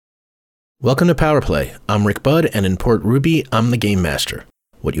Welcome to Power Play. I'm Rick Budd, and in Port Ruby, I'm the Game Master.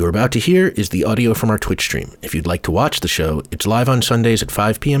 What you're about to hear is the audio from our Twitch stream. If you'd like to watch the show, it's live on Sundays at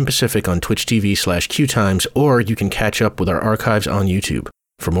 5 p.m. Pacific on Twitch TV/QTimes, or you can catch up with our archives on YouTube.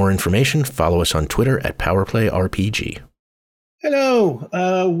 For more information, follow us on Twitter at PowerPlayRPG. Hello,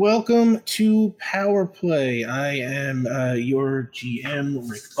 welcome to Power Play. I am your GM,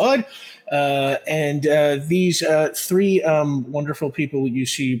 Rick Budd, and these three wonderful people you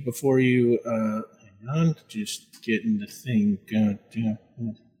see before you. Hang on, just getting the thing.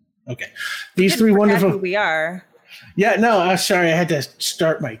 Okay, these three wonderful. Who we are. Yeah, no, sorry, I had to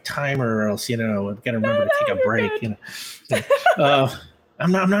start my timer, or else I've got to remember to take a break.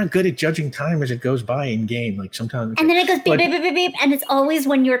 I'm not good at judging time as it goes by in game. Like sometimes, and then it goes beep, beep, beep, beep, beep, and it's always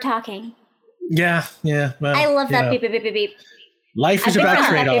when you're talking. Yeah. Well, I love that beep, beep, beep, beep, beep. Life is about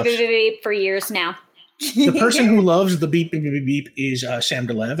trade-offs. Beep, beep, beep, beep for years now. The person who loves the beep, beep, beep, beep, beep is Sam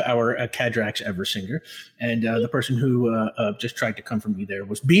DeLev, our Cadrax Eversinger. And the person who just tried to come from me there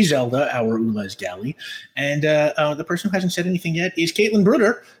was B. Zelda, our Ulez Galley. And the person who hasn't said anything yet is Caitlin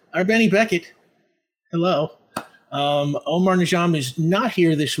Bruder, our Benny Beckett. Hello. Omar Najam is not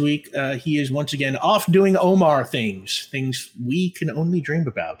here this week. He is once again off doing Omar things we can only dream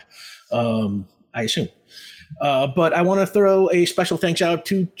about, I assume. But I want to throw a special thanks out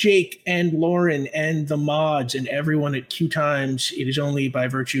to Jake and Lauren and the mods and everyone at QTimes. It is only by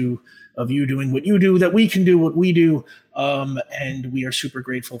virtue of you doing what you do that we can do what we do, and we are super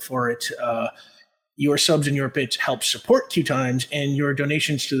grateful for it. Your subs and your bits help support QTimes, and your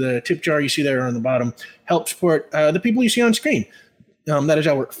donations to the tip jar you see there on the bottom help support the people you see on screen. That is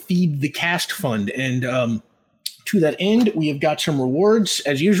our Feed the Cast Fund. And to that end, we have got some rewards,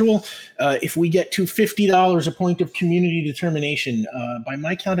 as usual. If we get to $50 a point of community determination, by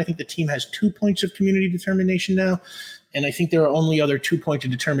my count, I think the team has 2 points of community determination now. And I think there are only other 2 points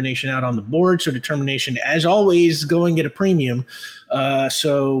of determination out on the board. So determination, as always, is going at a premium.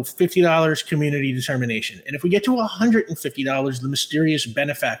 So $50 community determination. And if we get to $150, the mysterious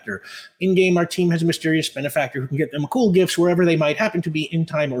benefactor. In-game, our team has a mysterious benefactor who can get them cool gifts wherever they might happen to be in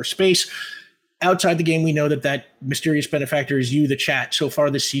time or space. Outside the game, we know that mysterious benefactor is you, the chat. So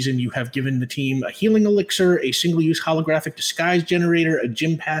far this season, you have given the team a healing elixir, a single-use holographic disguise generator, a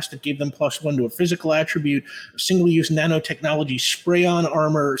gym pass that gave them +1 to a physical attribute, a single-use nanotechnology spray-on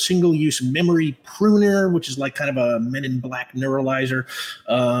armor, single-use memory pruner, which is like kind of a Men in Black neuralizer.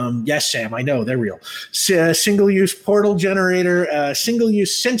 Yes, Sam, I know, they're real. Single-use portal generator,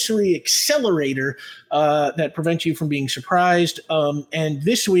 single-use sensory accelerator, that prevents you from being surprised. And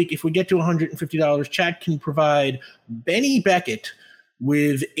this week, if we get to $150, chat can provide Benny Beckett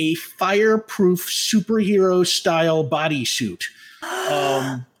with a fireproof superhero-style bodysuit.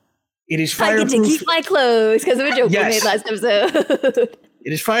 It is fireproof. I get to keep my clothes because of a joke we made last episode.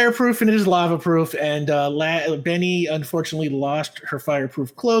 It is fireproof and it is lava-proof, and Benny unfortunately lost her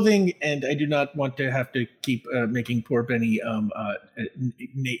fireproof clothing, and I do not want to have to keep making poor Benny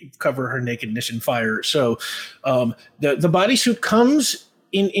cover her nakedness in fire. So the bodysuit comes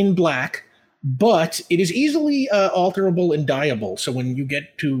in black, but it is easily alterable and dyeable. So when you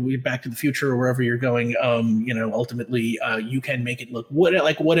get to Back to the Future or wherever you're going, ultimately you can make it look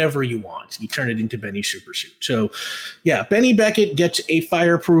whatever you want. You turn it into Benny's super suit. So yeah, Benny Beckett gets a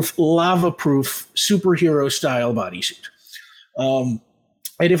fireproof, lava-proof, superhero-style bodysuit.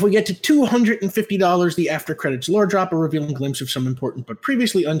 And if we get to $250, the after credits lore drop, a revealing glimpse of some important but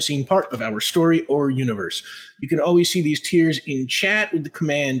previously unseen part of our story or universe. You can always see these tiers in chat with the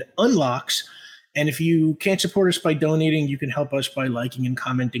command unlocks. And if you can't support us by donating, you can help us by liking and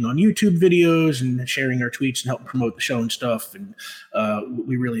commenting on YouTube videos and sharing our tweets and help promote the show and stuff. And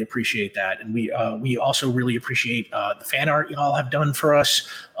we really appreciate that. And we also really appreciate the fan art y'all have done for us.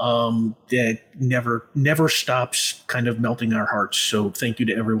 That never stops kind of melting our hearts. So thank you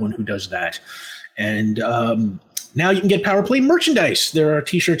to everyone who does that. And now you can get Power Play merchandise. There are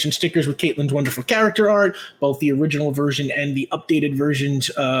t-shirts and stickers with Caitlin's wonderful character art, both the original version and the updated versions,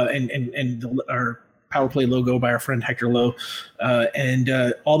 and our Power Play logo by our friend Hector Lowe. And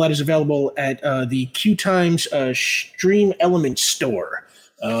all that is available at the QTimes Stream Element store.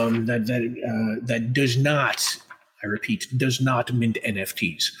 That does not, I repeat, does not mint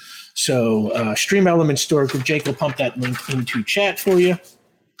NFTs. So Stream Element store, Jake will pump that link into chat for you.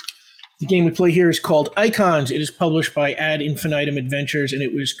 The game we play here is called Icons. It is published by Ad Infinitum Adventures, and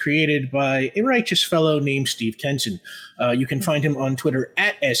it was created by a righteous fellow named Steve Kenson. You can find him on Twitter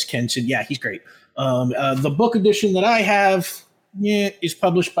at @SKenson. Yeah, he's great. The book edition that I have is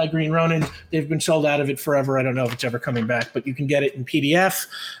published by Green Ronin. They've been sold out of it forever. I don't know if it's ever coming back, but you can get it in PDF.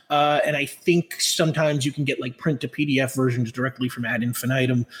 And I think sometimes you can get like print to PDF versions directly from Ad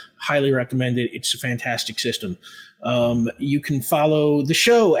Infinitum. Highly recommend it. It's a fantastic system. You can follow the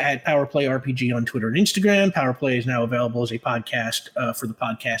show at PowerPlay RPG on Twitter and Instagram. PowerPlay is now available as a podcast for the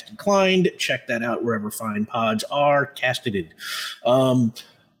podcast inclined. Check that out wherever fine pods are casted.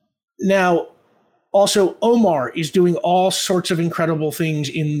 Now, also, Omar is doing all sorts of incredible things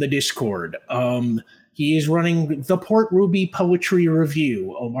in the Discord. He is running the Port Ruby Poetry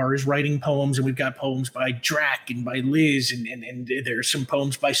Review. Omar is writing poems, and we've got poems by Drac and by Liz, and there's some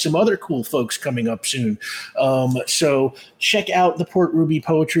poems by some other cool folks coming up soon. So check out the Port Ruby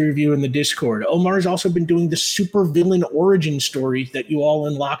Poetry Review in the Discord. Omar has also been doing the supervillain origin stories that you all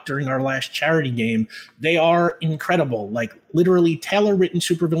unlocked during our last charity game. They are incredible, like literally tailor-written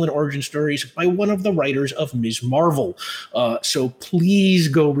supervillain origin stories by one of the writers of Ms. Marvel. So please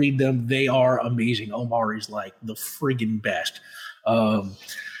go read them. They are amazing. Omar is like the friggin' best.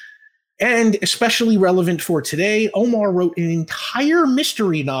 And especially relevant for today, Omar wrote an entire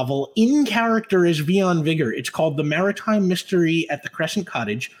mystery novel in character as Vion Vigor. It's called The Maritime Mystery at the Crescent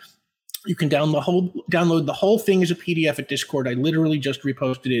Cottage. You can download the whole thing as a PDF at Discord. I literally just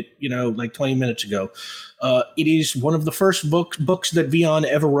reposted it, like 20 minutes ago. It is one of the first books that Vion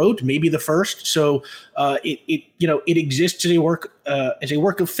ever wrote, maybe the first. So it exists as a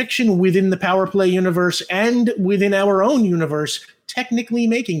work of fiction within the PowerPlay universe and within our own universe, technically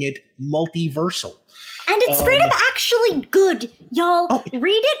making it multiversal. And it's straight up actually good, y'all.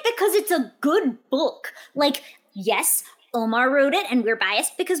 Read it because it's a good book. Like, yes, Omar wrote it, and we're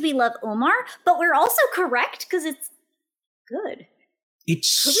biased because we love Omar, but we're also correct because it's good.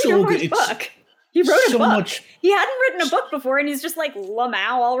 It's so good. Book. He wrote a book. Much. He hadn't written a book before, and he's just like, Lamau,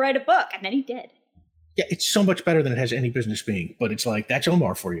 I'll write a book. And then he did. Yeah, it's so much better than it has any business being, but it's like, that's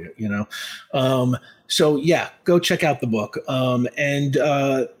Omar for you, So yeah, go check out the book. And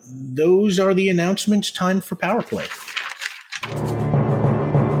those are the announcements. Time for PowerPlay.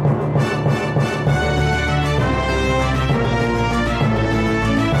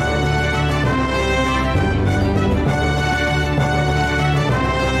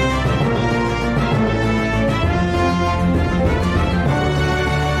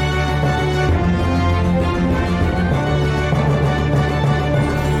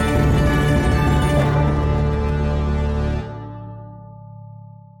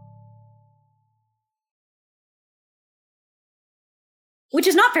 Which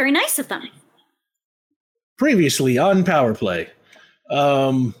is not very nice of them. Previously on PowerPlay,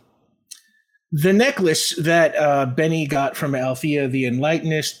 the necklace that Benny got from Althea the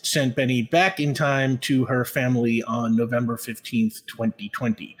Enlightenist sent Benny back in time to her family on November 15th,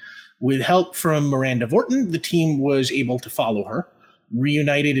 2020. With help from Miranda Vorton, the team was able to follow her.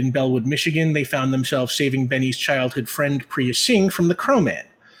 Reunited in Bellwood, Michigan, they found themselves saving Benny's childhood friend Priya Singh from the Crowman.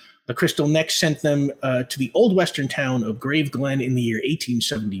 The Crystal next sent them to the old western town of Grave Glen in the year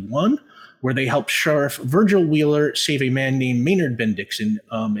 1871, where they helped Sheriff Virgil Wheeler save a man named Maynard Bendixson,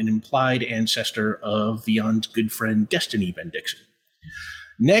 an implied ancestor of Vion's good friend Destiny Bendixson.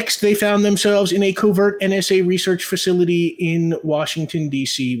 Next, they found themselves in a covert NSA research facility in Washington,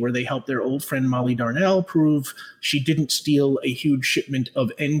 D.C., where they helped their old friend Molly Darnell prove she didn't steal a huge shipment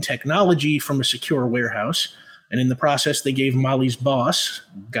of N technology from a secure warehouse. And in the process, they gave Molly's boss,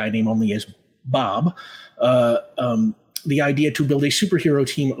 a guy named only as Bob, the idea to build a superhero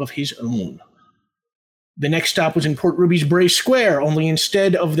team of his own. The next stop was in Port Ruby's Bray Square, only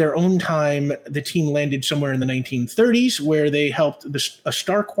instead of their own time, the team landed somewhere in the 1930s, where they helped a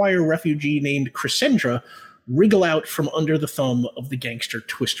Starquire refugee named Crescendra wriggle out from under the thumb of the gangster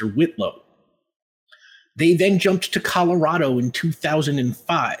Twister Whitlow. They then jumped to Colorado in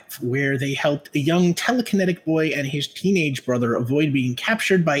 2005, where they helped a young telekinetic boy and his teenage brother avoid being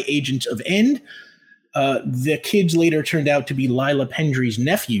captured by agents of End. The kids later turned out to be Lila Pendry's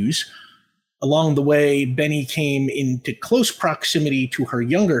nephews. Along the way, Benny came into close proximity to her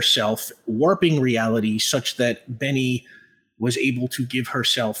younger self, warping reality such that Benny was able to give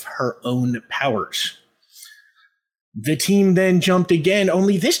herself her own powers. The team then jumped again,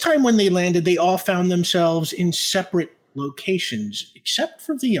 only this time when they landed, they all found themselves in separate locations, except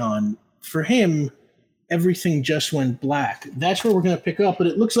for Vion. For him, everything just went black. That's where we're going to pick up, but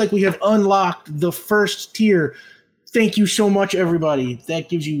it looks like we have unlocked the first tier. Thank you so much, everybody. That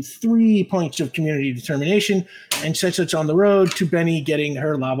gives you 3 points of community determination and sets us on the road to Benny getting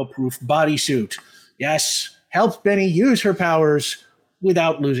her lava-proof bodysuit. Yes, help Benny use her powers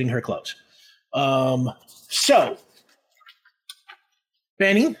without losing her clothes. So,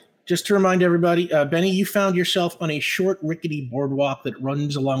 Benny, just to remind everybody, Benny, you found yourself on a short, rickety boardwalk that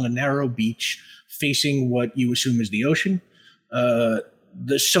runs along a narrow beach facing what you assume is the ocean.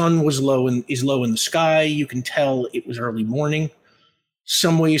 The sun is low in the sky. You can tell it was early morning.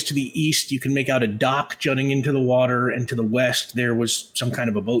 Some ways to the east, you can make out a dock jutting into the water, and to the west, there was some kind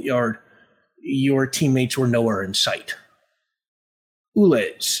of a boatyard. Your teammates were nowhere in sight.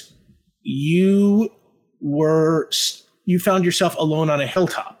 Ulez, you found yourself alone on a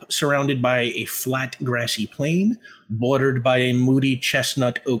hilltop, surrounded by a flat, grassy plain, bordered by a moody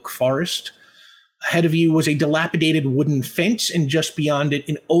chestnut oak forest. Ahead of you was a dilapidated wooden fence, and just beyond it,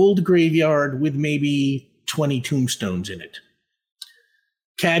 an old graveyard with maybe 20 tombstones in it.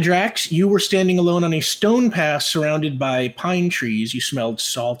 Kadrax, you were standing alone on a stone path surrounded by pine trees. You smelled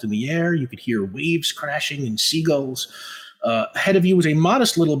salt in the air. You could hear waves crashing and seagulls. Ahead of you was a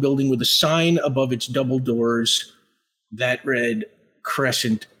modest little building with a sign above its double doors that read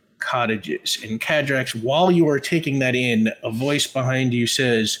Crescent Cottages. And Kadrax, while you are taking that in, a voice behind you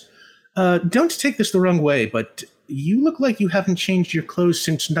says, don't take this the wrong way, but you look like you haven't changed your clothes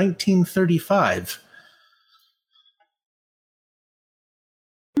since 1935.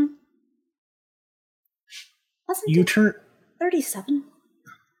 You turn 37.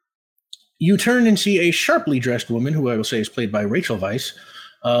 You turn and see a sharply dressed woman, who I will say is played by Rachel Weisz,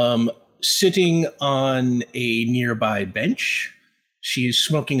 sitting on a nearby bench. She's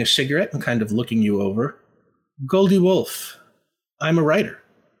smoking a cigarette and kind of looking you over. Goldie Wolf, I'm a writer.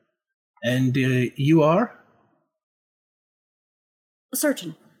 And you are? A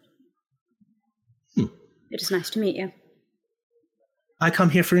surgeon. It is nice to meet you. I come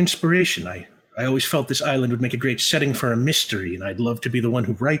here for inspiration. I always felt this island would make a great setting for a mystery, and I'd love to be the one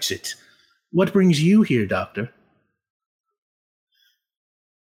who writes it. What brings you here, Doctor?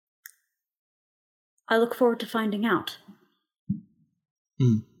 I look forward to finding out.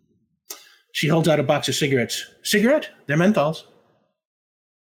 She holds out a box of cigarettes. Cigarette? They're menthols.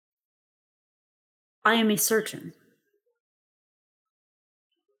 I am a surgeon.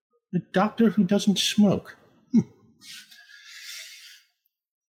 A doctor who doesn't smoke.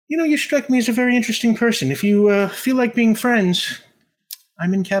 You know, you strike me as a very interesting person. If you feel like being friends,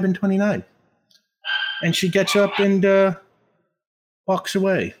 I'm in cabin 29. And she gets up and walks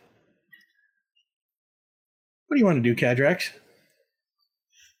away. What do you want to do, Kadrax?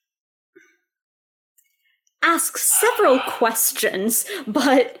 Ask several questions,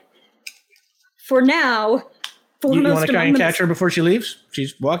 but for now, you want to try and catch her before she leaves?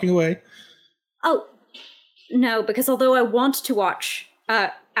 She's walking away. Oh, no, because although I want to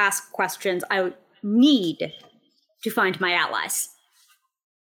ask questions, I need to find my allies.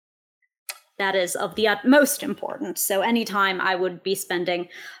 That is of the utmost importance. So anytime I would be spending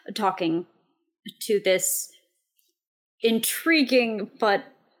talking to this intriguing but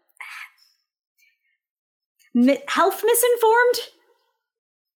health misinformed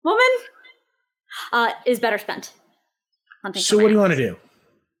woman is better spent. So what do you want to do?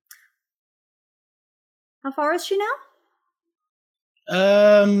 How far is she now?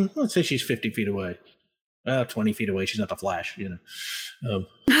 Let's say she's 50 feet away. 20 feet away. She's not the Flash, you know.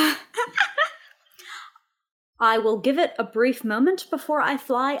 I will give it a brief moment before I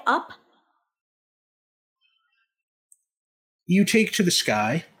fly up. You take to the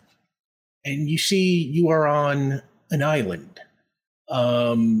sky, and you see you are on an island.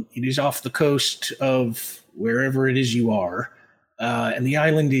 It is off the coast of wherever it is you are, and the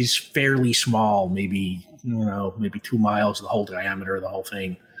island is fairly small, maybe 2 miles, the whole diameter of the whole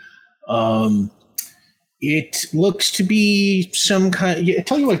thing. It looks to be some kind. Yeah,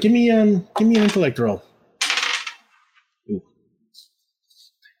 tell you what, give me an intellect roll. Ooh.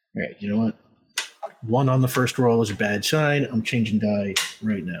 All right, you know what? 1 on the first roll is a bad sign. I'm changing die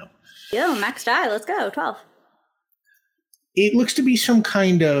right now. Yo, max die. Let's go. 12. It looks to be some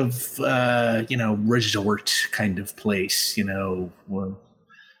kind of, resort kind of place, You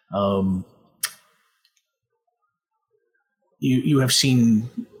have seen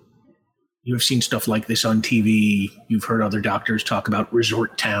stuff like this on TV. You've heard other doctors talk about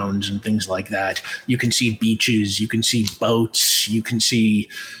resort towns and things like that. You can see beaches, you can see boats, you can see,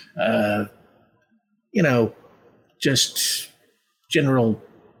 just general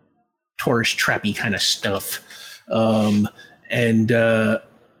tourist trappy kind of stuff. And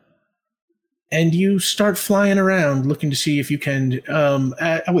you start flying around looking to see if you can,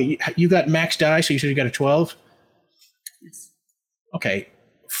 wait, you got max die, so you said you got a 12? Yes. Okay.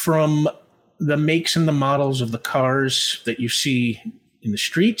 From the makes and the models of the cars that you see in the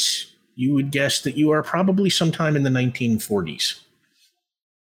streets, you would guess that you are probably sometime in the 1940s.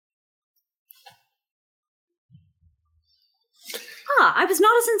 I was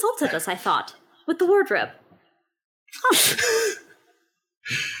not as insulted as I thought with the wardrobe. Huh.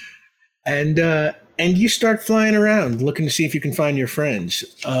 And you start flying around looking to see if you can find your friends.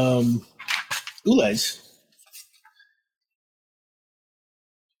 Ulez,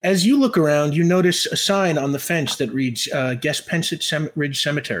 as you look around, you notice a sign on the fence that reads Guest Pensett Ridge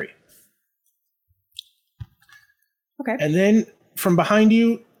Cemetery. Okay. And then from behind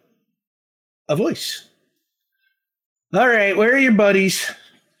you, a voice. All right, where are your buddies?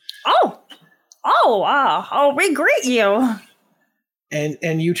 We greet you.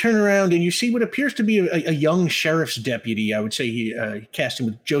 And you turn around and you see what appears to be a young sheriff's deputy. I would say he cast him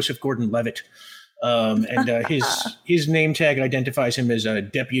with Joseph Gordon-Levitt. And his name tag identifies him as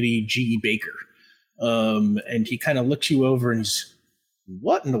Deputy G. Baker. And he kind of looks you over and he's,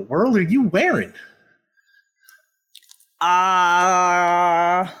 what in the world are you wearing?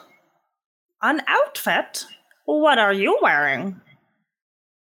 An outfit? What are you wearing?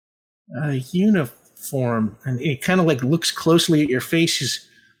 A uniform. And he kind of like looks closely at your face. He's,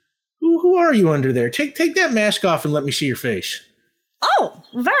 who are you under there? Take that mask off and let me see your face. Oh,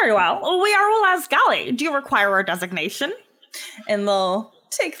 very well. We are Ulaz Gali. Do you require our designation? And they'll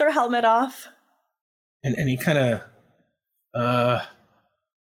take their helmet off. And he kind of,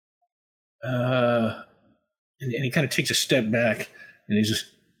 and he kind of takes a step back, and he's just,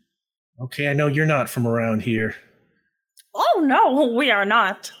 okay, I know you're not from around here. Oh, no, we are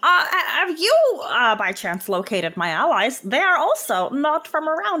not. Have you, by chance, located my allies? They are also not from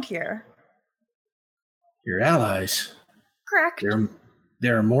around here. Your allies? Correct.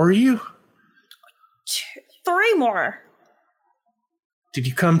 There are more of you? 3 more. Did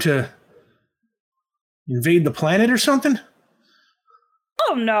you come to invade the planet or something?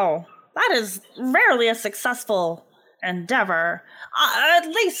 Oh, no. That is rarely a successful endeavor, at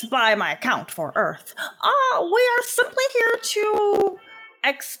least by my account for Earth. We are simply here to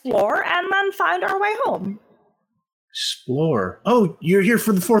explore and then find our way home. Explore? Oh, you're here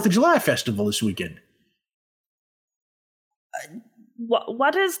for the 4th of July festival this weekend.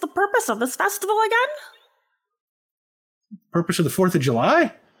 What is the purpose of this festival again? Purpose of the 4th of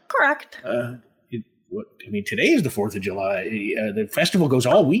July? Correct. Today is the 4th of July. The festival goes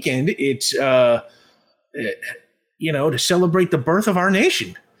all weekend. It's, to celebrate the birth of our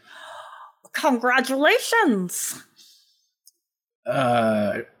nation. Congratulations.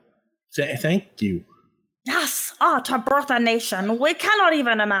 Thank you. Yes, to birth a nation. We cannot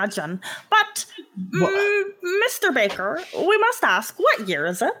even imagine. But, Mr. Baker, we must ask, what year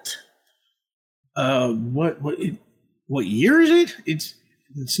is it? What year is it? It's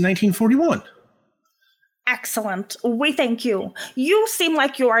 1941. Excellent. We thank you. You seem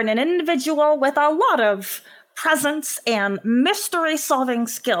like you are an individual with a lot of presence and mystery-solving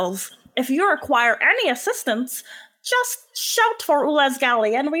skills. If you require any assistance, just shout for Ulaz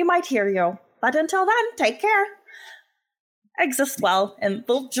Gali and we might hear you. But until then, take care. Exist well, and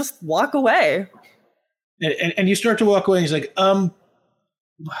they'll just walk away. And you start to walk away, and he's like, and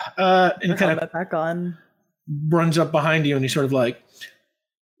kind of back on. Runs up behind you, and he's sort of like,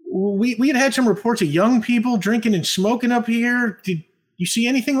 we had some reports of young people drinking and smoking up here. Did you see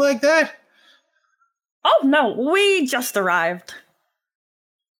anything like that? Oh, no, we just arrived.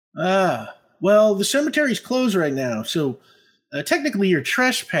 Well, the cemetery's closed right now, so technically you're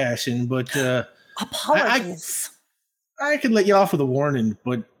trespassing, but apologies. I could let you off with a warning,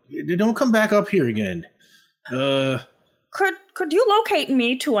 but don't come back up here again. Could you locate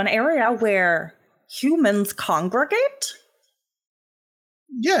me to an area where humans congregate?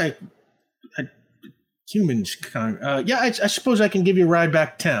 Yeah, humans. I suppose I can give you a ride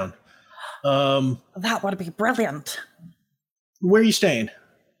back to town. That would be brilliant. Where are you staying?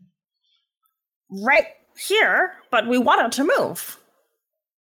 Right here, but we wanted to move.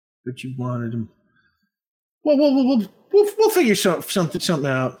 But you wanted to. Well, we'll figure something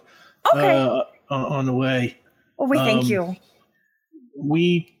out. Okay. On the way. Well, we thank you.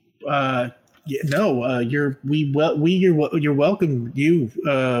 You're welcome.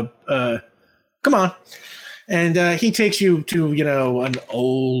 Come on. And he takes you to, an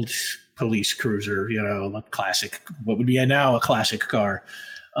old police cruiser, a classic, what would be now a classic car.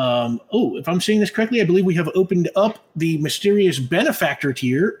 If I'm seeing this correctly, I believe we have opened up the mysterious benefactor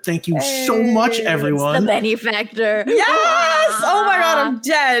tier. Thank you so much, everyone. It's the benefactor. Yes! Oh my god, I'm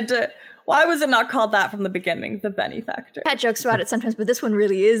dead. Why was it not called that from the beginning? The benefactor. Pat jokes about it sometimes, but this one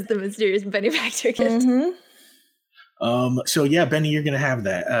really is the mysterious benefactor gift. Mm-hmm. So yeah, Benny, you're gonna have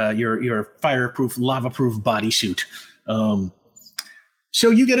that. Your fireproof, lava-proof bodysuit. So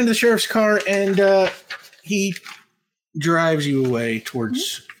you get into the sheriff's car, and he drives you away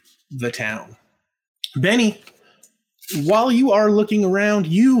towards the town. Benny, while you are looking around,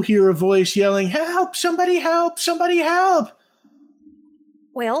 you hear a voice yelling, "Help! Somebody help! Somebody help!"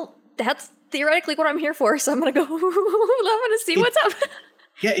 Well, that's theoretically what I'm here for, so I'm gonna go. I'm gonna see what's up.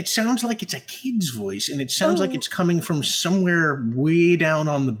 Yeah, it sounds like it's a kid's voice, and it sounds like it's coming from somewhere way down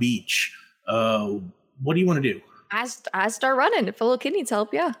on the beach. What do you want to do? I start running. If a little kid needs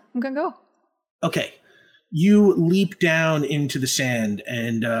help, yeah, I'm gonna go. Okay. You leap down into the sand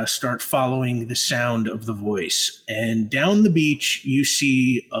and start following the sound of the voice. And down the beach, you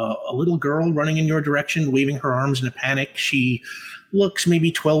see a little girl running in your direction, waving her arms in a panic. She looks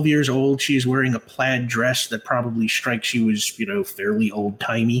maybe 12 years old. She is wearing a plaid dress that probably strikes you as, fairly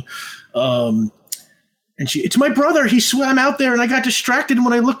old-timey. And it's my brother. He swam out there, and I got distracted. And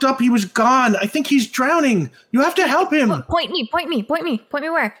when I looked up, he was gone. I think he's drowning. You have to help him. Point me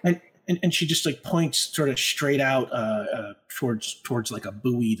where? And she just points sort of straight out towards like a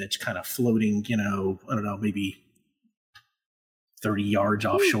buoy that's kind of floating, I don't know, maybe 30 yards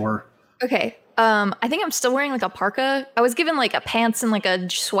offshore. Okay. I think I'm still wearing like a parka. I was given like a pants and like a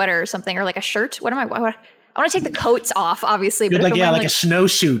sweater or something, or like a shirt. I want to take the coats off, obviously. But like, like a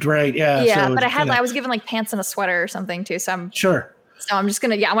snowsuit, right? Yeah. Yeah, so, but I was given like pants and a sweater or something too. So I'm sure. So I'm just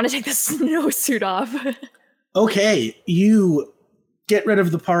gonna, I want to take the snowsuit off. Okay, you get rid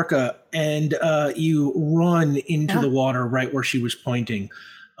of the parka and you run into the water right where she was pointing.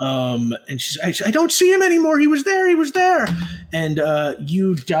 And she's, I don't see him anymore. He was there. And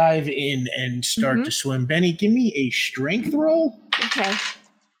you dive in and start to swim. Benny, give me a strength roll. Okay. All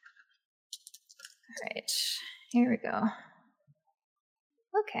right. Here we go.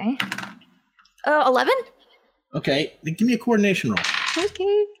 Okay. 11? Okay. Then give me a coordination roll.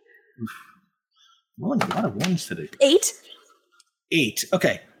 Okay. Rolling a lot of ones today. 8.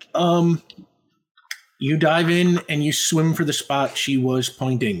 Okay. You dive in and you swim for the spot she was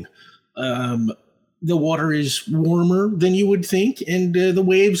pointing. The water is warmer than you would think, and the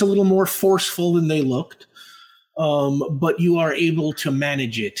waves a little more forceful than they looked. But you are able to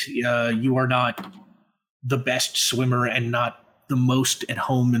manage it. You are not the best swimmer and not the most at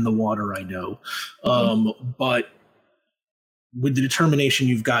home in the water, I know. But with the determination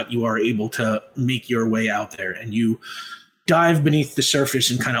you've got, you are able to make your way out there, and you dive beneath the surface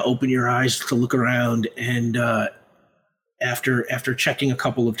and kind of open your eyes to look around. And after checking a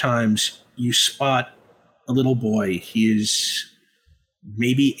couple of times, you spot a little boy. He is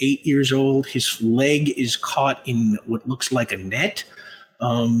maybe 8 years old. His leg is caught in what looks like a net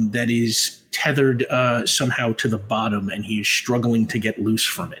that is tethered somehow to the bottom, and he is struggling to get loose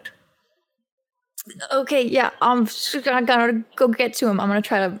from it. Okay, yeah, I'm gonna go get to him. I'm gonna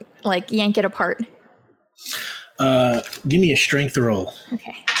try to yank it apart. Give me a strength roll.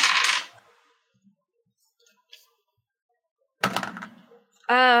 Okay.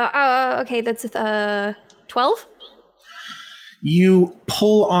 Okay, that's 12. You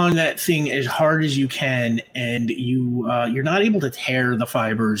pull on that thing as hard as you can, and you're not able to tear the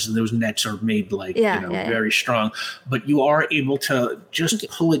fibers. Those nets are made very strong, but you are able to just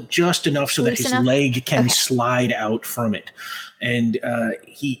pull it just enough so that his leg can slide out from it. And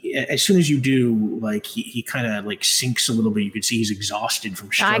he, as soon as you do, he kind of sinks a little bit. You can see he's exhausted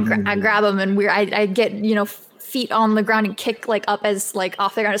from struggling. I grab him and I get feet on the ground and kick up as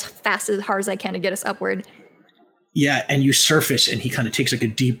off the ground as fast as hard as I can to get us upward. Yeah, and you surface, and he kind of takes a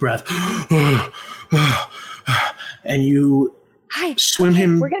deep breath, and you swim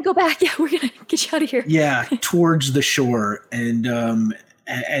him. We're gonna go back. Yeah, we're gonna get you out of here. Yeah, towards the shore, and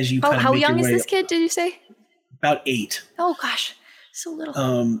as you kind of how make young your is way, this kid? Did you say? About 8. Oh gosh, so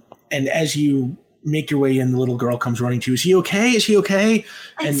little. And as you make your way in, the little girl comes running to you. Is he okay? Is he okay?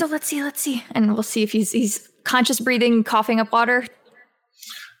 And so let's see, and we'll see if he's conscious breathing, coughing up water.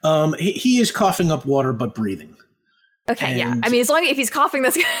 He is coughing up water, but breathing. Okay, yeah. I mean, as long as if he's coughing,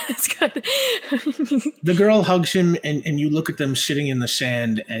 that's good. The girl hugs him, and you look at them sitting in the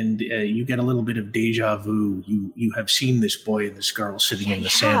sand, and you get a little bit of deja vu. You have seen this boy and this girl sitting in the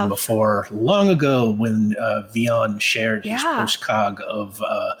sand before, long ago, when Vion shared his postcog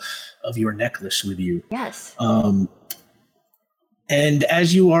of your necklace with you. Yes. And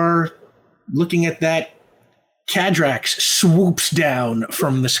as you are looking at that, Cadrax swoops down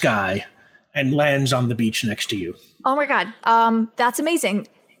from the sky and lands on the beach next to you. Oh my god, that's amazing.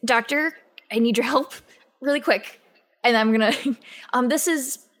 Doctor, I need your help really quick. And I'm gonna,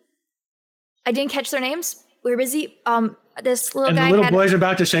 I didn't catch their names. We were busy. This little guy. And the little boy's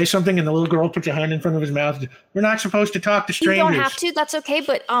about to say something, and the little girl puts a hand in front of his mouth. We're not supposed to talk to strangers. You don't have to, that's okay,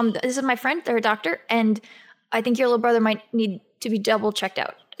 but this is my friend, they're a doctor, and I think your little brother might need to be double checked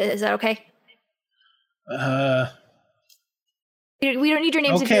out. Is that okay? We don't need your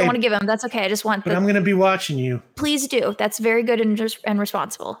names if you Okay. don't want to give them. That's okay. I just want But I'm going to be watching you. Please do. That's very good and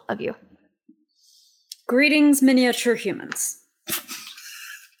responsible of you. Greetings, miniature humans.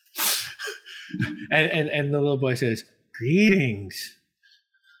 And the little boy says, "Greetings."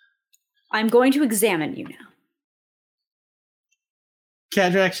 I'm going to examine you now.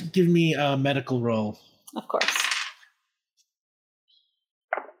 Cadrax, give me a medical roll. Of course.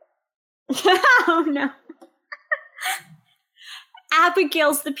 Oh no.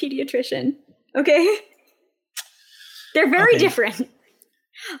 Abigail's the pediatrician. Okay. They're very Okay. different.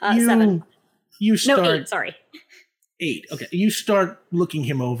 7. You start No, 8, sorry. 8. Okay. You start looking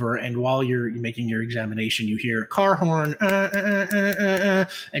him over, and while you're making your examination, you hear a car horn,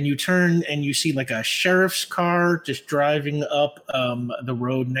 and you turn and you see like a sheriff's car just driving up the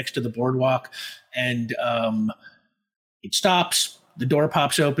road next to the boardwalk, and it stops. The door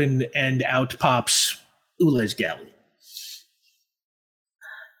pops open, and out pops Ules Galley.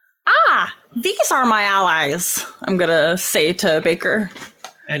 Ah, these are my allies, I'm gonna say to Baker.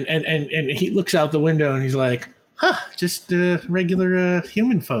 And he looks out the window and he's like, "Huh, just regular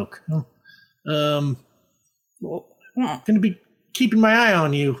human folk. Gonna be keeping my eye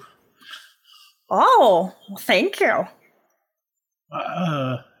on you. Oh, thank you.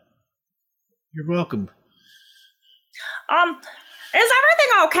 You're welcome." Is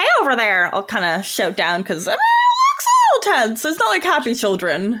everything okay over there? I'll kind of shout down because it looks a little tense. It's not like happy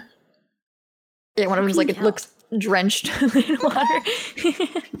children. Yeah, one of them's like, it looks drenched in water.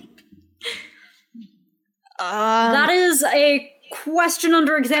 That is a question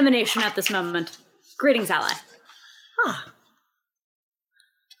under examination at this moment. Greetings, ally.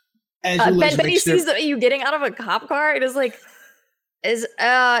 As Ben, Ules he makes their- sees you getting out of a cop car. It is like, is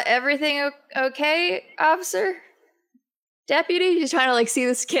everything okay, officer? Deputy? He's trying to like see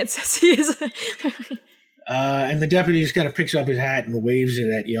this kid. See his. and the deputy just kind of picks up his hat and waves it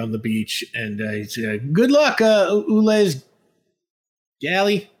at you on the beach. And he's "Good luck, Ules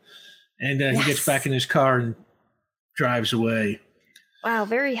Galley." And he gets back in his car and drives away. Wow,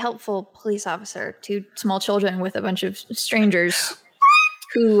 very helpful police officer. 2 small children with a bunch of strangers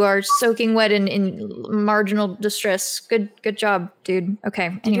who are soaking wet in marginal distress. Good job, dude. Okay.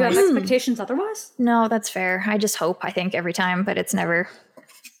 Do you have Anyways. expectations otherwise? No, that's fair. I just hope, I think, every time, but it's never,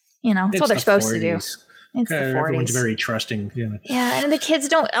 it's It's what they're the supposed to do. 40s. It's the 40s. Everyone's very trusting. Yeah, and the kids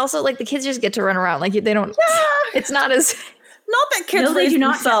don't, also, like, the kids just get to run around. Like, they don't, it's not as, Not that kids No, they raise do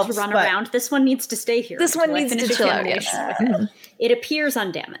not themselves, get to run but around. This one needs to stay here. this one until I needs to finish chill out. examination with it. It appears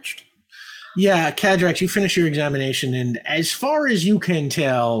undamaged. Yeah, Cadrax, you finish your examination, and as far as you can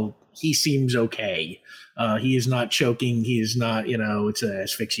tell, he seems okay. He is not choking. He is not, it's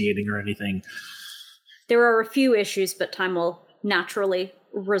asphyxiating or anything. There are a few issues, but time will naturally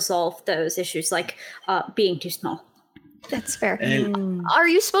resolve those issues, like being too small. That's fair. And Are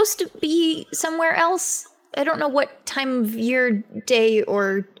you supposed to be somewhere else? I don't know what time of year, day,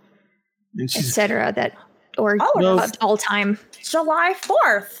 or she's, etc. that, or Oh, all time. July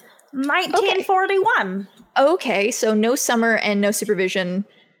 4th, 1941. Okay, so no summer and no supervision,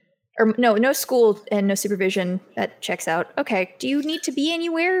 or no school and no supervision. That checks out. Okay, do you need to be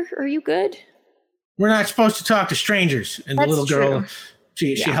anywhere? Are you good? we're not supposed to talk to strangers. And That's the little girl, true.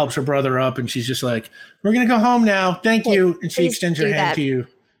 she Yeah. helps her brother up, and she's just like, "We're going to go home now. Thank Well, you." And she please extends her do hand that. to you.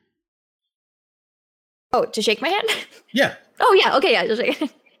 Oh, to shake my hand? Yeah. Oh yeah, okay, yeah. Just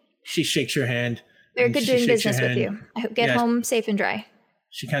shake. She shakes your hand. Very and good she doing shakes your business with hand. you. I hope get Yeah. home safe and dry.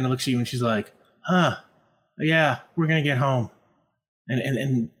 She kind of looks at you and she's like, "Huh, yeah, we're going to get home."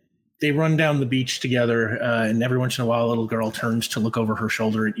 And they run down the beach together, and every once in a while a little girl turns to look over her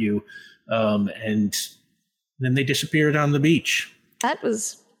shoulder at you, and then they disappear down the beach. That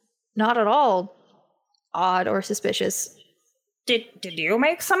was not at all odd or suspicious. Did you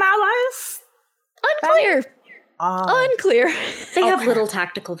make some allies? Unclear. Unclear. They have Okay. little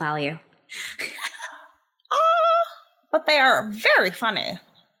tactical value. But they are very funny.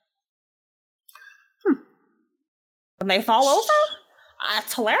 When they fall over,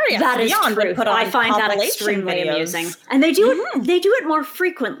 it's hilarious. That is Beyond true. we put on I find that compilation extremely videos. amusing. And they do it. They do it more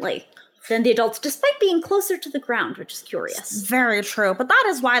frequently than the adults, despite being closer to the ground, which is curious. Very true, but that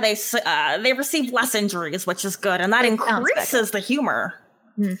is why they receive less injuries, which is good, and that It sounds increases the humor.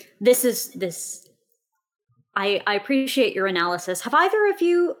 This. I appreciate your analysis. Have either of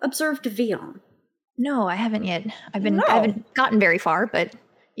you observed Vion? No, I haven't yet. I No. haven't gotten very far, but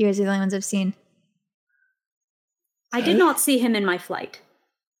you guys are the only ones I've seen. I did not see him in my flight.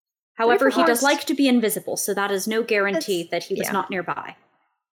 However, he does 4s. like to be invisible, so that is no guarantee that he was yeah. not nearby.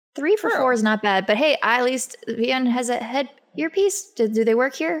 3 for True. 4 is not bad, but hey, at least Vian has a head earpiece. Do they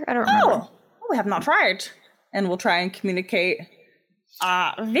work here? I don't remember. Oh, we have not tried. And we'll try and communicate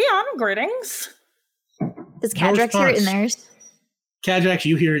Vion, greetings. Does Cadrax hear it in response. theirs? Cadrax,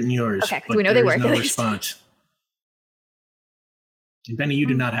 you hear it in yours. Okay, 'cause but we know they there is work, no at least. response. And Benny, you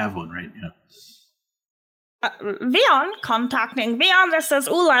do not have one right now. Vion, contacting Vion. This is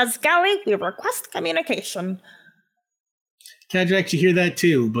Ulaz Galley. We request communication. Cadrax, you hear that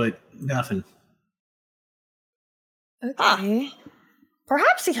too, but nothing. Okay.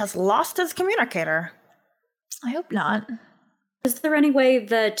 Perhaps he has lost his communicator. I hope not. Is there any way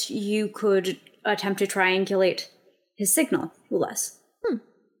that you could attempt to triangulate his signal, Ulas?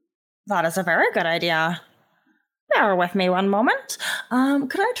 That is a very good idea. Bear with me one moment.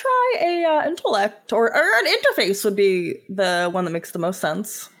 Could I try a intellect or an interface would be the one that makes the most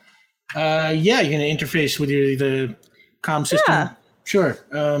sense. Yeah, you're gonna interface with the comm system. Yeah. Sure.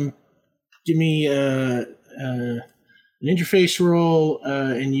 Give me an interface roll,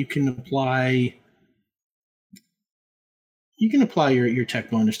 and you can apply. You can apply your tech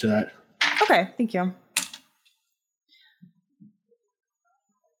bonus to that. Okay, thank you.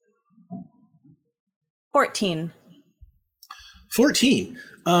 $14. 14.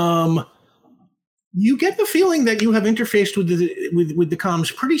 You get the feeling that you have interfaced with the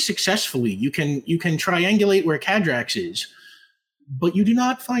comms pretty successfully. You can triangulate where Cadrax is, but you do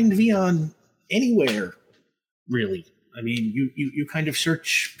not find Vion anywhere, really. I mean, you kind of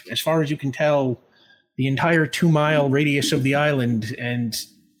search as far as you can tell the entire 2-mile radius of the island and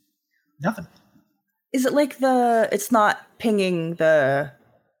nothing. Is it like it's not pinging the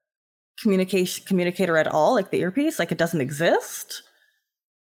communicator at all, like the earpiece, like it doesn't exist?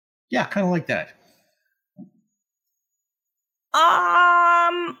 Yeah, kind of like that.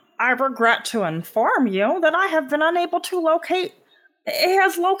 I regret to inform you that I have been unable to locate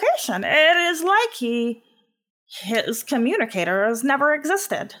his location. It is like his communicator has never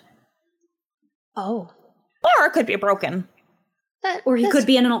existed. Oh. Or it could be broken. Or he could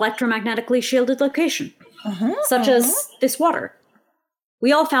be in an electromagnetically shielded location, such as this water.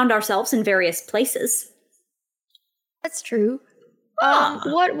 We all found ourselves in various places. That's true.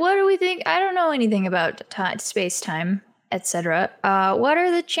 What do we think? I don't know anything about space-time, etc. What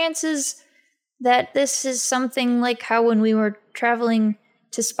are the chances that this is something like how when we were traveling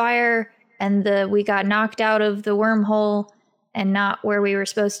to Spire and we got knocked out of the wormhole and not where we were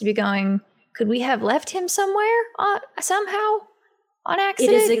supposed to be going? Could we have left him somewhere somehow on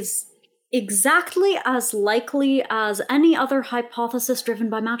accident? It is exactly as likely as any other hypothesis driven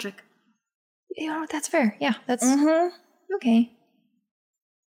by magic. You know, that's fair. Yeah, that's okay.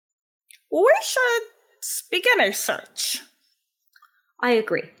 We should begin a search. I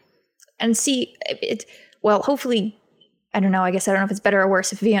agree. And see, well, hopefully, I don't know. I guess I don't know if it's better or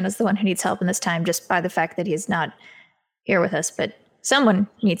worse if Vienna's the one who needs help in this time, just by the fact that he's not here with us. But someone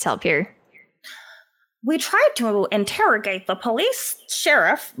needs help here. We tried to interrogate the police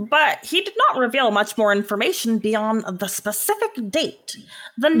sheriff, but he did not reveal much more information beyond the specific date.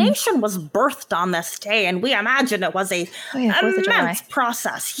 The nation was birthed on this day, and we imagine it was a 4th of July. immense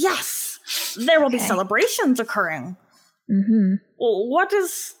process. Yes, there will be celebrations occurring.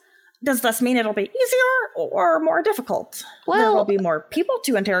 Does this mean it'll be easier or more difficult? Well, there will be more people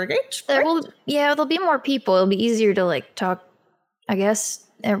to interrogate. There'll be more people. It'll be easier to talk, I guess.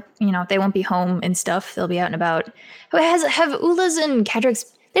 They won't be home and stuff. They'll be out and about. Have Ulaz and Cadrax,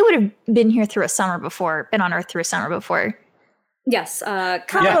 they would have been here through a summer before, been on Earth through a summer before. Yes,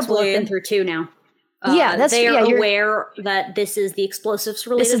 probably been through 2 now. They are aware that this is the explosives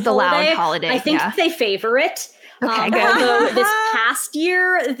related. This is the holiday. loud holiday. I think they favor it. Okay, good. Although this past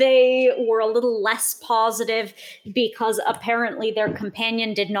year they were a little less positive because apparently their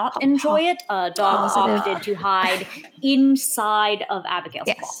companion did not enjoy it. Dog opted to hide inside of Abigail's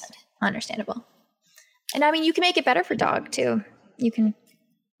closet. Understandable. And I mean, you can make it better for Dog too. You can.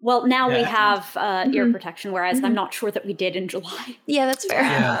 Well, now we have ear protection, whereas I'm not sure that we did in July. Yeah, that's fair.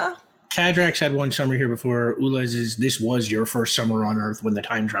 Yeah. Cadrax had one summer here before. This was your first summer on Earth when the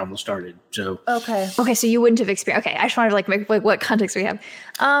time travel started. So Okay, so you wouldn't have experienced. Okay, I just wanted to make what context we have.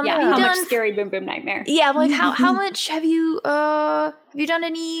 How much scary boom boom nightmare? Yeah, how much have you done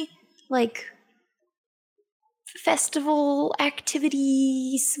any festival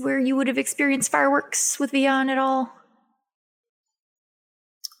activities where you would have experienced fireworks with Vion at all?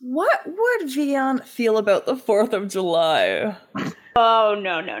 what would Vion feel about the 4th of July? Oh,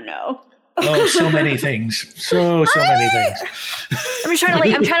 no. Oh, so many things. So many things. I'm trying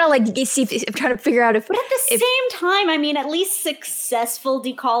to figure out if. But at the same time, I mean, at least successful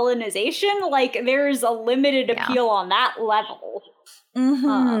decolonization, there's a limited appeal on that level.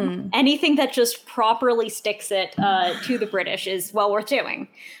 Anything that just properly sticks it to the British is well worth doing.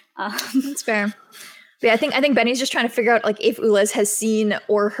 That's fair. Yeah, I think Benny's just trying to figure out like if Ulez has seen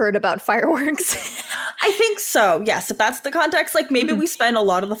or heard about fireworks. I think so. Yes, if that's the context, like maybe we spend a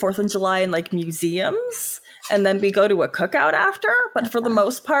lot of the 4th of July in like museums and then we go to a cookout after, but for the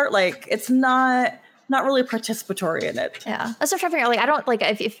most part, like it's not really participatory in it. Yeah, that's what I'm trying to figure out. Like, I don't like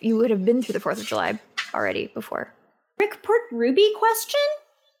if you would have been through the 4th of July already before. Rick Port Ruby question?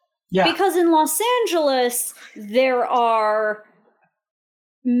 Yeah. Because in Los Angeles, there are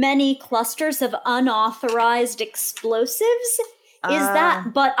many clusters of unauthorized explosives.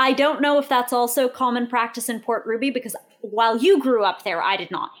 But I don't know if that's also common practice in Port Ruby, because while you grew up there, I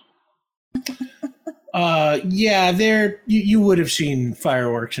did not. Yeah, you would have seen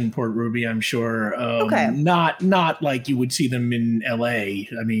fireworks in Port Ruby, I'm sure. Okay. Not like you would see them in LA.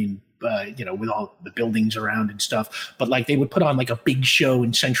 I mean, with all the buildings around and stuff. But like they would put on like a big show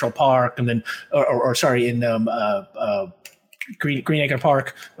in Central Park, and then, in Greenacre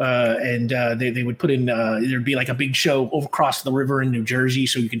Park, and they would put in there'd be like a big show over across the river in New Jersey,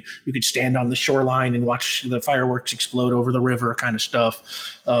 so you could stand on the shoreline and watch the fireworks explode over the river, kind of stuff.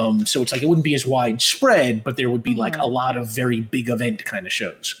 So it's like it wouldn't be as widespread, but there would be like a lot of very big event kind of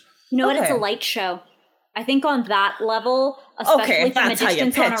shows. You know what? It's a light show. I think on that level, especially from a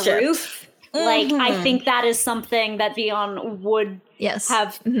distance on a roof, like I think that is something that Vion would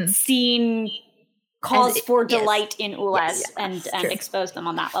have seen cause for delight in Ulez and expose them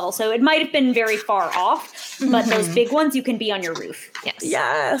on that level. So it might have been very far off, but those big ones you can be on your roof.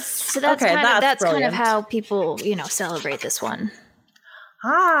 Yes. So that's kind of how people, celebrate this one.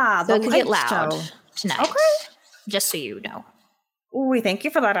 So it could get loud tonight. Okay. Just so you know. We thank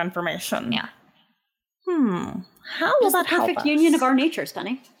you for that information. Yeah. How will that help us? Perfect union of our natures,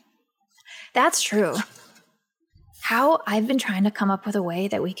 Benny. That's true. How I've been trying to come up with a way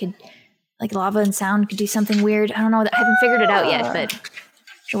that we could, like lava and sound could do something weird. I don't know. I haven't figured it out yet, but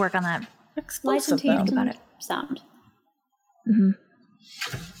should work on that. Explosive think about it. Sound.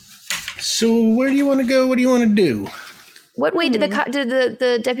 So where do you want to go? What do you want to do? What way did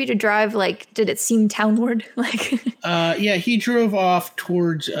the deputy drive? Like, did it seem townward? Like, yeah, he drove off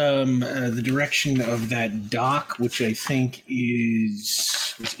towards the direction of that dock, which I think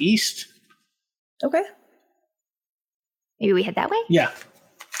is east. Okay. Maybe we head that way. Yeah.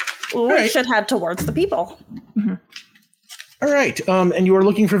 We should head towards the people. All right. And you are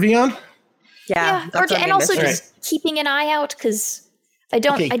looking for Vion? Yeah. And also just keeping an eye out, because I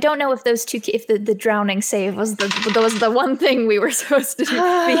don't know if those two, if the drowning save was the one thing we were supposed to be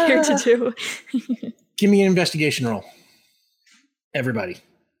here to do. Give me an investigation roll. Everybody.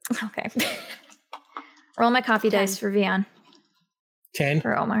 Okay. Roll my coffee dice for Vion. 10.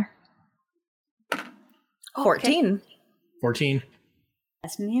 For Omar. 14. 14.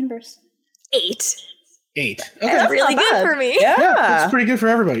 That's in the inverse. 8. 8. Okay. That's really good for me. Yeah. That's pretty good for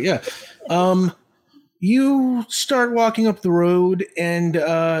everybody. Yeah. You start walking up the road, and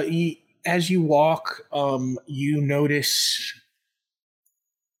as you walk, you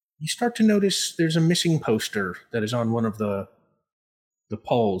start to notice there's a missing poster that is on one of the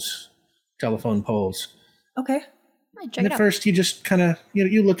telephone poles. Okay. And at first, you just kind of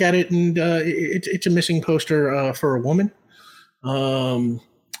you look at it, and it's a missing poster for a woman, 40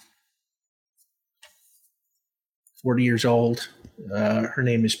 years old. Her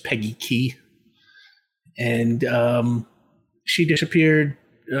name is Peggy Key. And she disappeared,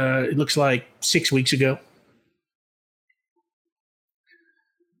 it looks like 6 weeks ago.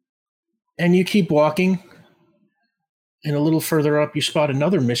 And you keep walking, and a little further up, you spot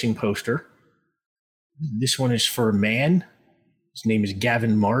another missing poster. This one is for a man. His name is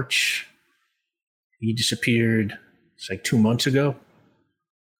Gavin March. He disappeared, it's like 2 months ago.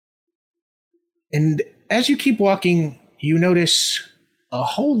 And as you keep walking, you notice a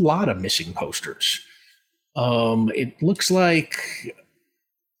whole lot of missing posters. It looks like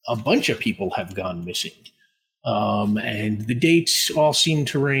a bunch of people have gone missing. And the dates all seem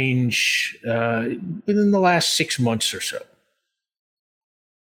to range within the last 6 months or so.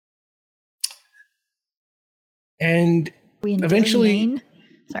 And eventually,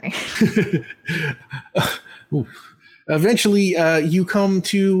 sorry. Eventually, you come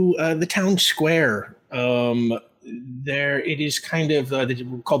to the town square. There, it is kind of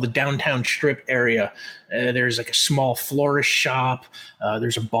called the downtown strip area. There's like a small florist shop.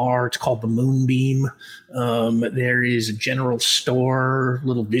 There's a bar. It's called the Moonbeam. There is a general store,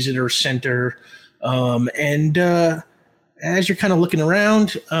 little visitor center. And as you're kind of looking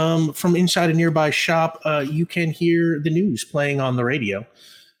around from inside a nearby shop, you can hear the news playing on the radio.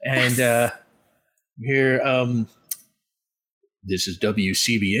 And hear... This is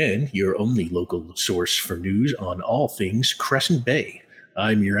WCBN, your only local source for news on all things Crescent Bay.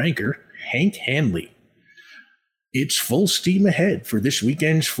 I'm your anchor, Hank Hanley. It's full steam ahead for this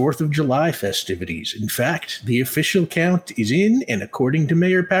weekend's 4th of July festivities. In fact, the official count is in, and according to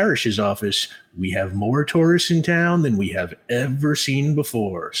Mayor Parrish's office, we have more tourists in town than we have ever seen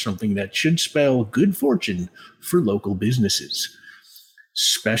before, something that should spell good fortune for local businesses.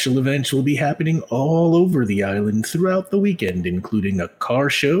 Special events will be happening all over the island throughout the weekend, including a car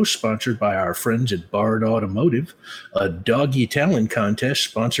show sponsored by our friends at Bard Automotive, a doggy talent contest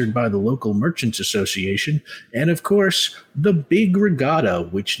sponsored by the local Merchants Association, and of course, the Big Regatta,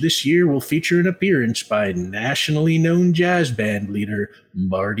 which this year will feature an appearance by nationally known jazz band leader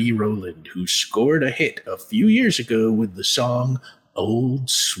Marty Rowland, who scored a hit a few years ago with the song Old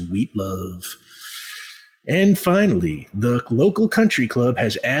Sweet Love. And finally, the local country club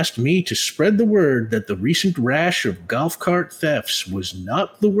has asked me to spread the word that the recent rash of golf cart thefts was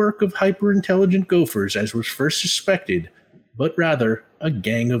not the work of hyper-intelligent gophers as was first suspected, but rather a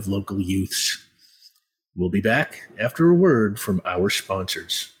gang of local youths. We'll be back after a word from our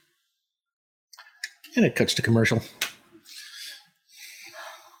sponsors. And it cuts to commercial.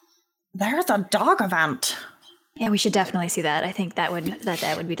 There's a dog event. Yeah, we should definitely see that. I think that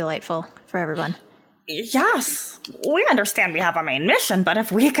would be delightful for everyone. Yes, we understand we have a main mission, but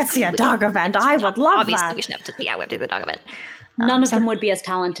if we could see a dog event, I would love Obviously, that. we should have to. Yeah, we have to do the dog event. None of them would be as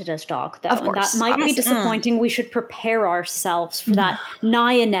talented as Dog, though. Of course, that might be obviously. disappointing. We should prepare ourselves for that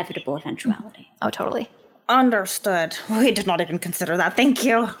nigh inevitable eventuality. Oh, totally. Understood. We did not even consider that. Thank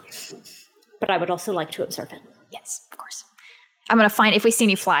you. But I would also like to observe it. Yes, of course. I'm gonna find if we see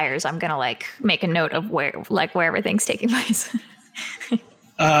any flyers. I'm gonna make a note of where everything's taking place.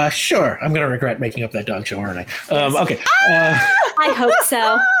 Sure. I'm going to regret making up that dog show, aren't I? Okay. I hope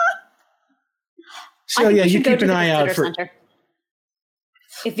so. So, yeah, you keep an eye out for... Center.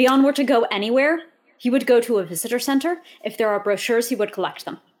 If Vion were to go anywhere, he would go to a visitor center. If there are brochures, he would collect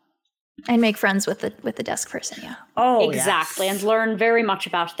them. And make friends with the desk person, yeah. Oh, exactly. yes. And learn very much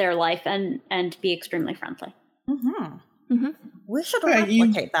about their life and be extremely friendly. Mm-hmm. Mm-hmm. We should Right,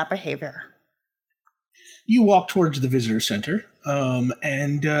 replicate that behavior. You walk towards the visitor center,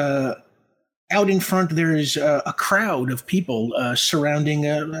 and out in front there is a crowd of people surrounding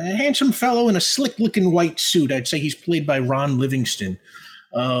a handsome fellow in a slick-looking white suit. I'd say he's played by Ron Livingston.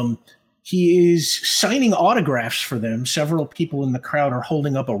 He is signing autographs for them. Several people in the crowd are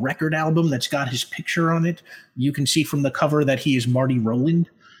holding up a record album that's got his picture on it. You can see from the cover that he is Marty Rowland.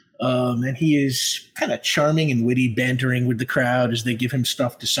 And he is kind of charming and witty, bantering with the crowd as they give him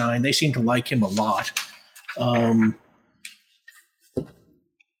stuff to sign. They seem to like him a lot. And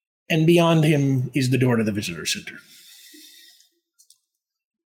beyond him is the door to the visitor center.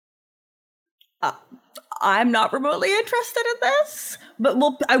 I'm not remotely interested in this, but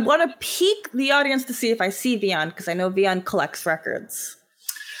I want to pique the audience to see if I see Vion, because I know Vion collects records.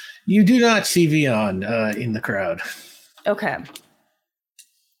 You do not see Vion in the crowd. Okay.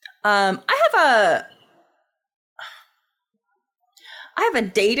 I have a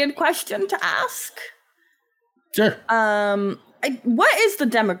dated question to ask. Sure. What is the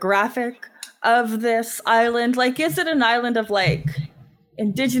demographic of this island? Like, is it an island of like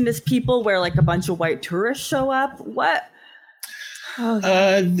indigenous people where like a bunch of white tourists show up? What?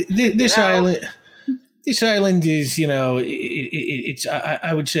 This island is, it's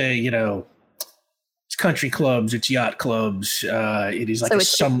I would say, it's country clubs, it's yacht clubs. It is like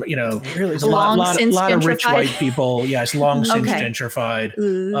So there's a long since lot of rich gentrified? white people. Yeah, it's long since Okay. gentrified.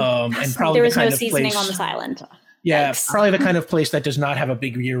 Ooh. And probably There the is no kind of seasoning place, on this island. yeah, Yikes. probably the kind of place that does not have a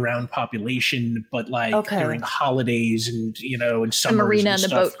big year-round population, but like Okay. during holidays and in The summers marina and and the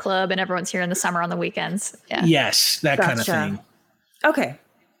stuff. boat club, and everyone's here in the summer on the weekends. Yeah. Yes, that kind of Gotcha. thing. Okay.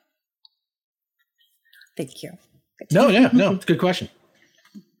 Thank you. No, it's a good question.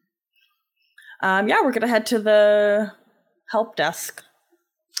 Yeah, we're gonna head to the help desk.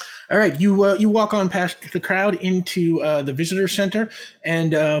 All right, you walk on past the crowd into the visitor center,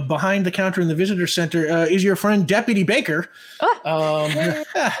 and behind the counter in the visitor center is your friend Deputy Baker.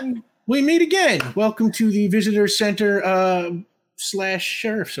 We meet again. Welcome to the visitor center /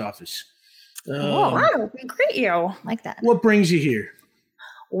 sheriff's office. Wow, we greet you. Like that. What brings you here?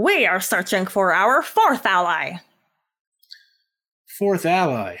 We are searching for our fourth ally. Fourth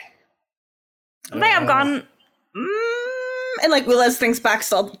ally. They have gone. And like Will thinks back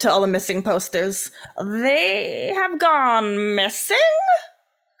to all the missing posters. They have gone missing?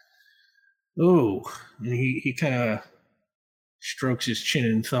 Oh, and he kind of strokes his chin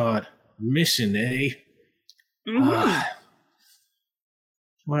in thought. Missing, eh? Mhm.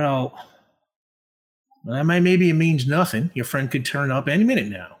 Well, that maybe it means nothing. Your friend could turn up any minute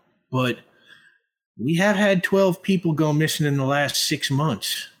now. But we have had 12 people go missing in the last 6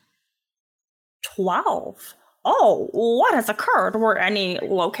 months. 12. Oh, what has occurred? Were any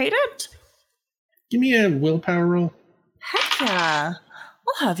located? Give me a willpower roll. Heck yeah.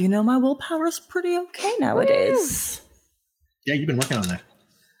 I'll have you know my willpower's pretty okay nowadays. Yeah, you've been working on that.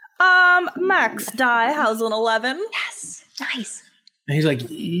 Max die, how's an 11? Yes. Nice. And he's like,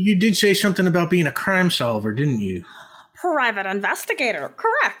 you did say something about being a crime solver, didn't you? Private investigator,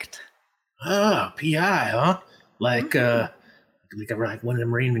 correct. Oh, PI, huh? Like one of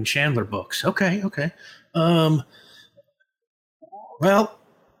them Raymond Chandler books. Okay. Well,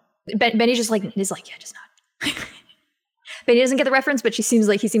 Benny just like is like, yeah, just not. Benny doesn't get the reference, but he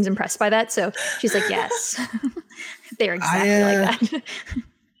seems impressed by that. So she's like, yes, they're exactly like that.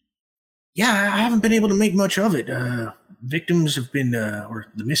 Yeah, I haven't been able to make much of it. Victims have been, or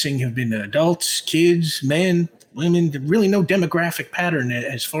the missing have been adults, kids, men, women. Really no demographic pattern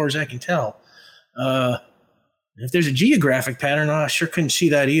as far as I can tell. If there's a geographic pattern, I sure couldn't see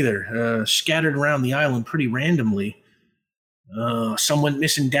that either. Scattered around the island pretty randomly. Some went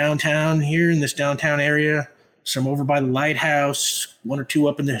missing downtown here in this downtown area. Some over by the lighthouse. One or two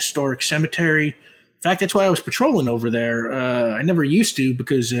up in the historic cemetery. In fact, that's why I was patrolling over there. I never used to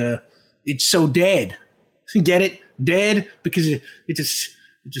because it's so dead. Get it? Dead? Because it just.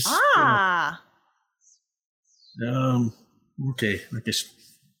 Okay. I guess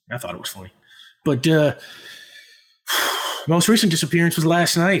I thought it was funny. But most recent disappearance was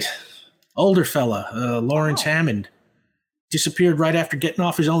last night. Older fella, Lawrence Hammond. Disappeared right after getting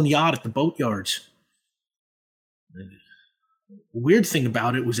off his own yacht at the boatyards. The weird thing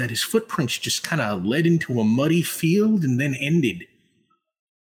about it was that his footprints just kind of led into a muddy field and then ended.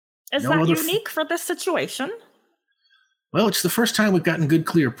 Is that unique for this situation? Well, it's the first time we've gotten good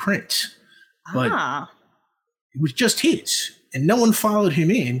clear prints. But it was just his. And no one followed him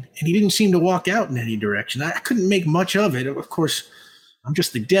in, and he didn't seem to walk out in any direction. I couldn't make much of it. Of course, I'm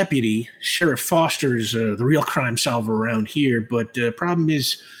just the deputy. Sheriff Foster's the real crime solver around here, but the problem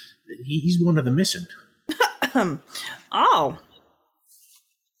is he's one of the missing. Oh,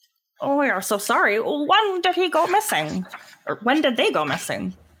 we are so sorry. When did he go missing? Or when did they go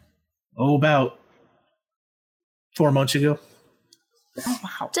missing? Oh, about 4 months ago. Oh,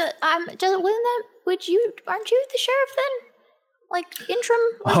 wow. Aren't you the sheriff then? Like interim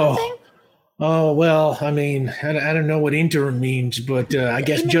or something? Oh, well, I mean, I don't know what interim means, but I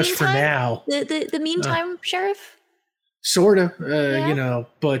guess just for now. The meantime sheriff? Sort of,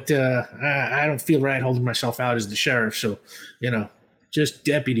 but I don't feel right holding myself out as the sheriff, so, just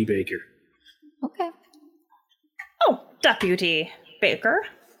Deputy Baker. Okay. Oh, Deputy Baker.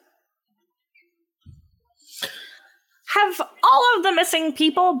 Have all of the missing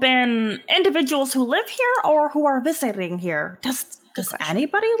people been individuals who live here or who are visiting here? Does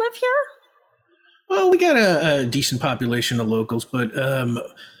anybody live here? Well, we got a decent population of locals, but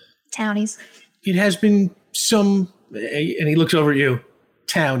Townies. It has been some, and he looks over at you,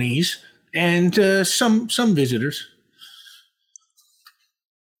 townies, and some visitors.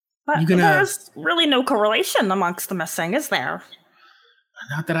 But there's really no correlation amongst the missing, is there?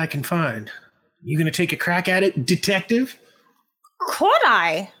 Not that I can find. You gonna take a crack at it, detective? Could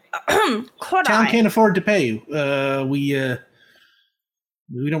I? Town can't afford to pay you. We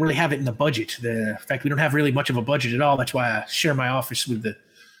don't really have it in the budget. In fact, we don't have really much of a budget at all. That's why I share my office with the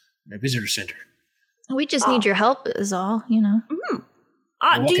visitor center. We just need your help is all,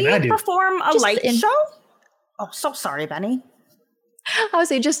 Mm-hmm. Do you perform a light show? Oh, so sorry, Benny. I would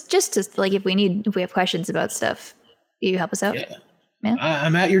say just to if we have questions about stuff, you help us out. Yeah.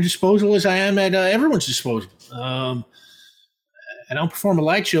 I'm at your disposal as I am at everyone's disposal. I don't perform a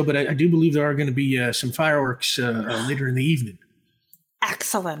light show, but I do believe there are going to be some fireworks later in the evening.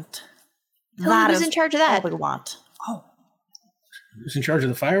 Excellent. Who's in charge of that? All we want. Oh, who's in charge of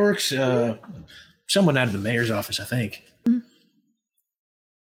the fireworks? Someone out of the mayor's office, I think. Mm-hmm.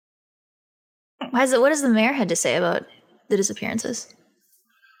 What does the mayor had to say about the disappearances?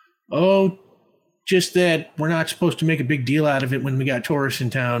 Oh, just that we're not supposed to make a big deal out of it when we got tourists in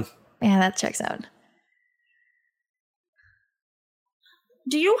town. Yeah, that checks out.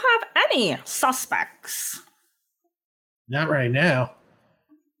 Do you have any suspects? Not right now.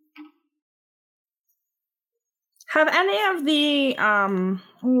 Have any of the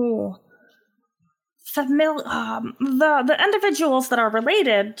the individuals that are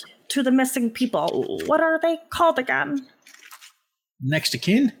related to the missing people, what are they called again? Next of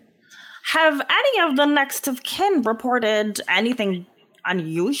kin? Have any of the next of kin reported anything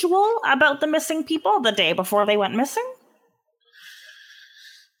unusual about the missing people the day before they went missing?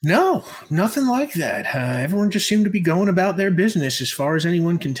 No, nothing like that. Everyone just seemed to be going about their business as far as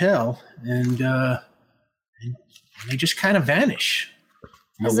anyone can tell. And they just kind of vanish.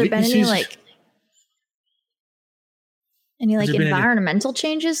 Has there been any, Any like Has there been any- environmental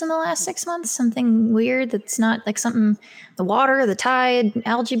changes in the last 6 months? Something weird that's not like something, the water, the tide,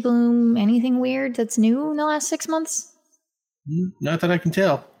 algae bloom, anything weird that's new in the last 6 months? Not that I can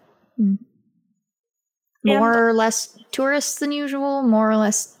tell. More or less tourists than usual? More or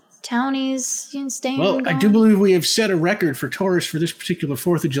less townies staying? Well, I do believe we have set a record for tourists for this particular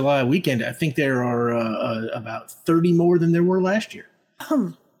 4th of July weekend. I think there are about 30 more than there were last year.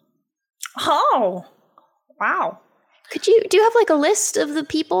 Oh, wow. Do you have like a list of the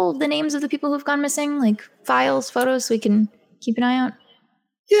names of the people who've gone missing? Like files, photos, so we can keep an eye out?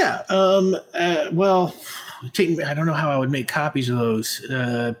 Yeah. Well, I don't know how I would make copies of those,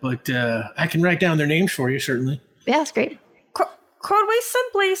 but I can write down their names for you, certainly. Yeah, that's great. Could we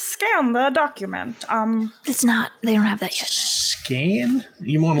simply scan the document? It's not, they don't have that yet. Scan?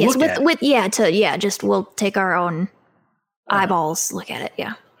 You want to Yes, look at it? just we'll take our own eyeballs, look at it,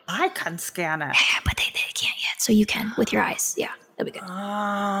 yeah. I can scan it. Yeah, but they can't yet, so you can with your eyes. Yeah, that'd be good.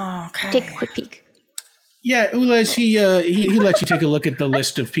 Oh, okay. Take a quick peek. Yeah, Ulez, he lets you take a look at the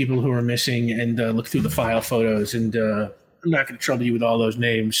list of people who are missing and look through the file photos. And I'm not going to trouble you with all those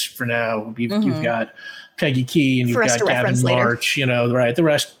names for now. You've got Peggy Key and you've got Gavin March. Right? The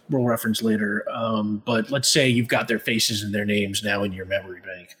rest we'll reference later. But let's say you've got their faces and their names now in your memory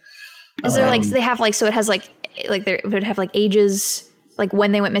bank. Is there like, so they have like, so it has like it would have like ages, like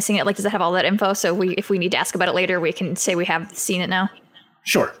when they went missing. It like, does it have all that info? So if we need to ask about it later, we can say we have seen it now.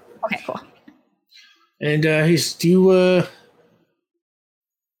 Sure. Okay, cool. And do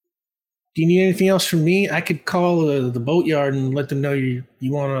you need anything else from me? I could call the boatyard and let them know you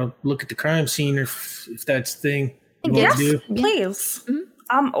want to look at the crime scene, if that's the thing you want to do. Please.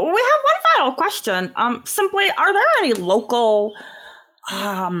 Mm-hmm. We have one final question. Simply, are there any local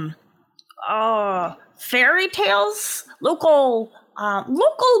fairy tales, local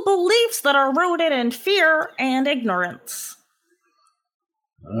beliefs that are rooted in fear and ignorance?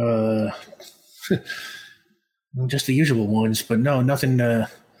 Just the usual ones, but no, nothing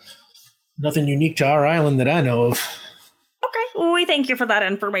unique to our island that I know of. Okay, we thank you for that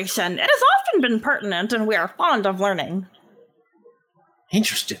information. It has often been pertinent, and we are fond of learning.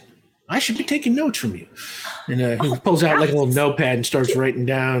 Interesting. I should be taking notes from you. And he pulls out like a little notepad and starts writing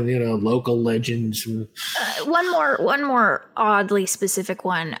down, local legends. One more oddly specific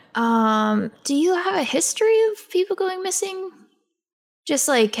one. Do you have a history of people going missing? Just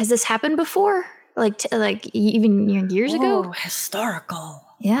like, has this happened before? Like even years ago? Oh, historical.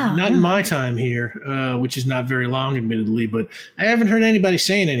 Yeah. Not in my time here, which is not very long, admittedly, but I haven't heard anybody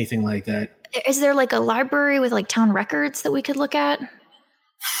saying anything like that. Is there like a library with like town records that we could look at?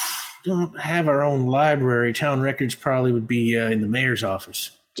 Don't have our own library. Town records probably would be in the mayor's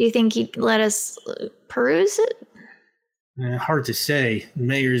office. Do you think he'd let us peruse it? Hard to say. The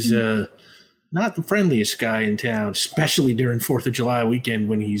mayor's not the friendliest guy in town, especially during 4th of July weekend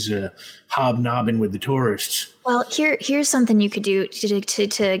when he's hobnobbing with the tourists. Well, here's something you could do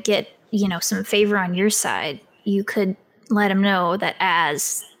to get some favor on your side. You could let him know that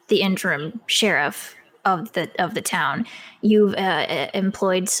as the interim sheriff of the town, you've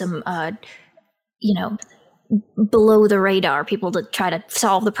employed some below the radar people to try to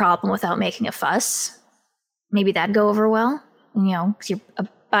solve the problem without making a fuss. Maybe that'd go over well. Because you're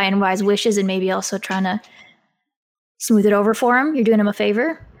buying wise wishes and maybe also trying to smooth it over for him. You're doing him a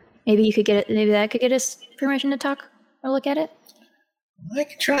favor. Maybe you could get it. Maybe that could get us permission to talk or look at it. I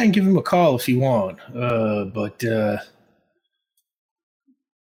can try and give him a call if you want, but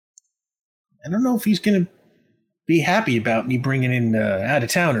I don't know if he's going to be happy about me bringing in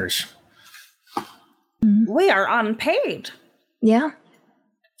out-of-towners. We are unpaid. Yeah.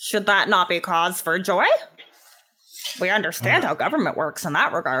 Should that not be cause for joy? We understand how government works in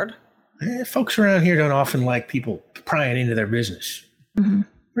that regard. Folks around here don't often like people prying into their business. Mm-hmm.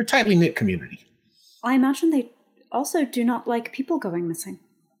 We're a tightly knit community. I imagine they also do not like people going missing.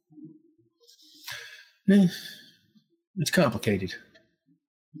 It's complicated.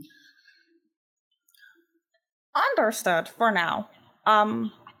 Understood for now.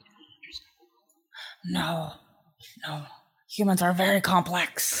 No. Humans are very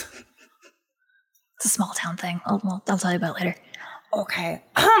complex. It's a small town thing. I'll tell you about it later. Okay.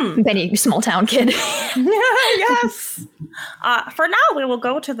 Benny, small town kid. Yes. For now, we will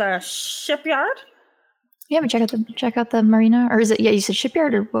go to the shipyard. Yeah, but check out the marina, or is it? Yeah, you said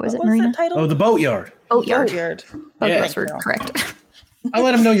shipyard, or what was it? Marina. The title? Oh, the boatyard. Boatyard. Both were Yeah. correct. I'll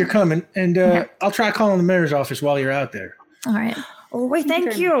let him know you're coming, and I'll try calling the mayor's office while you're out there. All right. Oh, we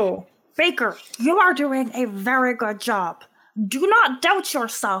thank you. Baker, you are doing a very good job. Do not doubt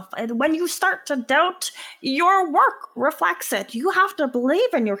yourself. And when you start to doubt, your work reflects it. You have to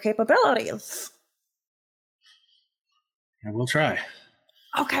believe in your capabilities. I will try.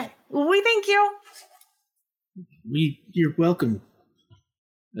 Okay, we thank you. You're welcome.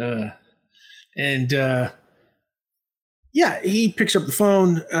 Yeah, he picks up the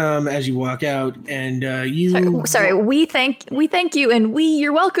phone as you walk out, and you. Sorry, we thank you, and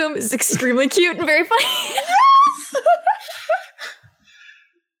you're welcome is extremely cute and very funny.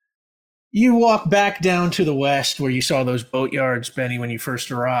 You walk back down to the west where you saw those boatyards, Benny, when you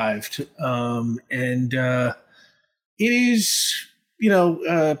first arrived, and it is,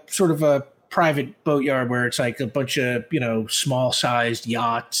 sort of a private boatyard where it's like a bunch of, small-sized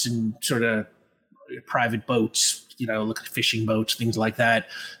yachts and sort of private boats, look at fishing boats, things like that,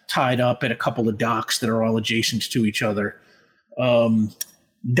 tied up at a couple of docks that are all adjacent to each other.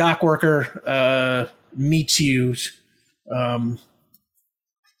 Dock worker meets you.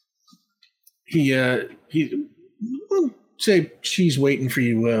 He say she's waiting for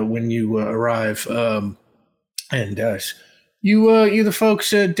you when you arrive. You the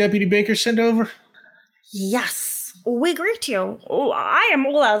folks Deputy Baker sent over? Yes, we greet you. Oh, I am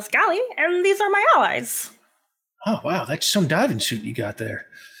Ulaz Gali, and these are my allies. Oh, wow, that's some diving suit you got there.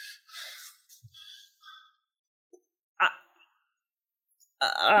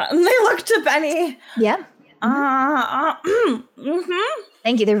 They look to Benny. Yeah. Mm-hmm.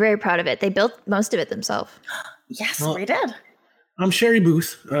 Thank you. They're very proud of it. They built most of it themselves. Yes, we did. I'm Sherry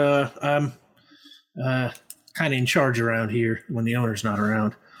Booth. I'm kind of in charge around here when the owner's not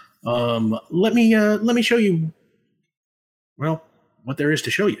around. Let me show you, well, what there is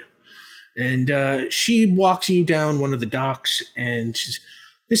to show you. And she walks you down one of the docks, and says,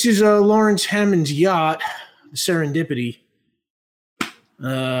 this is Lawrence Hammond's yacht, the Serendipity.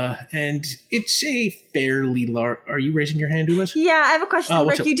 And it's a fairly large. Are you raising your hand, Ulas? Yeah, I have a question.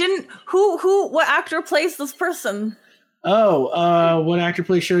 Rick, you didn't. What actor plays this person? What actor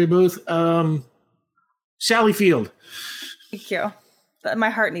plays Sherry Booth? Sally Field. Thank you.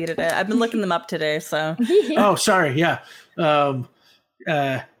 My heart needed it. I've been looking them up today, so. Oh, sorry. Yeah.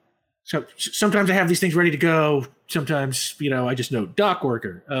 So sometimes I have these things ready to go. Sometimes, I just know dock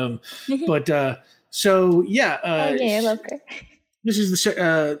worker. So yeah. I love her. This is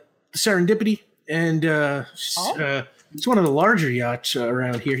the Serendipity, and it's one of the larger yachts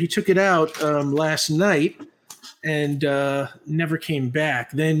around here. He took it out last night and never came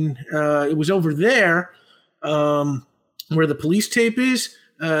back. Then it was over there where the police tape is.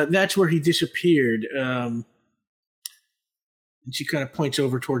 That's where he disappeared. And she kind of points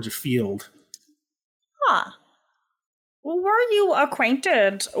over towards a field. Huh. Were you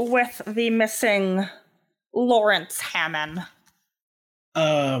acquainted with the missing Lawrence Hammond?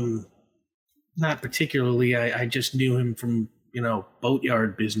 Not particularly. I just knew him from,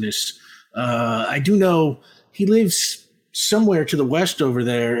 boatyard business. I do know he lives somewhere to the west over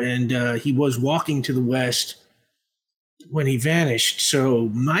there, and he was walking to the west when he vanished. So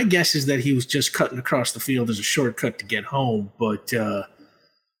my guess is that he was just cutting across the field as a shortcut to get home. But I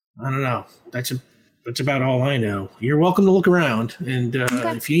don't know. That's about all I know. You're welcome to look around, and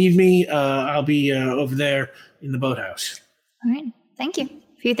if you need me, I'll be over there in the boathouse. All right. Thank you.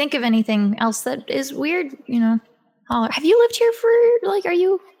 If you think of anything else that is weird, holler. Have you lived here are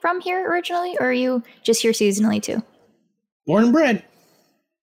you from here originally, or are you just here seasonally too? Born and bred.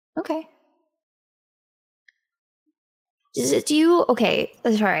 Okay. Okay,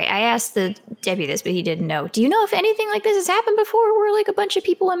 sorry, I asked the deputy this, but he didn't know. Do you know if anything like this has happened before, where a bunch of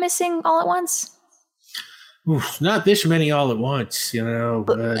people are missing all at once? Oof, not this many all at once,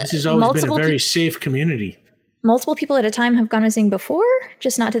 this has always been a very safe community. Multiple people at a time have gone missing before,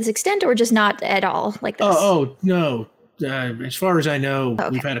 just not to this extent, or just not at all like this? Oh no. As far as I know,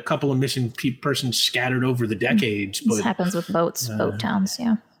 we've had a couple of missing persons scattered over the decades. This happens with boat towns,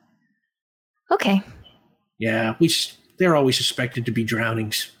 yeah. Okay. Yeah, they're always suspected to be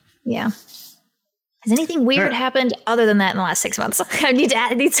drownings. Yeah. Has anything weird happened other than that in the last 6 months? I need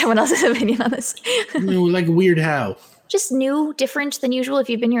someone else's opinion on this. Like weird how? Just new, different than usual. If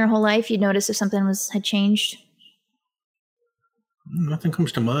you've been here your whole life, you'd notice if something had changed. Nothing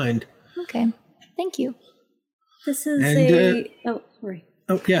comes to mind. Okay. Thank you. This is oh, sorry.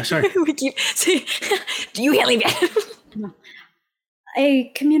 Oh, yeah, sorry. We keep saying, you can't leave yet. No. A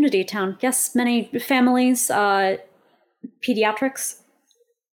community town. Yes, many families, pediatrics.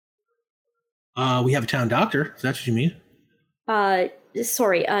 We have a town doctor, if that's what you mean.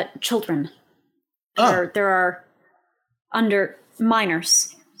 Children. Oh. There are under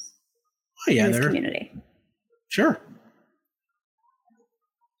minors in this community. Sure.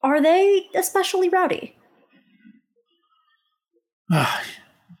 Are they especially rowdy?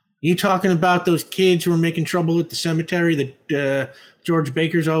 You talking about those kids who are making trouble at the cemetery that George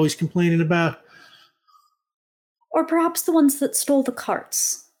Baker's always complaining about? Or perhaps the ones that stole the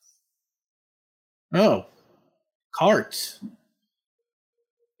carts. Oh, carts.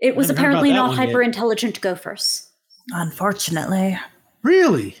 It was Haven't heard apparently about that not one yet. hyper-intelligent gophers. Unfortunately.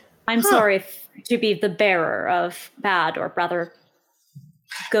 Really? I'm sorry to be the bearer of bad, or rather,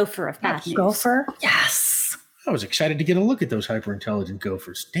 gopher of bad news. Gopher? Yes. I was excited to get a look at those hyper-intelligent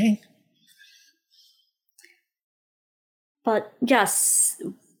gophers. Dang. But yes,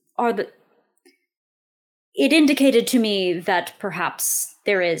 it indicated to me that perhaps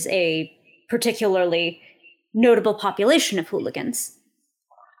there is a particularly notable population of hooligans.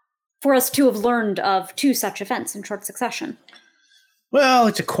 For us to have learned of 2 such events in short succession. Well,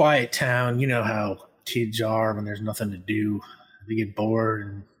 it's a quiet town. You know how kids are when there's nothing to do. They get bored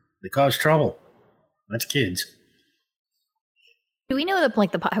and they cause trouble. That's kids. Do we know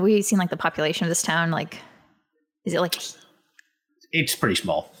have we seen the population of this town? Like, is it It's pretty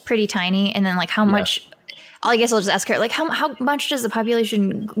small. pretty tiny? And then how much? I guess I'll just ask her. How much does the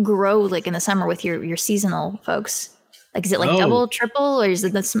population grow in the summer with your seasonal folks? Is it double, triple, or is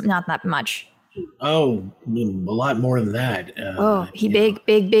it not that much? Oh, a lot more than that.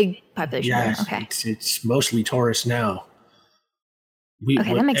 Big population. Yes, Okay. It's mostly tourists now. That makes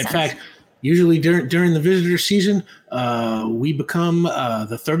sense. In sense. fact, usually during the visitor season, we become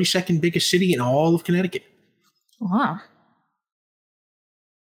the 32nd biggest city in all of Connecticut. Wow.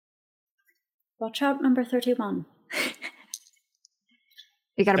 Watch out, number 31.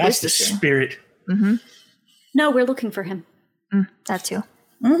 We got a That's boost the this year. spirit. Mm-hmm. No, we're looking for him. That too.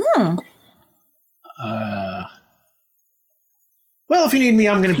 Mm-hmm. Well, if you need me,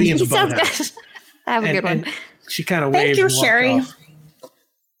 I'm going to be in the Sounds boathouse. good. Have a good one. And she kind of Thank waves you, and walked Sherry.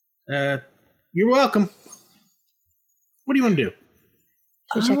 off. You're welcome. What do you want to do?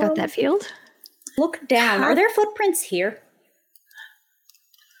 Should we check out that field? Look down. Are there footprints here?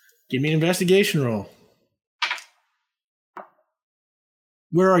 Give me an investigation roll.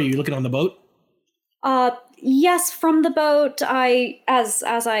 Where are you? Looking on the boat? Yes, from the boat, as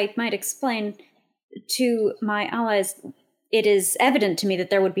I might explain to my allies, it is evident to me that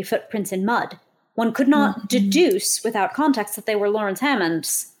there would be footprints in mud. One could not deduce without context that they were Lawrence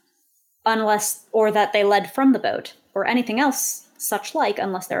Hammond's, or that they led from the boat, or anything else such like,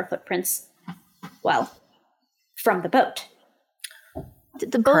 unless there are footprints, from the boat.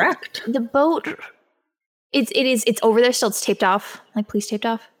 The boat. Correct. The boat. It's over there still. It's taped off. Police taped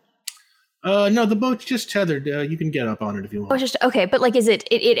off. No, the boat's just tethered. You can get up on it if you want. Oh, just okay. But is it?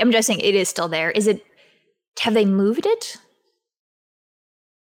 I'm just saying it is still there. Is it? Have they moved it?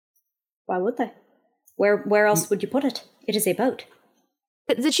 Why would they? Where else would you put it? It is a boat.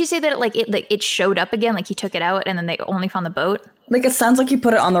 But did she say that it showed up again? He took it out and then they only found the boat? It sounds like you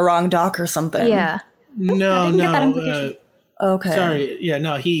put it on the wrong dock or something. Yeah. No, didn't get that no. implication. Okay. Sorry. Yeah,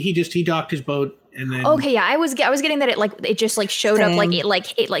 no. He docked his boat and then. Okay, yeah. I was getting that it just showed up Same.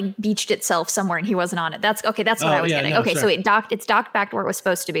 it beached itself somewhere and he wasn't on it. That's okay. That's what I was getting. No, Okay, sorry. so it's docked back to where it was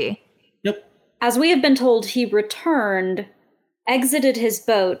supposed to be. Yep. As we have been told, he returned, exited his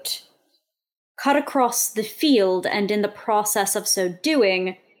boat, cut across the field, and in the process of so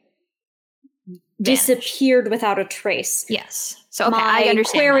doing, disappeared without a trace. Yes. So okay, My I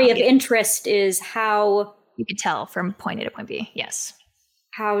understand. query now. of interest is how You could tell from point A to point B. Yes.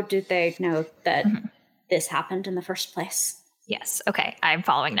 did they know that this happened in the first place? Yes. Okay. I'm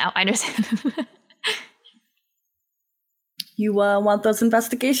following now. I understand. You want those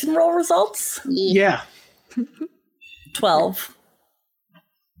investigation roll results? Yeah. 12.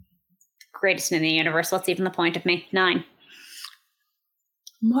 Greatest in the universe. What's even the point of me? 9.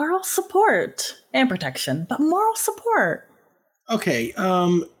 Moral support and protection, but moral support. Okay.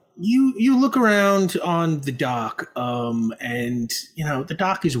 You look around on the dock, and the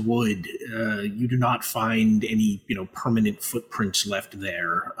dock is wood. You do not find any permanent footprints left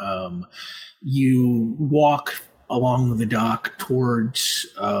there. You walk along the dock towards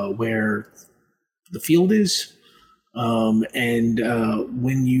where the field is, and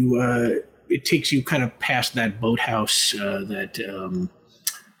when you it takes you kind of past that boathouse that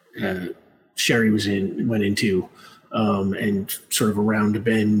Sherry went into. And sort of around a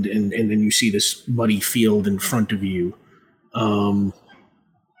bend, and then you see this muddy field in front of you.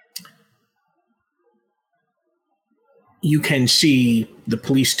 You can see the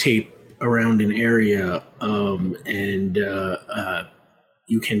police tape around an area, and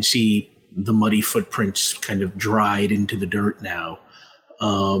you can see the muddy footprints kind of dried into the dirt now.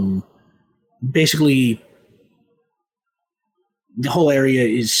 Basically, the whole area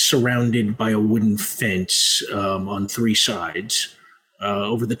is surrounded by a wooden fence on 3 sides.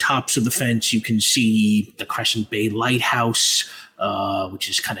 Over the tops of the fence, you can see the Crescent Bay Lighthouse, which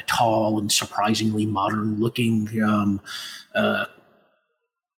is kind of tall and surprisingly modern looking.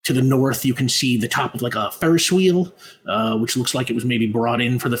 To the north, you can see the top of like a Ferris wheel, which looks like it was maybe brought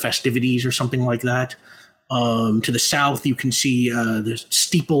in for the festivities or something like that. To the south, you can see the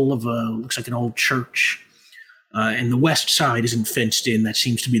steeple of looks like an old church. And the west side isn't fenced in. That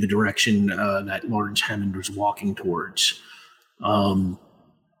seems to be the direction that Lawrence Hammond was walking towards.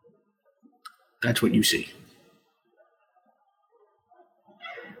 That's what you see.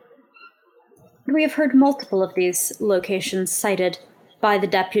 We have heard multiple of these locations cited by the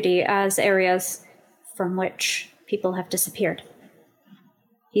deputy as areas from which people have disappeared.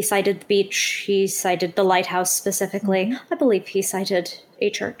 He cited the beach, he cited the lighthouse specifically. I believe he cited a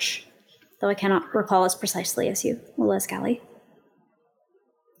church, though I cannot recall as precisely as you, Lesgally.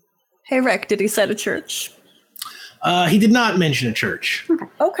 Hey, Rick, did he cite a church? He did not mention a church.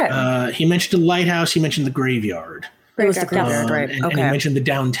 Okay. He mentioned the lighthouse, he mentioned the graveyard. It was the graveyard, right? And he mentioned the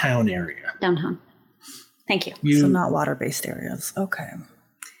downtown area. Downtown. Thank you. So not water-based areas. Okay.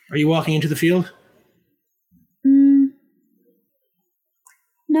 Are you walking into the field? No,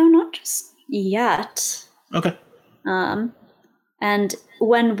 not just yet. Okay. And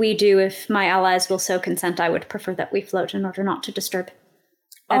when we do, if my allies will so consent, I would prefer that we float in order not to disturb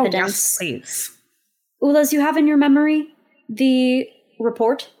evidence. Oh, yes, please. Ulas, you have in your memory the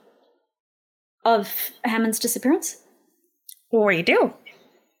report of Hammond's disappearance? We do.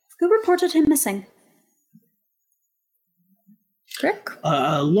 Who reported him missing? Rick?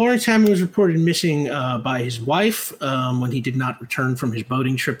 Lawrence Hammond was reported missing by his wife when he did not return from his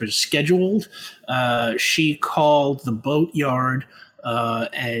boating trip as scheduled. She called the boatyard,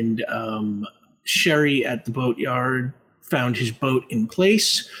 and Sherry at the boatyard found his boat in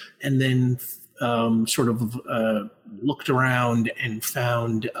place, and then sort of looked around and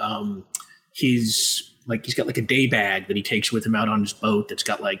found he's got like a day bag that he takes with him out on his boat that's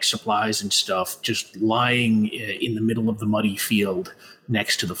got like supplies and stuff just lying in the middle of the muddy field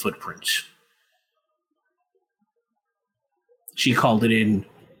next to the footprints. She called it in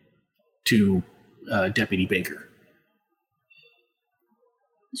to Deputy Baker.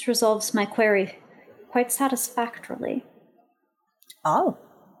 This resolves my query quite satisfactorily. Oh,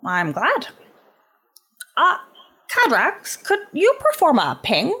 I'm glad. Cadrax, could you perform a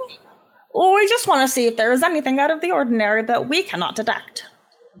ping? We just want to see if there is anything out of the ordinary that we cannot detect.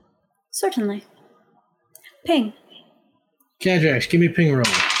 Certainly. Ping. Cadrax, give me a ping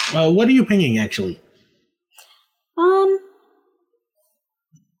roll. What are you pinging, actually?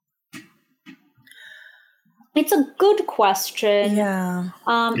 It's a good question. Yeah.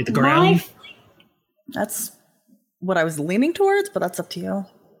 At the ground? That's what I was leaning towards, but that's up to you.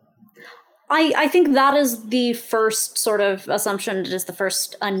 I think that is the first sort of assumption. It is the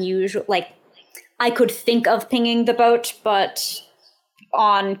first unusual, like, I could think of pinging the boat, but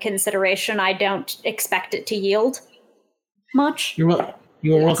on consideration, I don't expect it to yield much. You are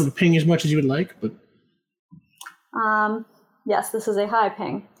welcome to ping as much as you would like, but... Yes, this is a high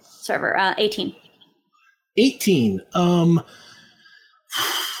ping server, 18. 18.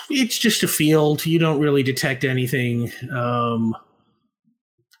 It's just a field. You don't really detect anything.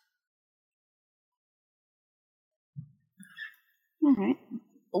 All right.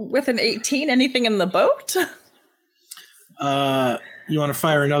 With an 18, anything in the boat? You want to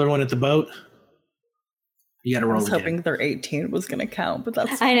fire another one at the boat? You got to roll again. I was hoping their 18 was going to count, but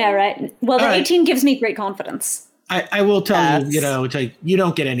that's... I know, right? Well, the 18 gives me great confidence. I will tell you, it's like, you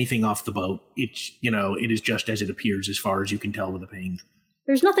don't get anything off the boat. It's, it is just as it appears as far as you can tell with a ping.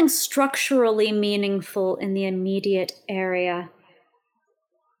 There's nothing structurally meaningful in the immediate area.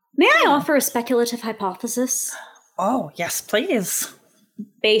 May I offer a speculative hypothesis? Oh, yes, please.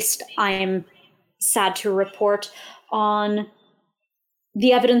 Based, I am sad to report, on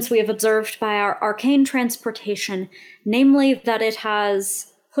the evidence we have observed by our arcane transportation, namely that it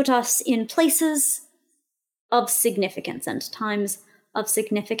has put us in places of significance and times of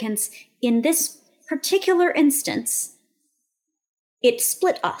significance. In this particular instance, it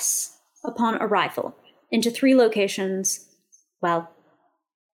split us upon arrival into 3 locations, 4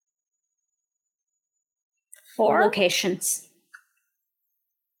 locations.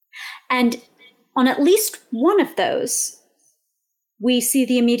 And on at least one of those, we see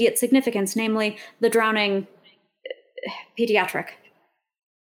the immediate significance, namely the drowning pediatric.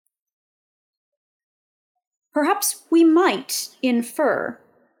 Perhaps we might infer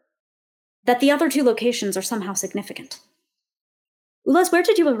that the other 2 locations are somehow significant. Ulas, where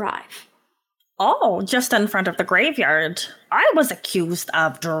did you arrive? Oh, just in front of the graveyard. I was accused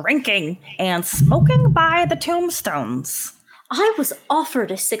of drinking and smoking by the tombstones. I was offered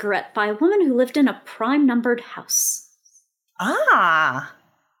a cigarette by a woman who lived in a prime-numbered house. Ah,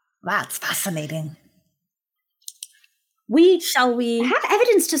 that's fascinating. Shall we have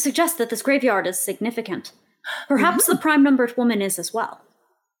evidence to suggest that this graveyard is significant? Perhaps the prime-numbered woman is as well.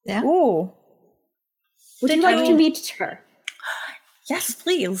 Yeah. Ooh. Would you like to meet her? Yes,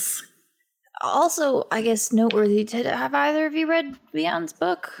 please. Also, I guess noteworthy, have either of you read Beyond's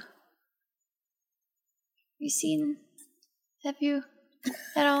book? Have you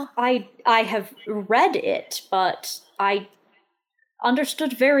at all? I have read it, but I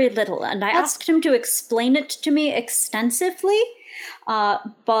understood very little, and I asked him to explain it to me extensively,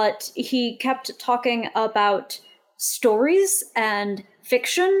 but he kept talking about stories and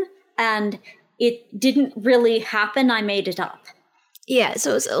fiction, and it didn't really happen. I made it up. Yeah,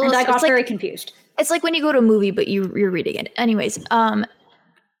 so and I got very confused. It's like when you go to a movie, but you're reading it. Anyways,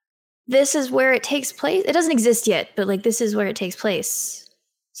 this is where it takes place. It doesn't exist yet, but like this is where it takes place.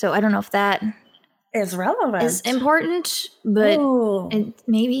 So I don't know if that is relevant. Is important, but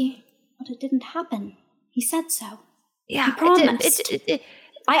maybe. But it didn't happen. He said so. Yeah, he promised.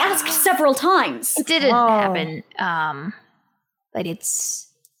 I asked several times. It didn't happen. But it's.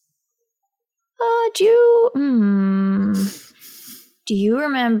 Do you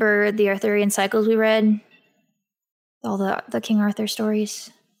remember the Arthurian cycles we read? All the King Arthur stories?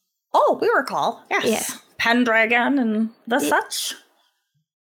 Oh, we recall. Yes. Yeah. Pendragon and the such.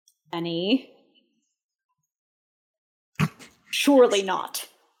 Any? Surely not.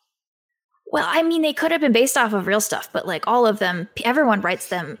 Well, I mean, they could have been based off of real stuff, but like all of them, everyone writes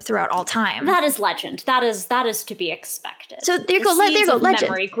them throughout all time. That is legend. That is to be expected. So there you go legend.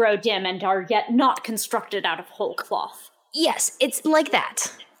 Memory grow dim and are yet not constructed out of whole cloth. Yes, it's like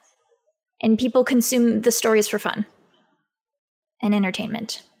that. And people consume the stories for fun and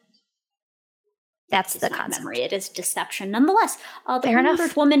entertainment. That's the concept. Memory, it is deception. Nonetheless, the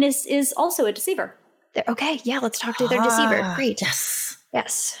prime-numbered woman is also a deceiver. Okay, yeah, let's talk to their deceiver. Great. Yes.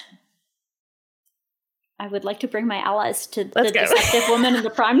 I would like to bring my allies to the deceptive woman in the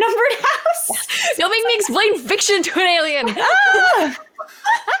prime-numbered house. Yes. You'll make me explain fiction to an alien.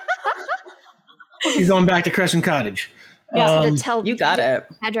 She's going back to Crescent Cottage. Yeah, to tell you got it.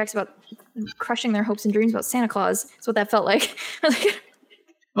 Hadrax about crushing their hopes and dreams about Santa Claus. That's what that felt like.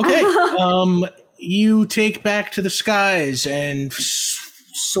 Okay. You take back to the skies and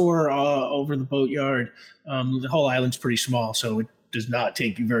soar over the boatyard. The whole island's pretty small, so it does not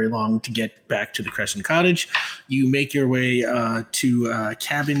take you very long to get back to the Crescent Cottage. You make your way to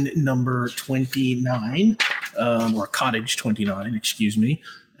cabin number 29, or cottage 29, excuse me.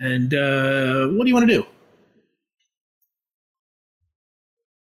 And what do you want to do?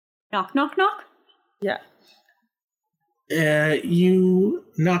 Knock, knock, knock. Yeah. You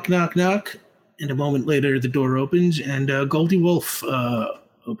knock, knock, knock. And a moment later, the door opens, and Goldie Wolf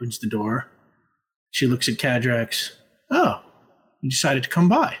opens the door. She looks at Cadrax. Oh, you decided to come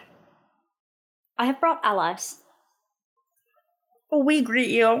by. I have brought allies. Well, we greet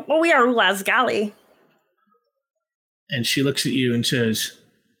you. Well, we are Ulaz Gali. And she looks at you and says,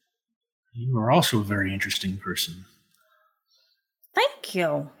 you are also a very interesting person. Thank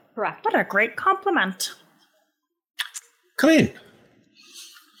you. Correct. What a great compliment. Come in.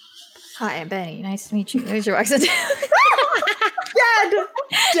 Hi, I'm Benny. Nice to meet you. There's your accent.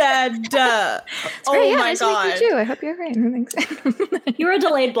 Dead. Oh yeah, my god. Nice to meet you. I hope you're great. Thanks. You're a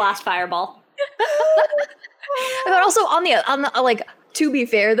delayed blast fireball. But also on the like, to be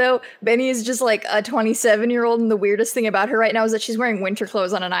fair though, Benny is just like a 27-year-old, and the weirdest thing about her right now is that she's wearing winter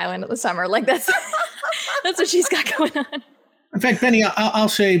clothes on an island in the summer. Like that's what she's got going on. In fact, Benny, I'll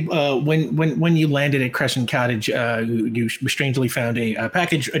say when you landed at Crescent Cottage, you strangely found a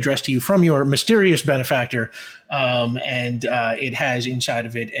package addressed to you from your mysterious benefactor, and it has inside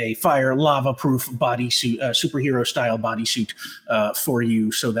of it a fire lava-proof bodysuit, superhero-style bodysuit for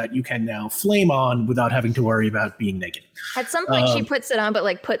you, so that you can now flame on without having to worry about being naked. At some point, she puts it on, but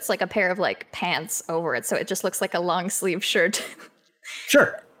like puts like a pair of like pants over it, so it just looks like a long sleeve shirt.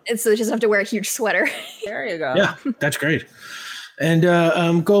 Sure. And so she doesn't have to wear a huge sweater. There you go. Yeah, that's great. And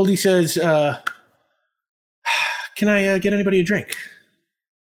Goldie says, can I get anybody a drink?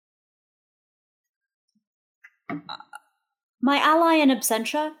 My ally in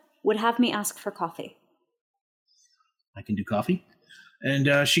absentia would have me ask for coffee. I can do coffee.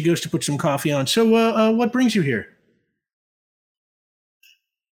 And she goes to put some coffee on. So what brings you here?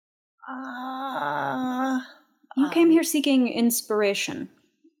 You came here seeking inspiration,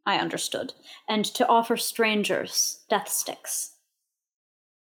 I understood, and to offer strangers death sticks.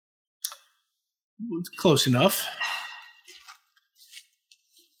 Close enough.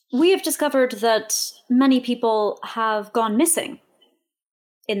 We have discovered that many people have gone missing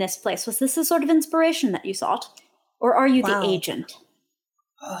in this place. Was this the sort of inspiration that you sought? Or are you the agent?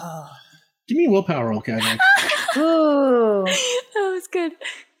 Give me a willpower roll, Kevin. Ooh. That was good.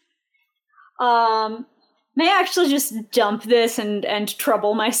 May I actually just dump this and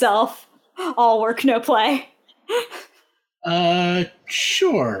trouble myself? All work, no play.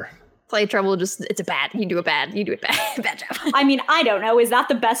 Sure. Play trouble, it's a bad. You do it bad. Bad job. I mean, I don't know. Is that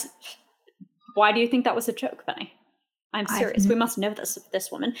the best? Why do you think that was a joke, Penny? I'm serious. We must know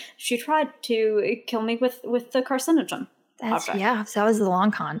this woman. She tried to kill me with the carcinogen. Yeah, so that was the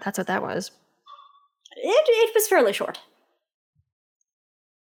long con. That's what that was. It was fairly short.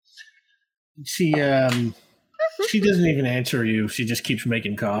 She doesn't even answer you. She just keeps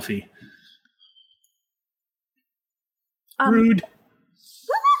making coffee. Rude.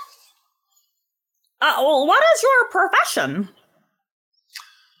 Well, what is your profession?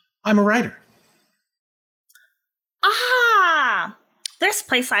 I'm a writer. This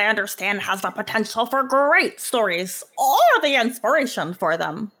place, I understand, has the potential for great stories, or the inspiration for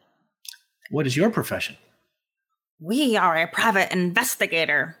them. What is your profession? We are a private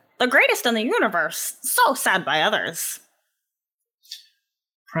investigator, the greatest in the universe, so said by others.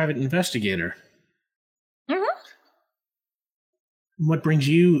 Private investigator. Mm-hmm. What brings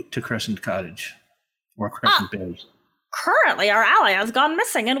you to Crescent Cottage? Or Crescent Bay? Currently, our ally has gone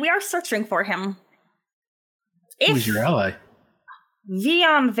missing, and we are searching for him. Who's your ally?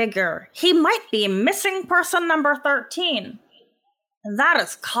 Vion Vigor. He might be missing person number 13. And that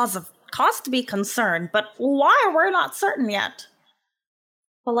is cause to be concerned, but why we're not certain yet.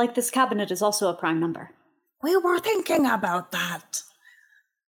 Well, like this cabinet is also a prime number. We were thinking about that.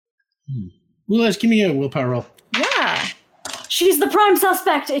 Well, let's give me a willpower roll. Yeah. She's the prime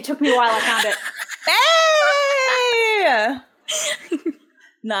suspect. It took me a while. I found it. Hey!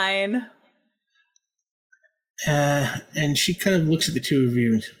 9. And she kind of looks at the two of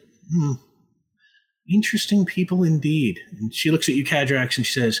you. Interesting people indeed. And she looks at you, Cadrax, and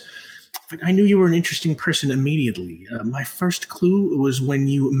she says, I knew you were an interesting person immediately. My first clue was when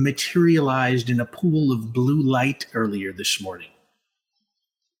you materialized in a pool of blue light earlier this morning.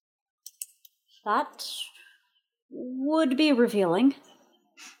 That would be revealing.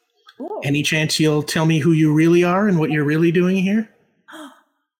 Ooh. Any chance you'll tell me who you really are and what you're really doing here?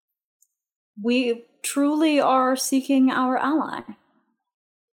 We truly are seeking our ally.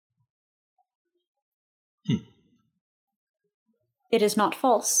 It is not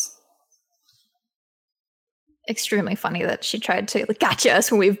false. Extremely funny that she tried to gotcha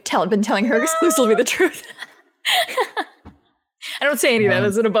us when we've been telling her exclusively the truth. I don't say any of that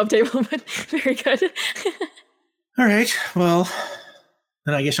as an above table, but very good. All right, well,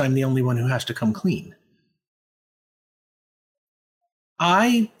 then I guess I'm the only one who has to come clean.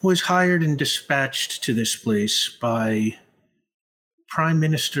 I was hired and dispatched to this place by Prime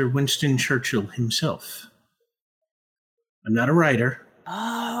Minister Winston Churchill himself. I'm not a writer.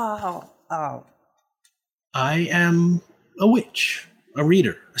 Oh. I am a witch, a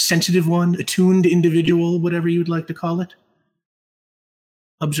reader, a sensitive one, a tuned individual, whatever you'd like to call it.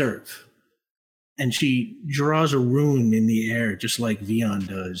 Observe. And she draws a rune in the air, just like Vion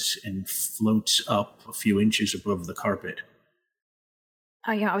does, and floats up a few inches above the carpet.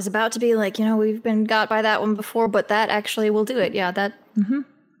 Oh, yeah, I was about to be like, we've been got by that one before, but that actually will do it. Yeah, that.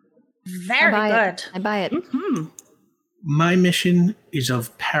 Very good. I buy it. Mm-hmm. My mission is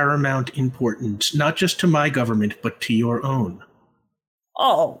of paramount importance, not just to my government, but to your own.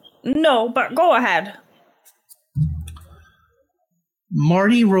 Oh, no, but go ahead.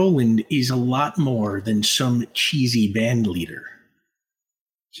 Marty Rowland is a lot more than some cheesy band leader.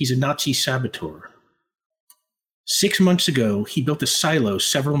 He's a Nazi saboteur. 6 months ago, he built a silo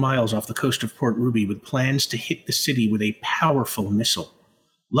several miles off the coast of Port Ruby with plans to hit the city with a powerful missile.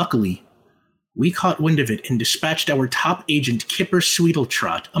 Luckily, we caught wind of it and dispatched our top agent, Kipper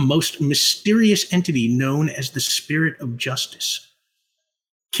Sweetletrot, a most mysterious entity known as the Spirit of Justice.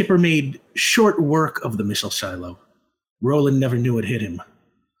 Kipper made short work of the missile silo. Roland never knew it hit him,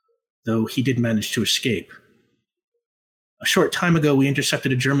 though he did manage to escape. A short time ago, we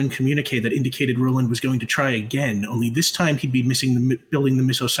intercepted a German communique that indicated Roland was going to try again, only this time he'd be building the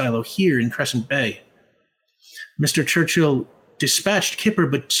missile silo here in Crescent Bay. Mr. Churchill dispatched Kipper,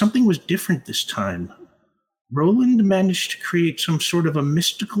 but something was different this time. Roland managed to create some sort of a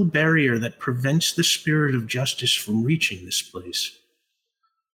mystical barrier that prevents the Spirit of Justice from reaching this place.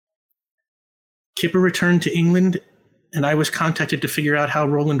 Kipper returned to England, and I was contacted to figure out how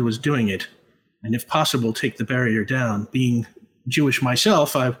Roland was doing it, and if possible, take the barrier down. Being Jewish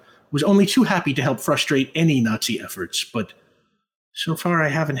myself, I was only too happy to help frustrate any Nazi efforts, but So far, I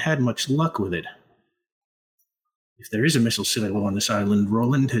haven't had much luck with it. If there is a missile silo on this island,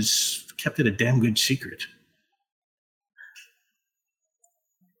 Roland has kept it a damn good secret.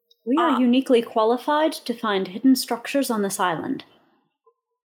 We are uniquely qualified to find hidden structures on this island.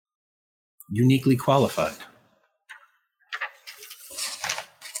 Uniquely qualified.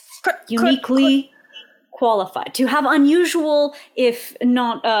 Uniquely qualified. To have unusual, if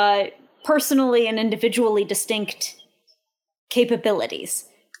not personally and individually distinct capabilities.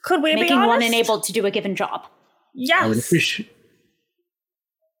 Could we be making honest? one enabled to do a given job. Yes.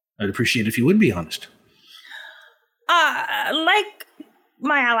 I'd appreciate if you would be honest. Like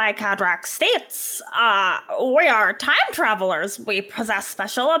my ally Kadrak states, we are time travelers. We possess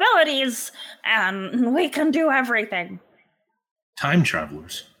special abilities, and we can do everything. Time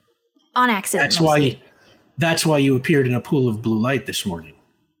travelers? On accident. That's why you appeared in a pool of blue light this morning.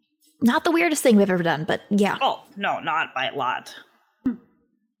 Not the weirdest thing we've ever done, but yeah. Oh, no, not by a lot.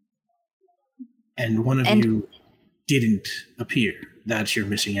 And one of you didn't appear. That's your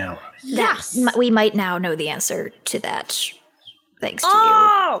missing ally. Yes. We might now know the answer to that, thanks to you.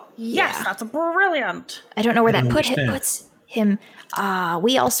 Oh, yes, Yeah. that's brilliant. I don't know where I that don't puts understand. him.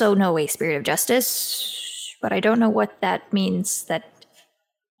 We also know a spirit of justice, but I don't know what that means.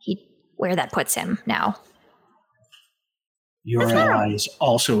 Where that puts him now. Your ally is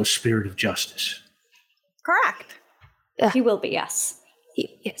also a spirit of justice. Correct. He will be, yes.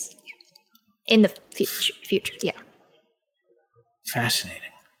 Yes, in the future. Yeah. Fascinating.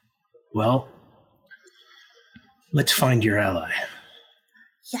 Well, let's find your ally.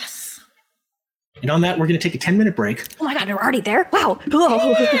 Yes. And on that, we're going to take a 10-minute break. Oh my God, we're already there. Wow.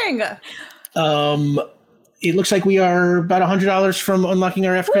 Dang. It looks like we are about $100 from unlocking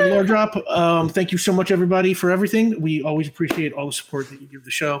our African lore drop. Thank you so much, everybody, for everything. We always appreciate all the support that you give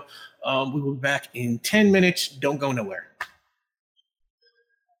the show. We will be back in 10 minutes. Don't go nowhere.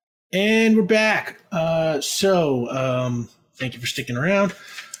 And we're back. Thank you for sticking around.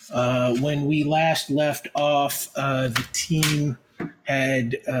 When we last left off, the team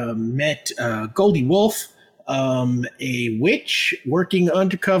had met Goldie Wolf, a witch working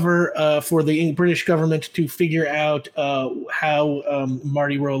undercover for the British government to figure out how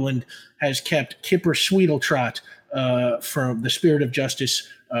Marty Rowland has kept Kipper Sweetletrot from the Spirit of Justice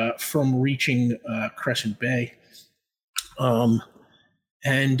from reaching Crescent Bay.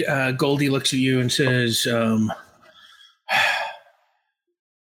 And Goldie looks at you and says,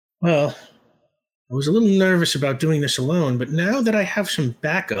 well, I was a little nervous about doing this alone, but now that I have some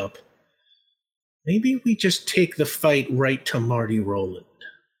backup, maybe we just take the fight right to Marty Rowland.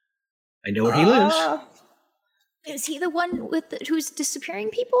 I know where he lives. Is he the one who's disappearing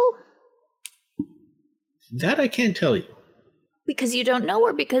people? That I can't tell you. Because you don't know,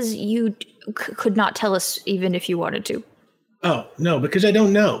 or because you could not tell us even if you wanted to? Oh, no, because I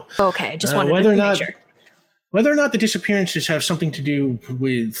don't know. Okay, just wanted whether to or make not, sure. Whether or not the disappearances have something to do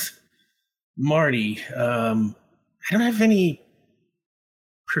with Marty, I don't have any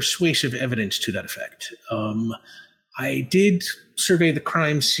persuasive evidence to that effect. I did survey the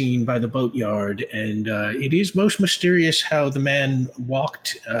crime scene by the boatyard, and it is most mysterious how the man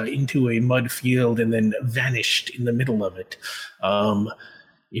walked into a mud field and then vanished in the middle of it.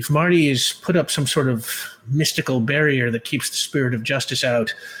 If Marty has put up some sort of mystical barrier that keeps the Spirit of Justice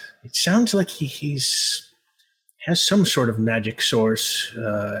out, it sounds like he's has some sort of magic source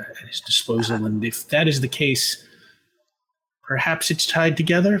at his disposal, and if that is the case, perhaps it's tied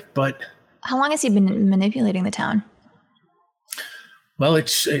together, but... How long has he been manipulating the town? Well,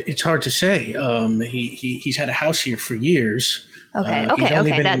 it's hard to say. He's had a house here for years. Okay,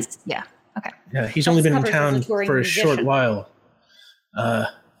 that's... Yeah, okay. Yeah, he's only been in town as a touring for a musician. short while.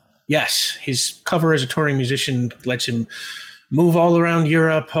 Yes, his cover as a touring musician lets him move all around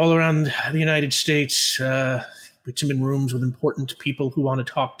Europe, all around the United States, puts him in rooms with important people who want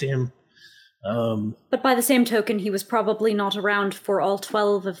to talk to him. But by the same token, he was probably not around for all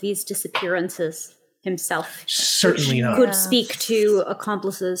 12 of these disappearances himself. Certainly not. Could speak to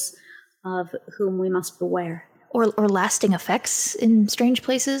accomplices of whom we must beware. Or lasting effects in strange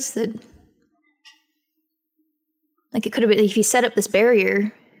places that... Like, it could have been... If he set up this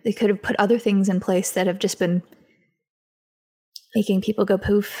barrier, they could have put other things in place that have just been making people go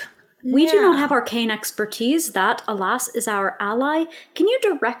poof. We do not have arcane expertise. That, alas, is our ally. Can you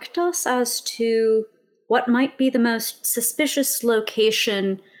direct us as to what might be the most suspicious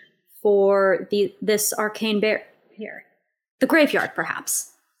location for this arcane barrier? The graveyard,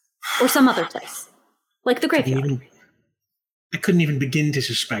 perhaps. Or some other place. Like the graveyard. I couldn't even begin to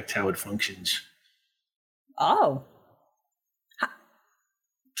suspect how it functions. Oh.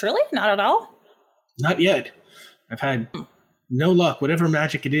 Truly? Not at all? Not yet. I've had no luck. Whatever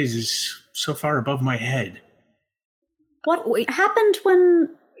magic it is so far above my head. What happened when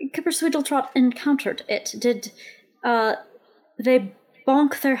Kipper Sweedletrot encountered it? Did they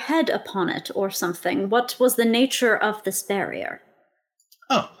bonk their head upon it or something? What was the nature of this barrier?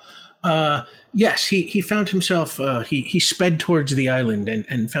 Yes, he found himself, he sped towards the island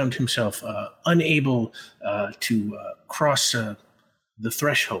and found himself unable to cross the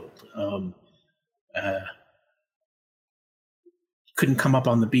threshold. Couldn't come up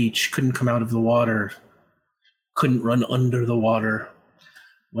on the beach, couldn't come out of the water, couldn't run under the water.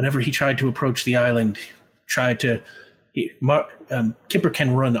 Whenever he tried to approach the island, Kipper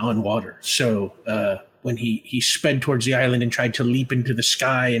can run on water, so when he sped towards the island and tried to leap into the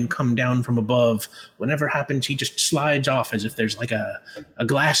sky and come down from above, whenever happens, he just slides off as if there's like a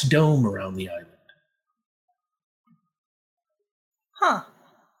glass dome around the island. Huh.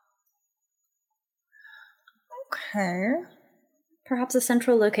 Okay. Perhaps a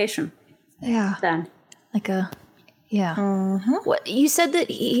central location. Yeah. Then. Yeah. Mm-hmm. What you said that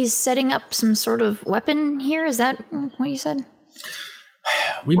he's setting up some sort of weapon here? Is that what you said?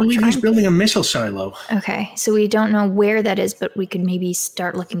 We believe he's building a missile silo. Okay, so we don't know where that is, but we could maybe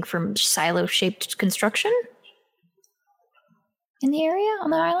start looking for silo-shaped construction in the area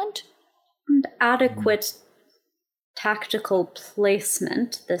on the island. And adequate tactical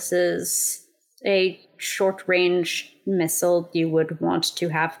placement. This is a short-range missile. You would want to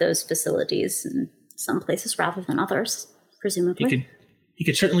have those facilities in some places rather than others, presumably. He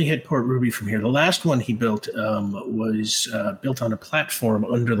could certainly hit Port Ruby from here. The last one he built was built on a platform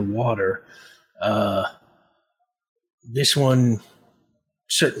under the water. This one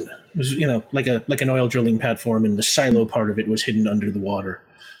was, like an oil drilling platform, and the silo part of it was hidden under the water.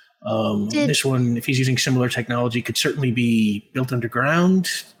 This one, if he's using similar technology, could certainly be built underground.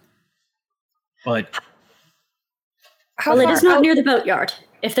 But it is not near the boatyard.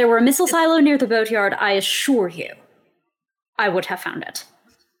 If there were a missile silo near the boatyard, I assure you, I would have found it.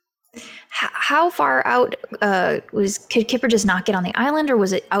 How far out could Kipper just not get on the island, or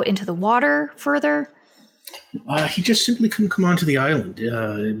was it out into the water further? He just simply couldn't come onto the island.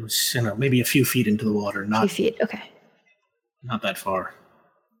 It was, maybe a few feet into the water. A few feet, okay. Not that far.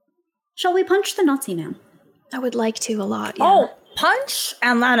 Shall we punch the Nazi man? I would like to a lot, yeah. Oh, punch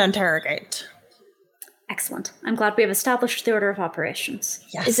and then interrogate. Excellent. I'm glad we have established the order of operations.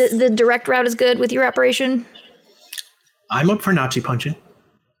 Yes. Is it the direct route is good with your operation? I'm up for Nazi punching.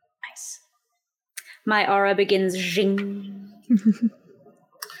 Nice. My aura begins zing.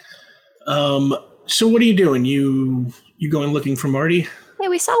 So what are you doing? You going looking for Marty? Yeah,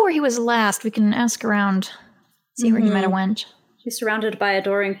 we saw where he was last. We can ask around, see where he might have went. He's surrounded by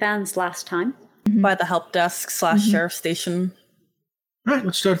adoring fans last time. By the help desk / sheriff station. All right,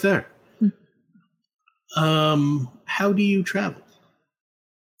 let's start there. How do you travel?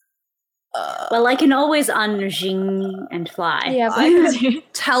 Well, I can always unjing and fly. Yeah, I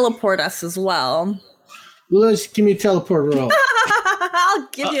could teleport us as well. Well, let's give me a teleport roll. I'll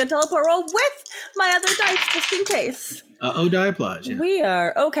give you a teleport roll with my other dice just in case. Die applies, yeah. We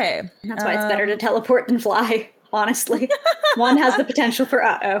are okay. That's why it's better to teleport than fly, honestly. One has the potential for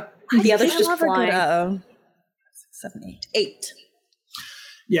the other's just flying. 6, 7, 8. 8.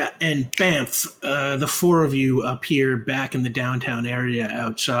 Yeah, and bamf, the four of you appear back in the downtown area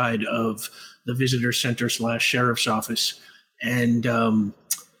outside of the visitor center / sheriff's office, and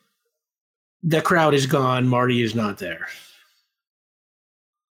the crowd is gone. Marty is not there.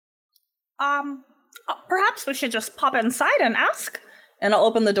 Perhaps we should just pop inside and ask. And I'll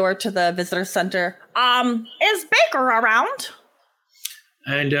open the door to the visitor center. Is Baker around?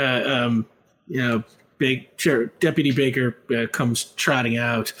 And Deputy Baker comes trotting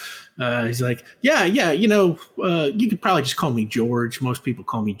out. He's like, yeah, you could probably just call me George. Most people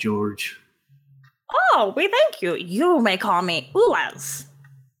call me George. Oh, we thank you. You may call me Ulez.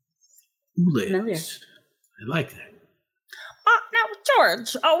 Ulez. I like that. Now,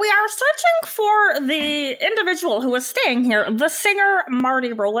 George, we are searching for the individual who was staying here, the singer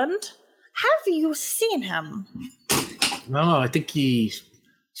Marty Rowland. Have you seen him? No, I think his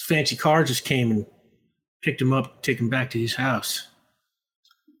fancy car just came and picked him up, take him back to his house.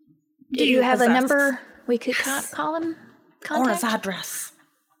 Do you have a number we could call him? Contact? Or his address?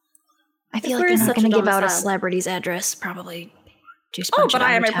 I feel like they're not going to give out a celebrity's address, probably. But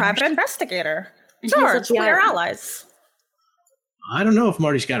I am a private investigator. George, we are allies. I don't know if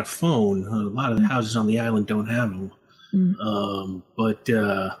Marty's got a phone. A lot of the houses on the island don't have them. But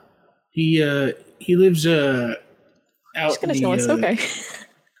he lives out. He's gonna show us. Okay.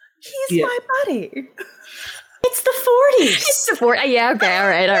 He's my buddy. It's the 40s. It's the fort. Yeah, okay, all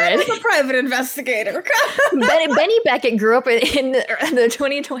right. I'm a private investigator. Benny Beckett grew up in the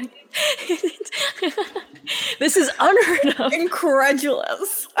 2020. This is unheard of.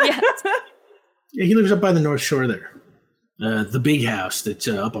 Incredulous. Yes. Yeah, he lives up by the North Shore there. The big house that's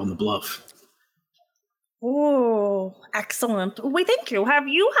up on the bluff. Oh, excellent. We thank you. Have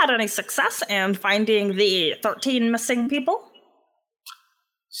you had any success in finding the 13 missing people?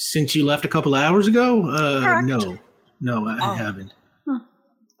 Since you left a couple hours ago? Correct. No, I haven't. Okay.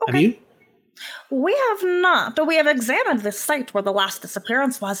 Have you? We have not. We have examined the site where the last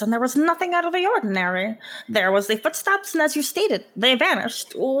disappearance was, and there was nothing out of the ordinary. There was the footsteps, and as you stated, they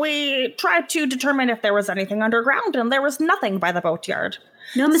vanished. We tried to determine if there was anything underground, and there was nothing by the boatyard.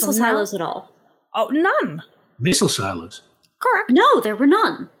 No missile So now- silos at all. Oh, none. Missile silos. Correct. No, there were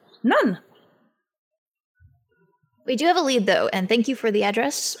none. None. We do have a lead though, and thank you for the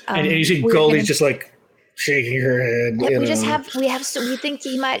address. And you see we're Goldie's gonna- just like shaking her head. Yeah, you we just know. we think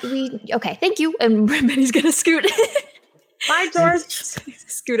he might. Okay, thank you. And Benny's gonna scoot. Bye, George.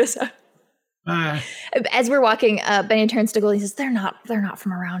 Scoot us out. Ah, As we're walking, Benny turns to Goldie and says, "They're not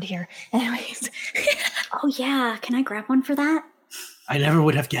from around here." Anyways, Oh, yeah. Can I grab one for that? I never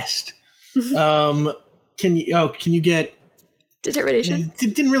would have guessed. Can you get? determination.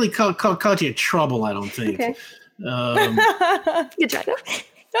 It didn't really cause you trouble, I don't think. Okay. Good try.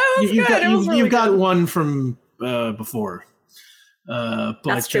 You've got one from before. But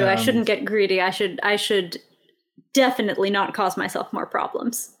That's true. I shouldn't get greedy. I should definitely not cause myself more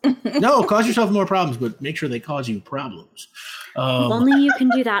problems. No, cause yourself more problems, but make sure they cause you problems. Only you can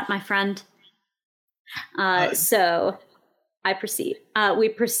do that, my friend. So I proceed. We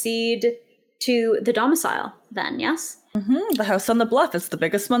proceed to the domicile then, yes? Mm-hmm. The house on the bluff is the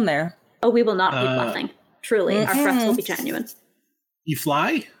biggest one there. Oh, we will not be bluffing. Truly, our threats will be genuine. You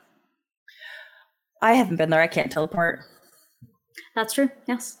fly? I haven't been there. I can't teleport. That's true.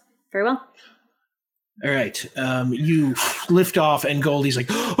 Yes. Very well. All right. You lift off, and Goldie's like,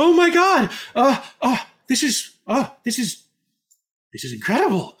 "Oh my god! This is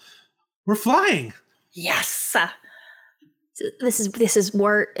incredible. We're flying." Yes. This is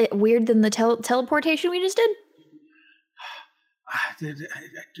more weird than the teleportation we just did.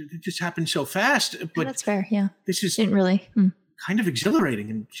 It just happened so fast, but That's fair. Yeah, this is didn't really. kind of exhilarating.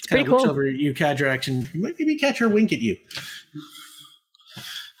 And she kind Pretty of looks cool. over at you, Cadrax, and maybe catch her wink at you.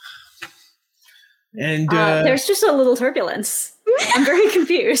 And There's just a little turbulence. I'm very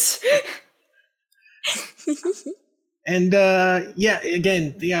confused. and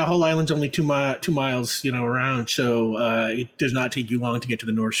again, the whole island's only 2 miles, around, so it does not take you long to get to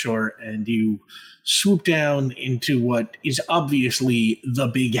the North Shore, and you swoop down into what is obviously the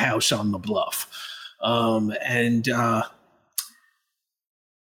big house on the bluff, and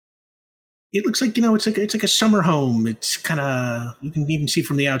it looks like it's like a summer home. It's kind of, you can even see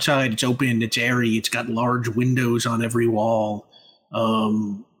from the outside. It's open. It's airy. It's got large windows on every wall.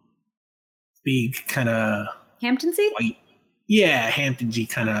 Big kind of Hamptonsy? white, yeah, Hamptonsy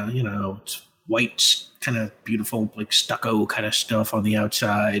kind of. It's white, kind of beautiful, like stucco kind of stuff on the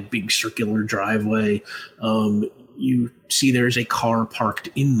outside. Big circular driveway. You see there's a car parked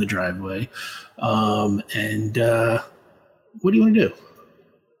in the driveway. And what do you want to do?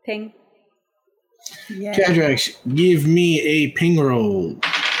 Ping. Yeah. Cadrax, give me a ping roll.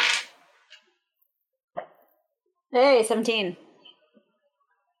 Hey, 17.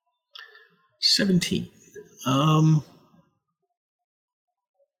 17.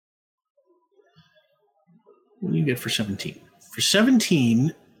 What do you get for 17? For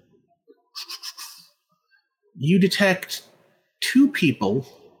 17, you detect 2 people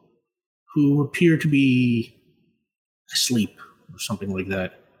who appear to be asleep or something like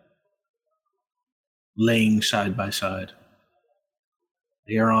that, laying side by side.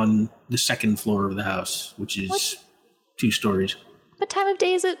 They are on the second floor of the house, which is 2 stories. What time of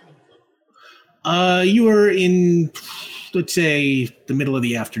day is it? You are in, let's say, the middle of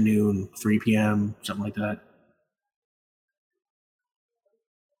the afternoon, 3 p.m., something like that.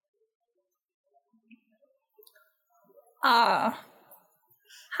 How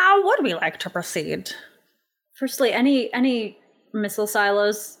would we like to proceed? Firstly, any missile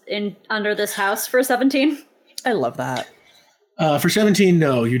silos in under this house for 17? I love that. For 17,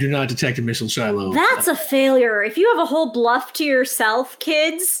 no, you do not detect a missile silo. That's a failure. If you have a whole bluff to yourself,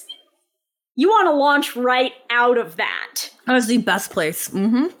 kids, you want to launch right out of that. That was the best place.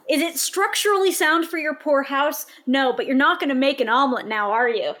 Mm-hmm. Is it structurally sound for your poor house? No, but you're not going to make an omelet now, are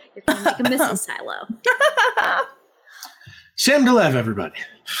you? You're going to make a missile silo. Sam Delev, everybody.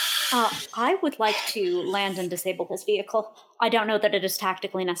 I would like to land and disable this vehicle. I don't know that it is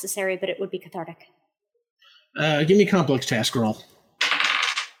tactically necessary, but it would be cathartic. Give me a complex task roll.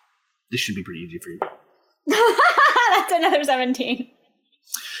 This should be pretty easy for you. That's another 17.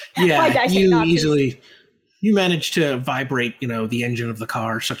 Yeah, you easily you manage to vibrate, the engine of the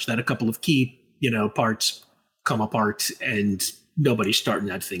car such that a couple of key, parts come apart and nobody's starting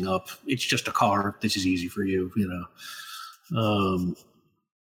that thing up. It's just a car. This is easy for you,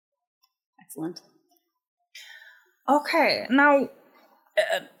 Excellent. Okay, now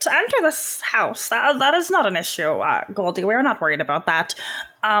to enter this house, that is not an issue, Goldie. We're not worried about that.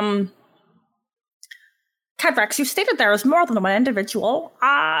 Cadrex, you stated there is more than one individual.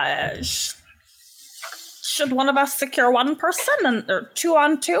 Should one of us secure one person or 2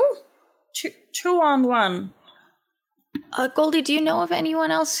 on 2? 2 on 1. Goldie, do you know of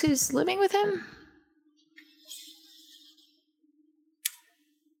anyone else who's living with him?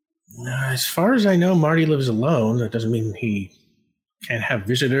 As far as I know, Marty lives alone. That doesn't mean he can't have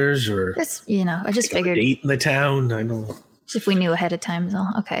visitors or Just, I just figured. Date in the town. I don't know. If we knew ahead of time, so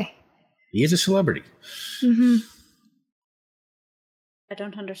okay. He is a celebrity. Mm-hmm. I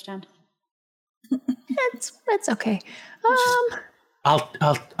don't understand. That's okay.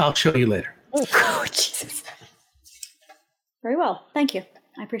 I'll show you later. Oh, Jesus. Very well. Thank you.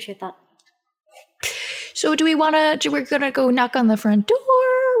 I appreciate that. So do we want to, we're going to go knock on the front door?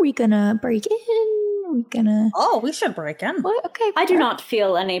 Are we going to break in? Are we going to... Oh, we should break in. What? Okay. I do not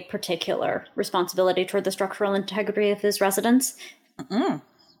feel any particular responsibility toward the structural integrity of his residence. Mm-mm.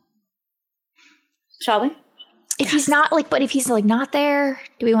 Shall we? If he's not but if he's not there,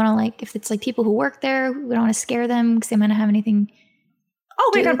 do we want to if it's people who work there, we don't want to scare them because they might not have anything.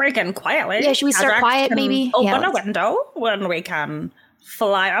 Oh, we can break in quietly. Yeah, should we start quiet maybe? Open a window when we can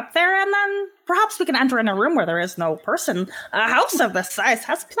fly up there, and then perhaps we can enter in a room where there is no person. A house of this size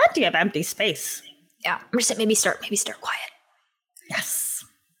has plenty of empty space. Yeah, I'm just saying maybe start quiet. Yes.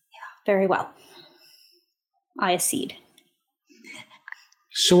 Yeah. Very well. I accede.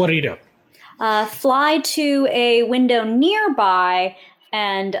 So what do you do? Fly to a window nearby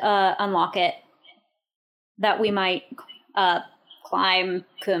and unlock it. That we might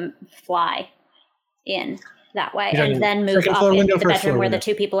fly in that way, and then move up into the bedroom where the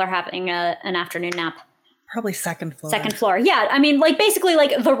 2 people are having an afternoon nap. Probably second floor. Second floor. Yeah, I mean, basically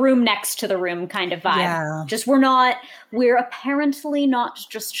the room next to the room kind of vibe. Yeah. Just we're apparently not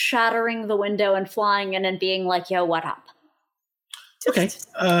just shattering the window and flying in and being yo, what up? Okay.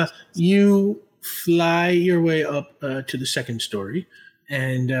 You fly your way up to the second story,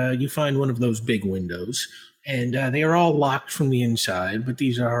 and you find one of those big windows, and they are all locked from the inside, but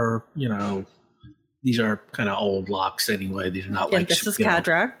these are, these are kind of old locks anyway. These are not this is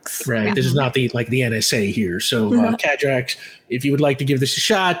Cadrex. Right. Yeah. This is not the NSA here. So Cadrex, if you would like to give this a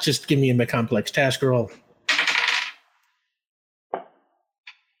shot, just give me a complex task roll.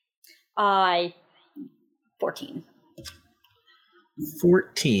 14.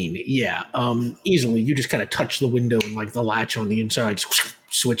 14, yeah. Easily, you just kind of touch the window and the latch on the inside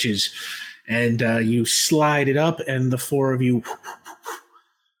switches, and you slide it up, and the 4 of you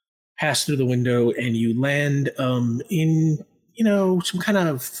pass through the window, and you land in some kind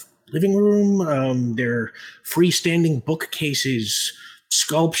of living room. There are freestanding bookcases,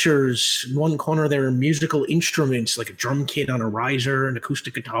 sculptures. In one corner there are musical instruments like a drum kit on a riser, an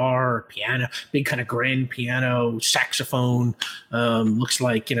acoustic guitar, a piano, big kind of grand piano, saxophone. Looks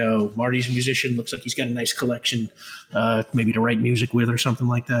like Marty's a musician. Looks like he's got a nice collection, maybe to write music with or something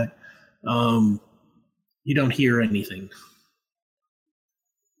like that. You don't hear anything.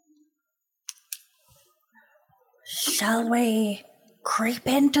 Shall we creep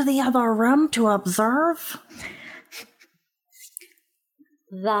into the other room to observe?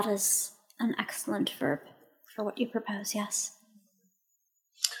 That is an excellent verb for what you propose, yes.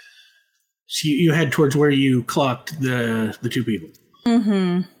 So you head towards where you clocked the 2 people.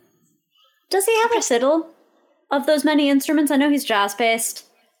 Mm-hmm. Does he have a fiddle of those many instruments? I know he's jazz-based.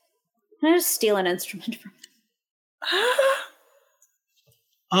 Can I just steal an instrument from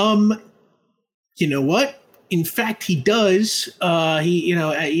him? You know what? In fact, he does. He,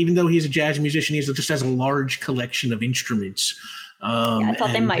 even though he's a jazz musician, he just has a large collection of instruments. I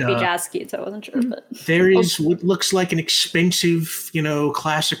thought they might be jazz keys. I wasn't sure, but there is what looks like an expensive,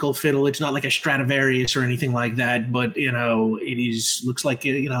 classical fiddle. It's not like a Stradivarius or anything like that, but it is looks like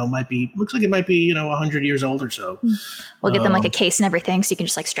it might be 100 years old or so. We'll get them a case and everything, so you can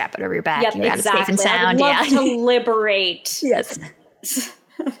just strap it over your back. Yep, and exactly. Safe and sound. I'd love to liberate yes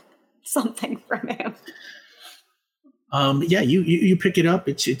something from him. Yeah, you pick it up.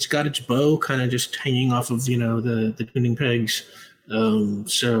 It's got its bow kind of just hanging off of the tuning pegs.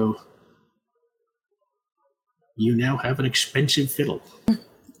 So you now have an expensive fiddle.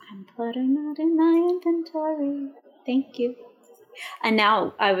 I'm putting that in my inventory. Thank you. And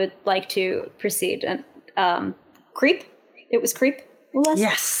now I would like to proceed and creep. It was creep.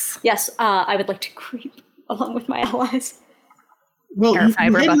 Yes. Yes. I would like to creep along with my allies. Well, you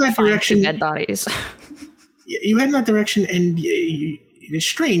head in that direction. Dead bodies. You head in that direction, and it's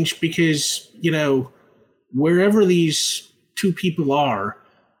strange because wherever these two people are,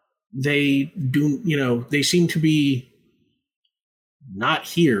 they seem to be not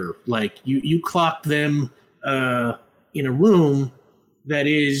here. Like you clock them in a room that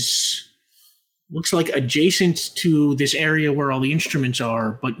looks like adjacent to this area where all the instruments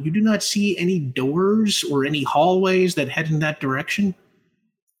are, but you do not see any doors or any hallways that head in that direction.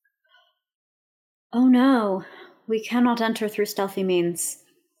 Oh no, we cannot enter through stealthy means.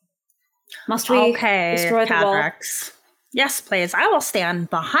 Must we destroy the wall? Yes, please. I will stand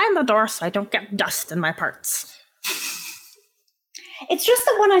behind the door so I don't get dust in my parts. It's just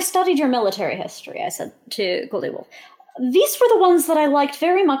that when I studied your military history, I said to Goldie Wolf, these were the ones that I liked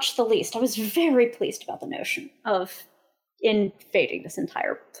very much the least. I was very pleased about the notion of invading this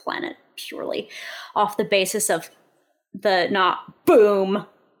entire planet purely off the basis of the not boom.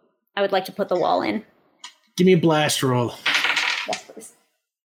 I would like to put the wall in. Give me a blast roll. Yes, please.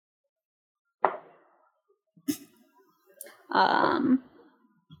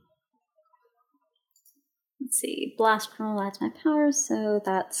 Let's see. Blast roll adds my powers, so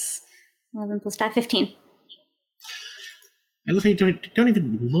that's 11 plus 5, 15. I love how you don't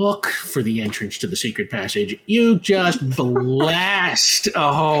even look for the entrance to the secret passage. You just blast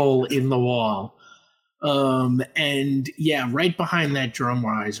a hole in the wall. And yeah, right behind that drum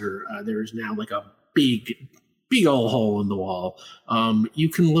riser, there's now like a big old hole in the wall. You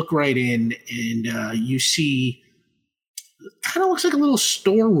can look right in, and you see, kind of looks like a little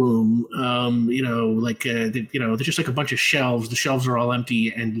storeroom. There's just like a bunch of shelves. The shelves are all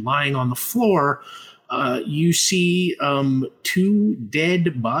empty, and lying on the floor, you see two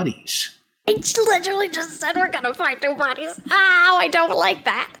dead bodies. I literally just said we're gonna find two bodies. Ow, I don't like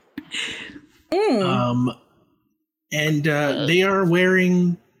that. And they are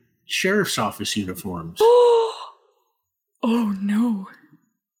wearing sheriff's office uniforms. Oh no.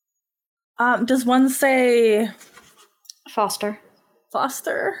 Does one say Foster?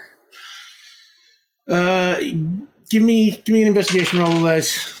 Give me an investigation roll,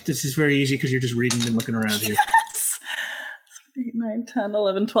 Les. This is very easy because you're just reading and looking around here. Yes. 8, 9, 10,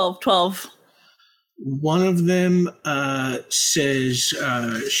 11, 12. One of them says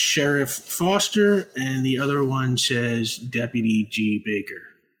Sheriff Foster, and the other one says Deputy G. Baker.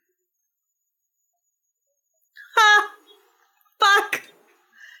 Ha! Fuck!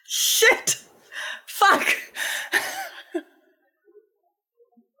 Shit! Fuck!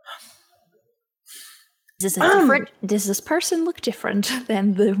 Does this person look different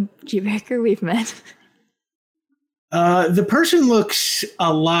than the G. Baker we've met? The person looks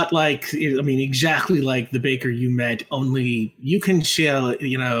a lot like, exactly like the Baker you met, only you can tell,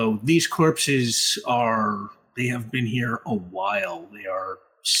 these corpses they have been here a while. They are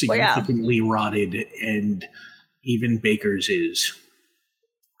significantly rotted, and even Baker's is.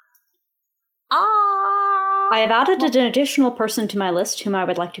 I have added an additional person to my list whom I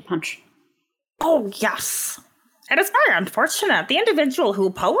would like to punch. Oh, yes. It is very unfortunate. The individual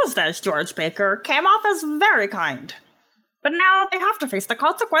who posed as George Baker came off as very kind. But now they have to face the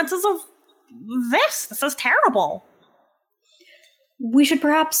consequences of this. This is terrible. We should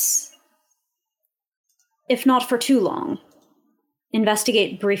perhaps, if not for too long,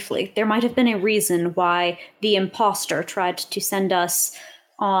 investigate briefly. There might have been a reason why the imposter tried to send us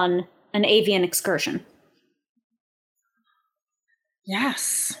on an avian excursion.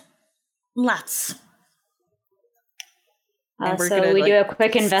 Yes. Let's. So we do a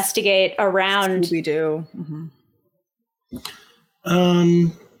quick investigate around. We do.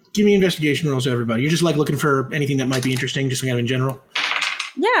 Give me investigation rolls, everybody. You're just like looking for anything that might be interesting, just kind of in general.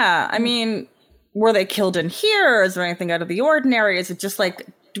 Yeah, were they killed in here? Is there anything out of the ordinary? Is it just like,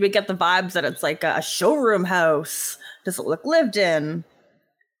 do we get the vibes that it's like a showroom house? Does it look lived in?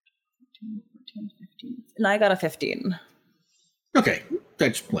 15. And I got a 15. Okay,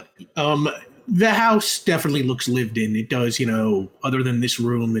 that's plenty. The house definitely looks lived in. It does, other than this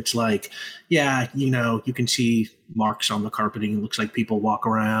room, it's like, you can see marks on the carpeting. It looks like people walk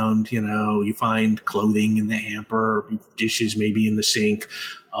around, you find clothing in the hamper, dishes maybe in the sink.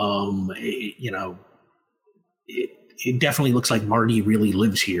 It definitely looks like Marty really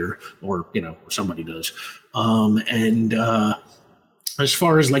lives here, or, somebody does. And as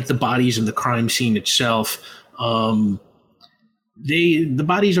far as like the bodies and the crime scene itself, the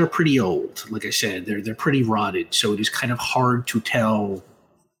bodies are pretty old. Like I said, they're pretty rotted, so it is kind of hard to tell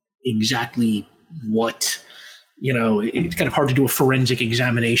exactly what, it's kind of hard to do a forensic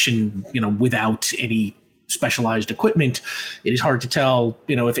examination, without any specialized equipment. It is hard to tell,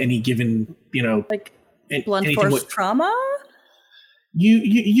 if any given, like blunt force trauma.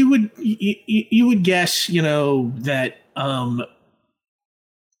 You would guess, that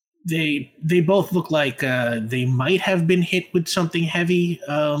they both look like they might have been hit with something heavy.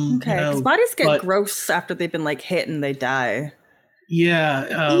 Okay, because bodies get gross after they've been like hit and they die.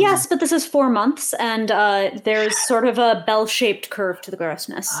 Yeah. Yes, but this is 4 months, and there's sort of a bell-shaped curve to the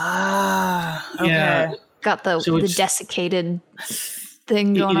grossness. Okay. Yeah. Got the desiccated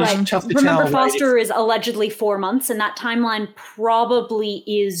thing going on. Remember, Foster is allegedly 4 months, and that timeline probably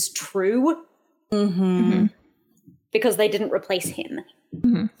is true. Mm-hmm. Because they didn't replace him.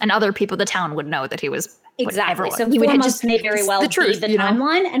 Mm-hmm. And other people in the town would know that he was exactly. So 4 months may very well be the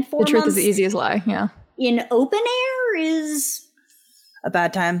timeline, and 4 months. The truth is the easiest lie. Yeah. In open air is a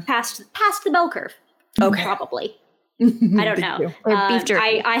bad time. Past the bell curve. Okay. Probably. I don't know. Beef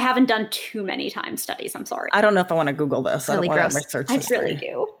jerky. I haven't done too many time studies. I'm sorry. I don't know if I want to Google this. Really I don't gross. want to research I really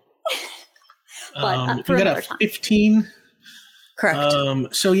do. But for another time. 15.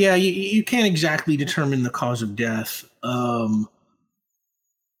 Correct. So yeah, you can't exactly determine the cause of death.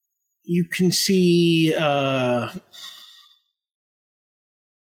 You can see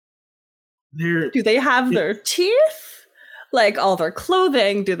do they have their teeth? Like all their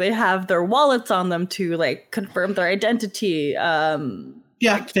clothing? Do they have their wallets on them to like confirm their identity?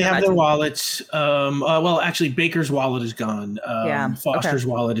 Yeah, they have their wallets. Well, actually, Baker's wallet is gone. Foster's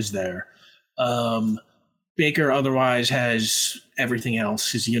wallet is there. Baker otherwise has everything else: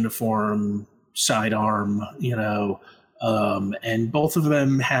 his uniform, sidearm, and both of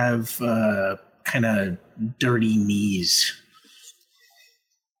them have kind of dirty knees.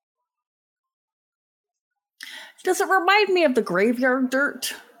 Does it remind me of the graveyard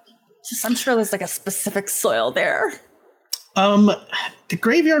dirt? I'm sure there's like a specific soil there. The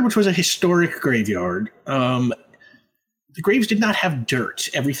graveyard, which was a historic graveyard, the graves did not have dirt.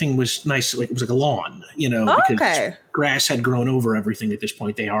 Everything was nice, like it was like a lawn, because grass had grown over everything at this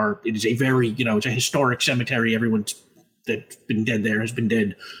point. It is a very, it's a historic cemetery. Everyone that's been dead there has been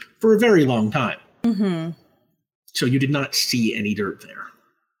dead for a very long time. Mm-hmm. So you did not see any dirt there.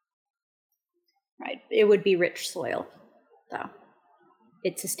 Right. It would be rich soil, though.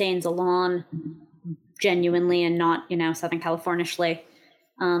 It sustains a lawn genuinely and not, Southern California-ishly.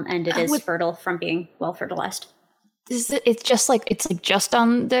 And it is fertile from being well fertilized. It's just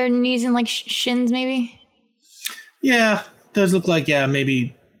on their knees and like shins, maybe? Yeah, does look like,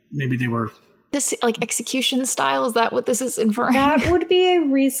 maybe they were. This like execution style, is that what this is inferring? That would be a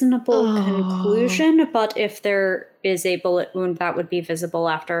reasonable conclusion, but if there is a bullet wound, that would be visible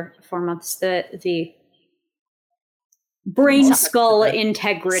after 4 months. The brain skull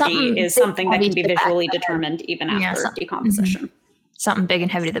integrity is something that can be visually determined even after decomposition. Mm-hmm. Something big and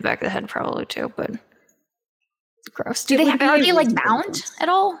heavy to the back of the head, probably too, but gross. Are they like bound at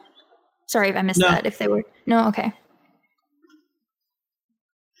all? Sorry if I missed that. If they were okay.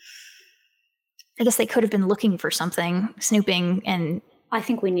 I guess they could have been looking for something, snooping, and I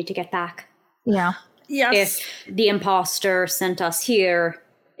think we need to get back. Yeah. Yes. If the imposter sent us here,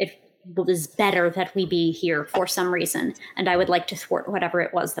 it was better that we be here for some reason, and I would like to thwart whatever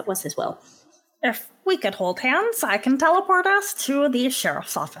it was that was his will. If we could hold hands, I can teleport us to the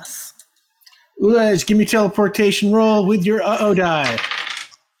sheriff's office. Let's give me teleportation roll with your die.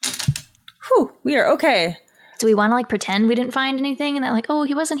 Whew, we are okay. Do we want to like pretend we didn't find anything and that like, oh,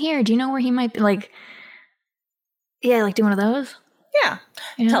 he wasn't here. Do you know where he might be? Like, yeah, like do one of those. Yeah.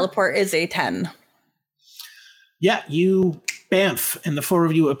 Teleport is a 10. Yeah, you bamf, and the four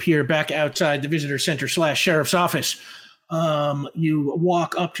of you appear back outside the visitor center / sheriff's office. You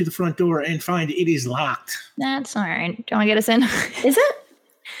walk up to the front door and find it is locked. That's all right. Do you want to get us in? Is it?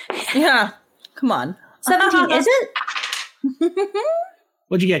 Yeah. Come on. 17, is it?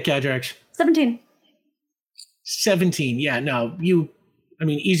 What'd you get, Cadrax? 17. 17. Yeah, no,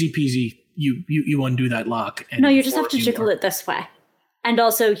 easy peasy. You undo that lock. And no, you just have to jiggle it this way. And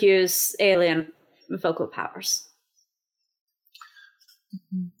also use alien vocal powers.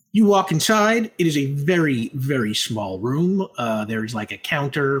 You walk inside. It is a very, very small room. There's like a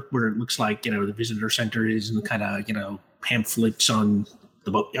counter where it looks like, the visitor center is, and kind of, pamphlets on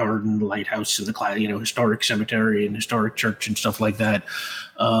the boatyard and the lighthouse and the, historic cemetery and historic church and stuff like that.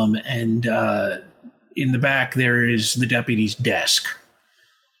 And in the back, there is the deputy's desk,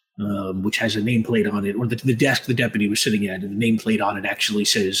 which has a nameplate on it, or the desk the deputy was sitting at, and the nameplate on it actually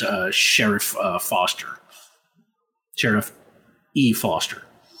says Sheriff Foster. Sheriff E. Foster.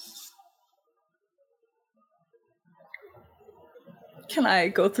 Can I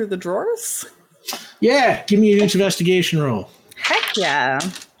go through the drawers? Yeah, give me an investigation roll. Heck yeah.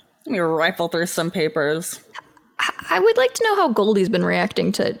 Let me rifle through some papers. I would like to know how Goldie's been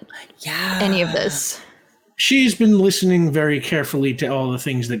reacting to any of this. She's been listening very carefully to all the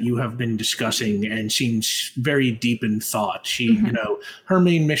things that you have been discussing and seems very deep in thought. She, her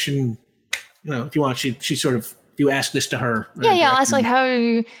main mission, if you want, she sort of, you ask this to her. Yeah, I'll ask, like,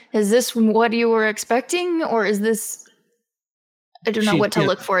 is this what you were expecting? Or is this, I don't know what to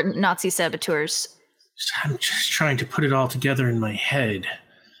look for in Nazi saboteurs. I'm just trying to put it all together in my head.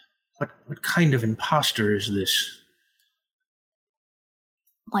 What kind of imposter is this?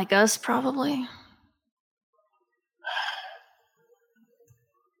 Like us, probably.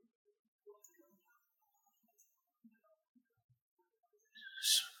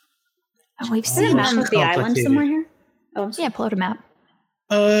 We've seen a map of the island somewhere here. Oh, yeah, pull out a map.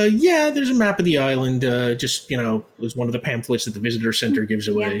 Yeah, there's a map of the island. Just was one of the pamphlets that the visitor center gives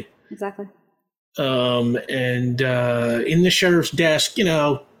away. Yeah, exactly. And in the sheriff's desk,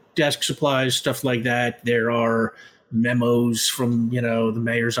 desk supplies, stuff like that. There are memos from, the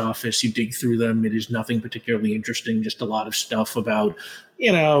mayor's office. You dig through them. It is nothing particularly interesting, just a lot of stuff about,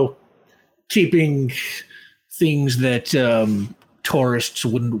 keeping things that tourists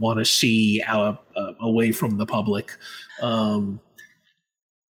wouldn't want to see away from the public.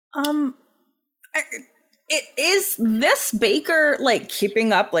 Is this Baker,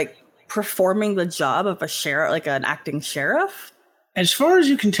 keeping up, performing the job of a sheriff, an acting sheriff? As far as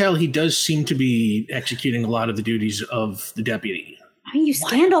you can tell, he does seem to be executing a lot of the duties of the deputy. I mean, you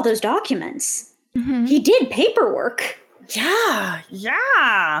scanned all those documents. Mm-hmm. He did paperwork.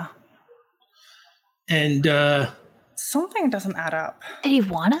 Yeah. And, something doesn't add up. Did he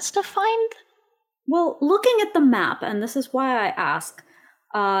want us to find? Well, looking at the map, and this is why I ask,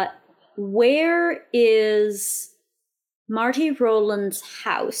 where is Marty Rowland's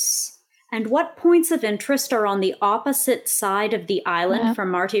house? And what points of interest are on the opposite side of the island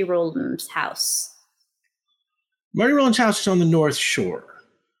from Marty Rowland's house? Marty Rowland's house is on the North Shore.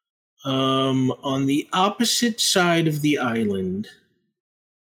 On the opposite side of the island,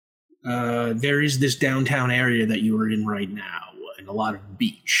 there is this downtown area that you are in right now, and a lot of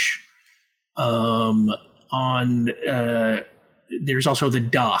beach. There's also the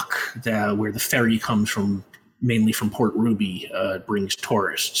dock where the ferry comes from, mainly from Port Ruby, brings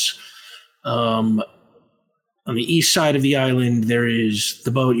tourists. On the east side of the island, there is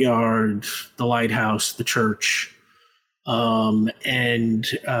the boatyard, the lighthouse, the church, and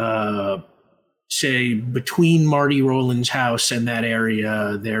say between Marty Rowland's house and that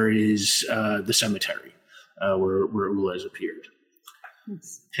area, there is the cemetery where Ulez appeared.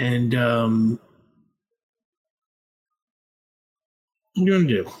 Yes. And what are you going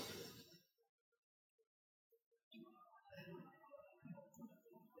to do?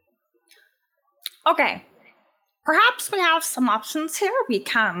 Okay. Perhaps we have some options here. We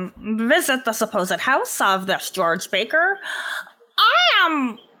can visit the supposed house of this George Baker.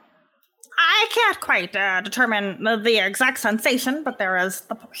 I can't quite determine the exact sensation, but there is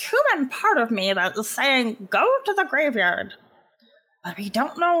the human part of me that is saying, go to the graveyard. But we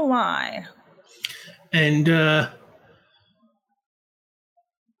don't know why. And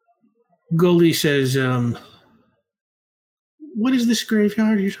Goldie says, what is this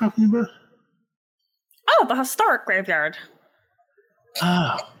graveyard you're talking about? Oh, the historic graveyard.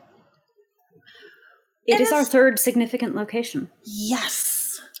 Oh. It is our third significant location.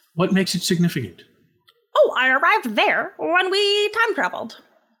 Yes. What makes it significant? Oh, I arrived there when we time traveled.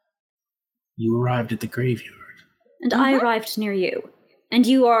 You arrived at the graveyard. And I arrived near you. And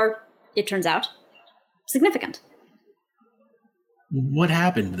you are, it turns out, significant. What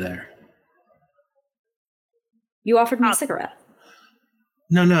happened there? You offered me a cigarette.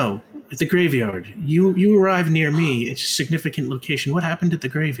 No. At the graveyard. You arrived near me. It's a significant location. What happened at the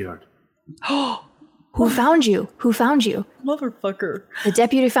graveyard? Who found you? Who found you? Motherfucker. The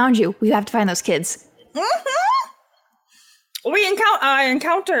deputy found you. We have to find those kids. I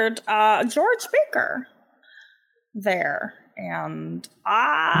encountered George Baker there, and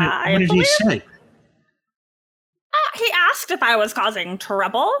What did he say? He asked if I was causing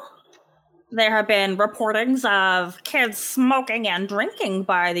trouble. There have been reportings of kids smoking and drinking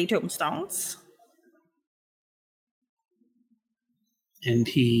by the tombstones. And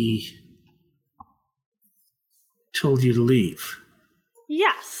he told you to leave.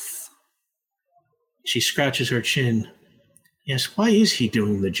 Yes. She scratches her chin. Yes, why is he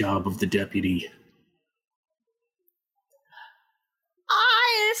doing the job of the deputy?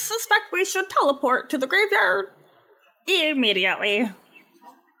 I suspect we should teleport to the graveyard immediately.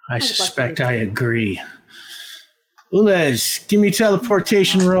 I suspect I agree. Ulez, give me a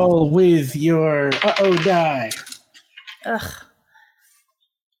teleportation roll with your die. Ugh.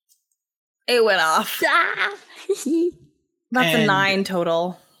 It went off. That's a 9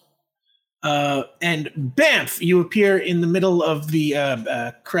 total. And bamf, you appear in the middle of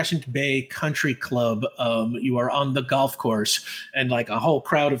the Crescent Bay Country Club. You are on the golf course, and like a whole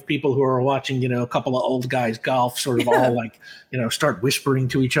crowd of people who are watching, a couple of old guys golf, sort of all like, start whispering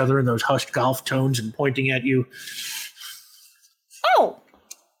to each other in those hushed golf tones and pointing at you. Oh!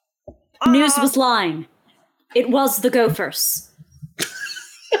 News was lying. It was the Gophers.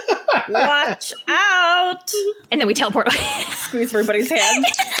 Watch out! And then we teleport. Squeeze everybody's hand.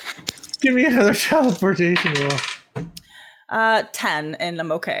 Give me another teleportation roll. 10, and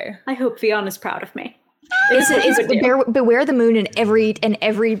I'm okay. I hope Fionn is proud of me. Beware the moon in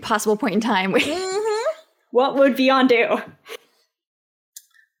every possible point in time. What would Fionn do?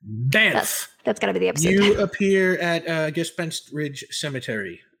 Bamf. That's got to be the episode. You appear at Spence Ridge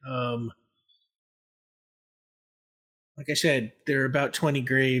Cemetery. Like I said, there are about 20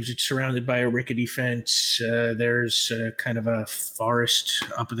 graves. It's surrounded by a rickety fence. There's kind of a forest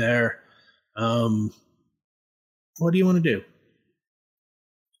up there. What do you want to do?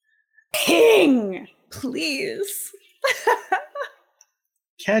 Ping! Please.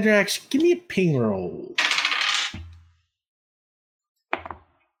 Cadrax, give me a ping roll.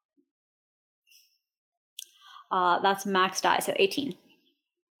 That's max die, so 18.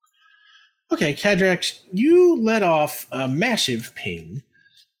 Okay, Cadrax, you let off a massive ping,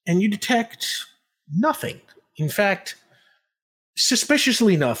 and you detect nothing. In fact,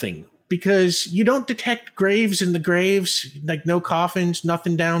 suspiciously nothing, because you don't detect graves in the graves, like no coffins,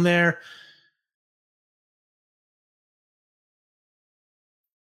 nothing down there.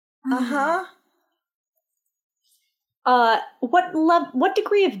 Uh-huh. What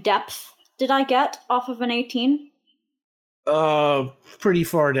degree of depth did I get off of an 18? Pretty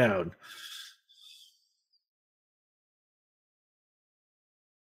far down.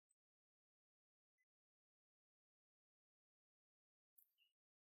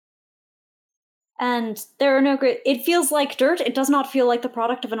 And there are no great... It feels like dirt. It does not feel like the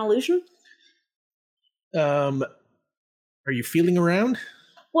product of an illusion. Are you feeling around?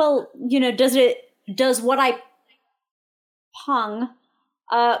 Well, does what I pung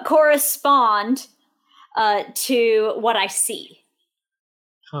correspond to what I see?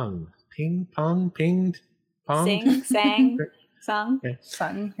 Pung. Ping, pong, pinged, pong. Sing, sang, sung. Okay.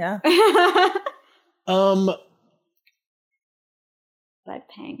 Fun, yeah. I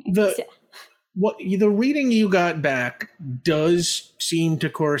pang. The reading you got back does seem to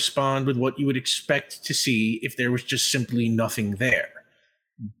correspond with what you would expect to see if there was just simply nothing there.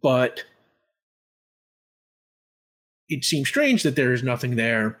 But it seems strange that there is nothing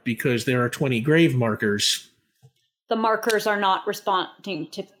there because there are 20 grave markers. The markers are not responding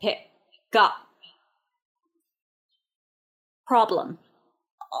to pick up. Problem.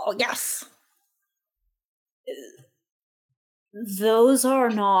 Oh, yes. Those are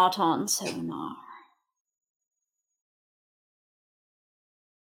not on sonar.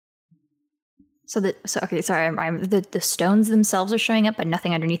 The stones themselves are showing up, but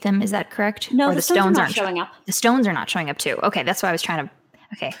nothing underneath them. Is that correct? No, or the stones aren't showing up. The stones are not showing up too. Okay, that's why I was trying to.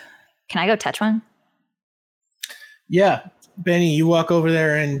 Okay, can I go touch one? Yeah, Benny, you walk over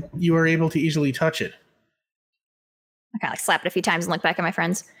there and you are able to easily touch it. I kind of slap it a few times and look back at my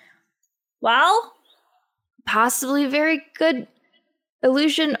friends. Well, possibly a very good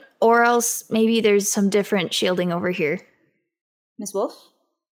illusion, or else maybe there's some different shielding over here. Miss Wolf?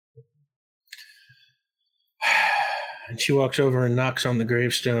 And she walks over and knocks on the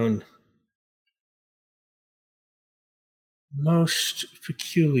gravestone. Most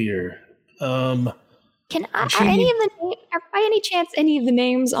peculiar. Are by any chance any of the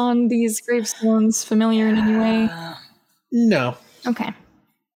names on these gravestones familiar in any way? No. Okay.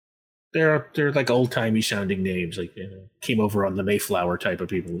 They're like old timey sounding names, like came over on the Mayflower type of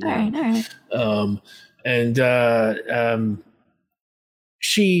people. All right.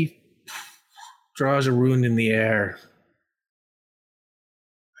 She draws a rune in the air.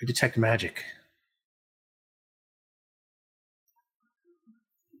 I detect magic.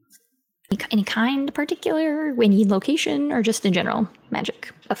 Any kind particular? Any location, or just in general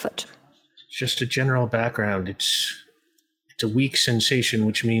magic afoot? Just a general background. It's a weak sensation,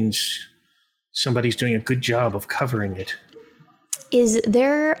 which means somebody's doing a good job of covering it. Is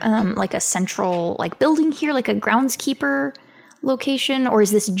there like a central building here, like a groundskeeper location, or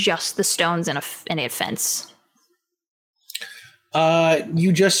is this just the stones and a fence?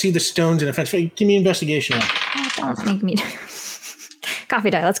 You just see the stones and a fence. Give me an investigation. Don't make me. Coffee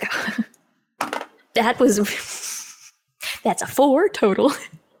die. Let's go. That was That's a 4 total.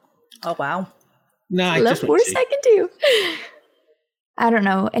 Oh, wow. No, I Love just want 4 to see. second too. I don't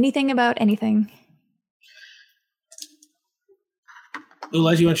know anything about anything.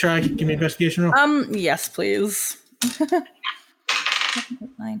 Ulez, you want to try? Give me an investigation roll. Yes, please.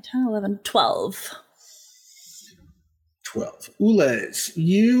 9, 10, 11, 12. 12. Ulez,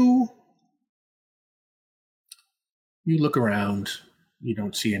 you look around. You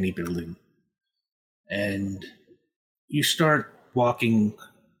don't see any building. And you start walking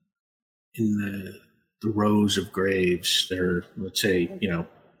in the rows of graves. There are, let's say,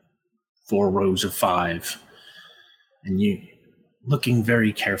 4 rows of 5. And you, looking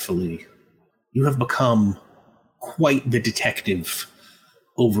very carefully, you have become quite the detective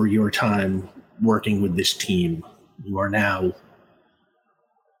over your time working with this team. You are now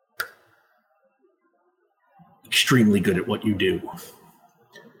extremely good at what you do.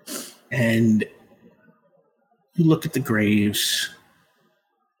 And you look at the graves,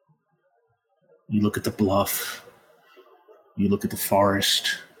 you look at the bluff, you look at the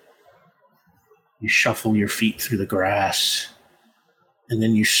forest, you shuffle your feet through the grass, and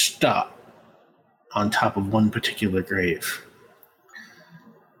then you stop on top of one particular grave.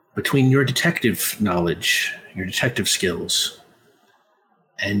 Between your detective knowledge, your detective skills,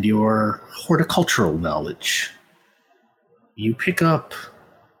 and your horticultural knowledge, you pick up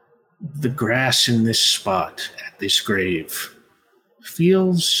the grass in this spot at this grave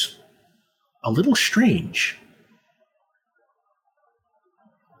feels a little strange.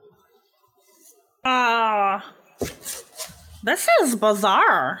 This is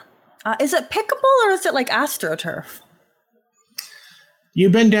bizarre. Is it pickable or is it like AstroTurf? You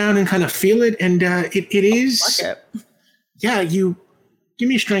bend down and kind of feel it, and it is. Fuck it. Yeah, you give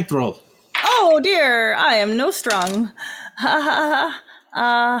me a strength roll. Oh dear, I am no strong. I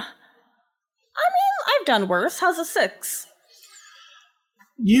mean, I've done worse. How's a 6?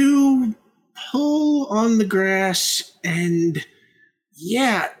 You pull on the grass, and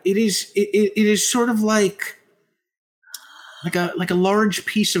yeah, it is sort of like a large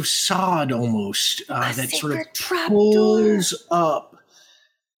piece of sod almost that sort of pulls up.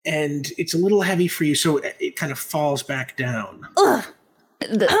 And it's a little heavy for you, so it kind of falls back down. Ugh.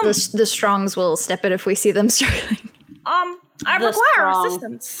 The Strongs will step it if we see them struggling. I require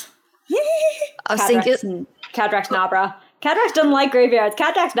assistance. I was thinking, Cadrax Nabra. Cadrax doesn't like graveyards.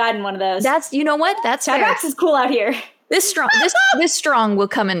 Cadrax died in one of those. that's, you know what? That's fair. Cadrax is cool out here. This strong will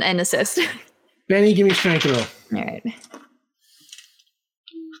come and assist. Benny, give me a strength roll. All right.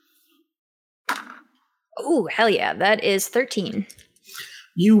 Oh, hell yeah. That is 13.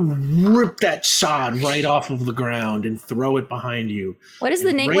 You rip that sod right off of the ground and throw it behind you. What is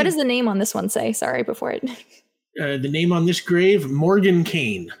the name? What does the name on this one say? Sorry, before it. The name on this grave, Morgan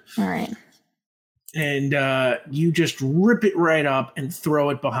Kane. All right. And you just rip it right up and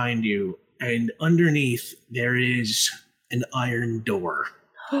throw it behind you. And underneath, there is an iron door.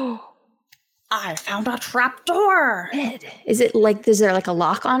 I found a trap door. Is it like, is there like a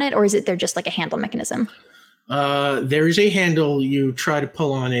lock on it, or is it there just like a handle mechanism? There is a handle. You try to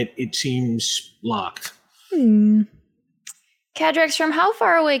pull on it. It seems locked. Cadrax, from how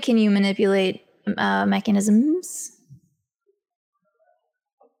far away can you manipulate mechanisms?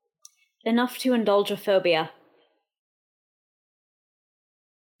 Enough to indulge a phobia.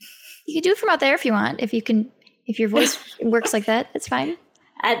 You can do it from out there if you want. If your voice works like that, that's fine.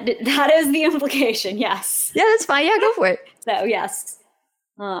 That is the implication, yes. Yeah, that's fine. Yeah, go for it. So, yes.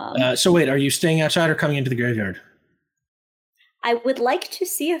 So wait, are you staying outside or coming into the graveyard? I would like to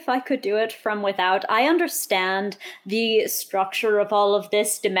see if I could do it from without. I understand the structure of all of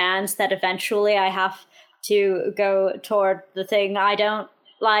this demands that eventually I have to go toward the thing I don't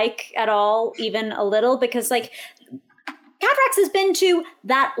like at all, even a little, because, like, Cadrax has been to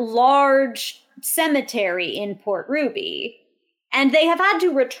that large cemetery in Port Ruby, and they have had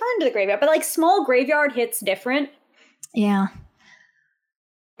to return to the graveyard, but, like, small graveyard hits different. Yeah.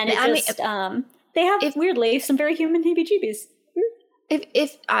 And it's they have, weirdly, some very human heebie-jeebies.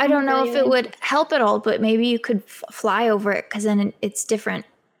 If I don't know if it would help at all, but maybe you could fly over it, because then it's different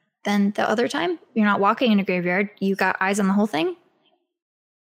than the other time. You're not walking in a graveyard. You got eyes on the whole thing.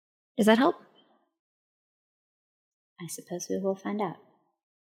 Does that help? I suppose we will find out.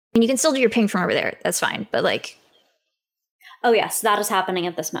 And you can still do your ping from over there. That's fine. But, like... Oh, yes. That is happening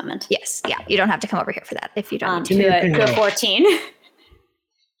at this moment. Yes. Yeah. You don't have to come over here for that if you don't need to. To a 14.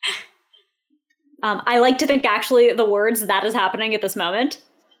 I like to think, actually, the words "that is happening at this moment"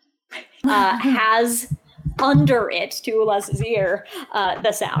 has under it, to Ulez's ear,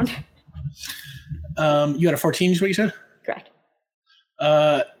 the sound. You got a 14 is what you said? Correct.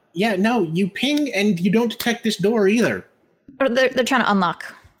 Yeah, no, you ping and you don't detect this door either. Or they're trying to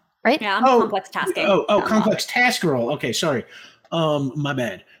unlock, right? Yeah, complex tasking. Complex task roll. Okay, sorry. My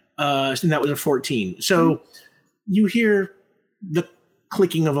bad. So that was a 14. So you hear the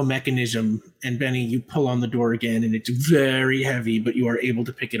clicking of a mechanism, and Benny, you pull on the door again, and it's very heavy, but you are able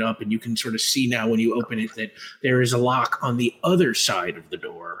to pick it up, and you can sort of see now when you open it that there is a lock on the other side of the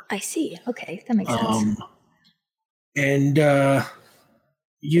door. I see. Okay, that makes sense. And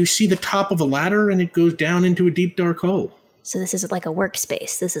you see the top of a ladder, and it goes down into a deep, dark hole. So this isn't like a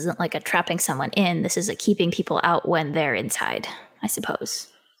workspace. This isn't like a trapping someone in. This is a keeping people out when they're inside, I suppose.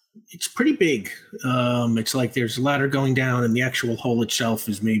 It's pretty big. It's like there's a ladder going down, and the actual hole itself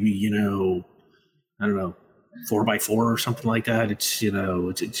is maybe, I don't know, 4x4 or something like that. It's,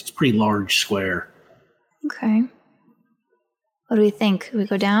 it's a pretty large square. Okay. What do we think? We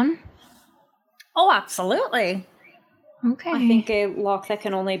go down? Oh, absolutely. Okay. I think a lock that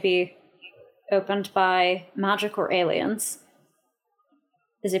can only be opened by magic or aliens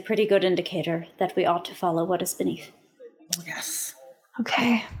is a pretty good indicator that we ought to follow what is beneath. Oh, yes.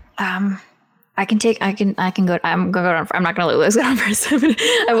 Okay. I can go. I'm gonna go down. I'm not gonna let Lewis go down first.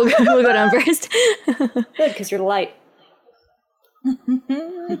 I will go down first. Good, because you're light.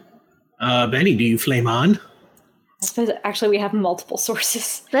 Benny, do you flame on? I suppose actually we have multiple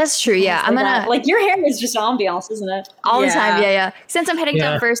sources. That's true. Yeah, I'm gonna like your hair is just ambiance, isn't it? all the time. Yeah. Since I'm heading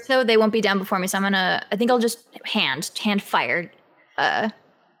down first, though, they won't be down before me. So I think I'll just hand fire. And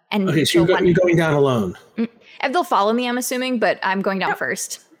okay, so you're going down alone. If they'll follow me, I'm assuming, but I'm going down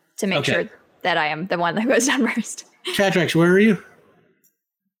first to make sure that I am the one that goes down first. Cadrax, where are you?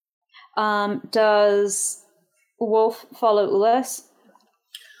 Does Wolf follow Ulas?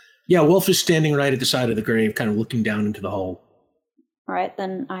 Yeah, Wolf is standing right at the side of the grave, kind of looking down into the hole. All right,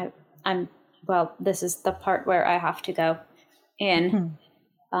 then I'm well, this is the part where I have to go in.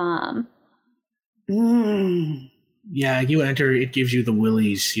 Yeah, you enter, it gives you the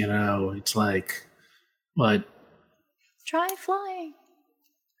willies, it's like, what? Try flying.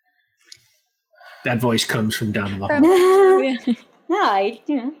 That voice comes from down in the hall.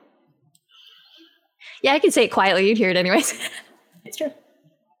 Yeah, I can say it quietly. You'd hear it anyways. It's true.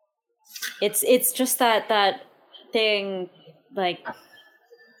 It's just that thing, like,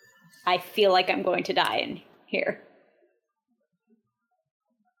 I feel like I'm going to die in here.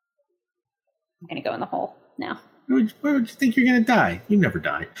 I'm going to go in the hole now. Where would you think you're going to die? You never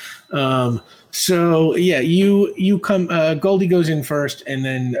die. So, yeah, you come, Goldie goes in first, and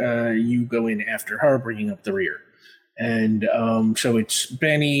then you go in after her, bringing up the rear. And so it's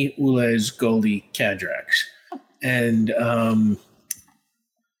Benny, Ulez, Goldie, Cadrax. And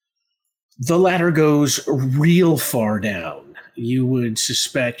the ladder goes real far down. You would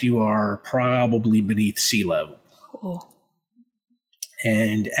suspect you are probably beneath sea level. Oh.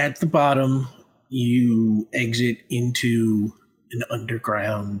 And at the bottom, you exit into an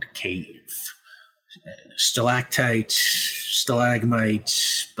underground cave. Stalactites,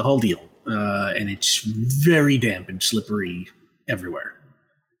 stalagmites, the whole deal. And it's very damp and slippery everywhere.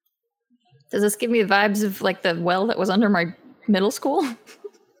 Does this give me the vibes of like the well that was under my middle school?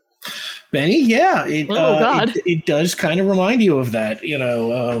 Benny, yeah. God. It does kind of remind you of that,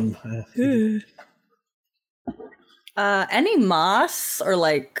 Any moss or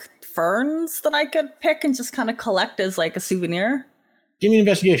like ferns that I could pick and just kind of collect as like a souvenir? Give me an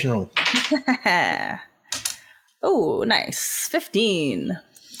investigation roll. Oh, nice. 15.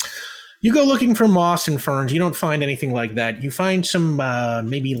 You go looking for moss and ferns. You don't find anything like that. You find some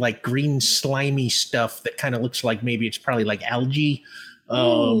maybe like green slimy stuff that kind of looks like maybe it's probably like algae.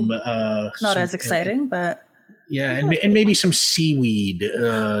 Not as exciting, but yeah, and maybe some seaweed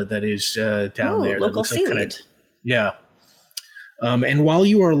that is down there. Local that looks seaweed. like yeah. And while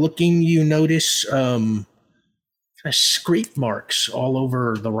you are looking, you notice scrape marks all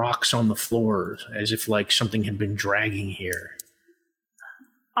over the rocks on the floor, as if like something had been dragging here.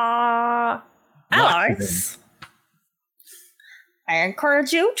 Alex, I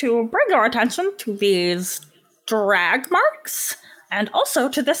encourage you to bring your attention to these drag marks and also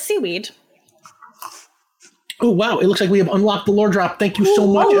to the seaweed. Oh, wow. It looks like we have unlocked the lore drop. Thank you so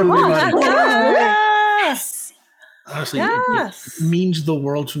much, everybody. Yes! Honestly, Yes! it means the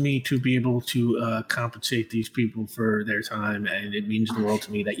world to me to be able to compensate these people for their time, and it means the world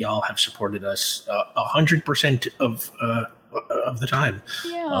to me that y'all have supported us 100% of the time.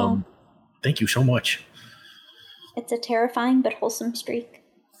 Yeah. Thank you so much. It's a terrifying but wholesome streak.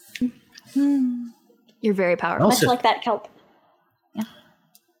 You're very powerful. Much like that kelp.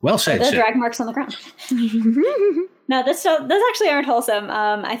 Well said. The Sid. drag marks on the ground. No, those actually aren't wholesome.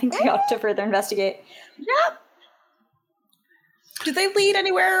 I think we ought to further investigate. Yep. Do they lead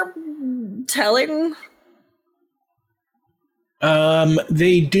anywhere telling?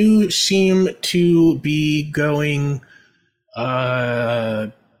 They do seem to be going,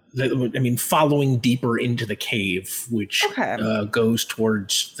 following deeper into the cave, which goes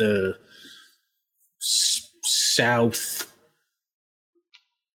towards the south.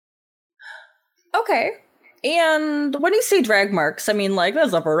 Okay. And when you say drag marks, I mean, like,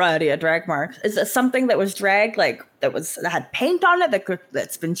 there's a variety of drag marks. Is it something that was dragged, like, that had paint on it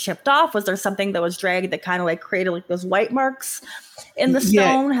that's been chipped off? Was there something that was dragged that kind of, like, created, like, those white marks in the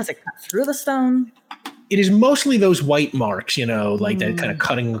stone? Has it cut through the stone? It is mostly those white marks, like that kind of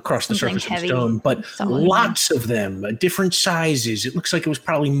cutting across the surface of the stone, but lots of them, different sizes. It looks like it was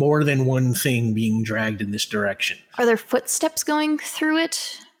probably more than one thing being dragged in this direction. Are there footsteps going through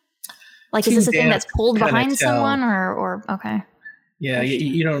it? Like, is this a thing that's pulled behind someone, or okay? Yeah,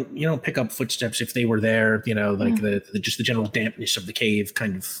 you don't pick up footsteps if they were there. Like just the general dampness of the cave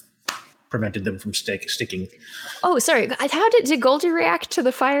kind of prevented them from sticking. Oh, sorry. How did Goldie react to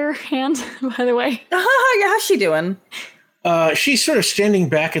the fire hand? By the way, yeah, how's she doing? She's sort of standing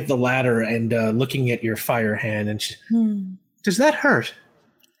back at the ladder and looking at your fire hand, and does that hurt?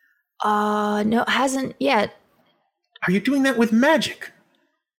 No, it hasn't yet. Are you doing that with magic?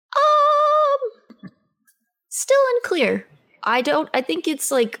 Still unclear. I think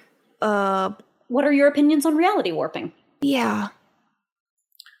it's like, what are your opinions on reality warping? Yeah.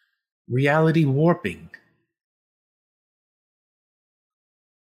 Reality warping?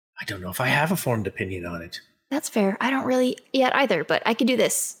 I don't know if I have a formed opinion on it. That's fair. I don't really yet either, but I could do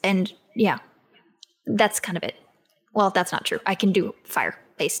this. And yeah, that's kind of it. Well, that's not true. I can do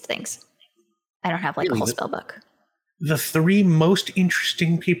fire-based things. I don't have like a whole spell book. The three most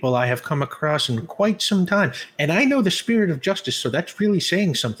interesting people I have come across in quite some time. And I know the spirit of justice, so that's really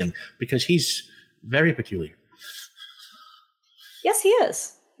saying something, because he's very peculiar. Yes, he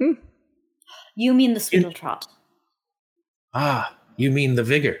is. You mean the Sweetletrot. Ah, you mean the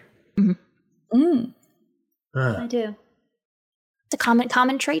vigor. I do. It's a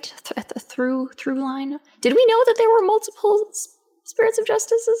common trait, through line. Did we know that there were multiple spirits of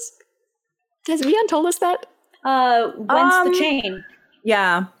justices? Has Vion told us that? Whence the chain?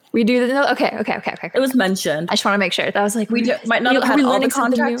 Yeah. We do the okay. It was mentioned. I just want to make sure. That was like, might not have had all the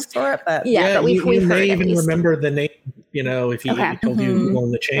context for it, but but we've you heard may it, even remember the name, if he told you who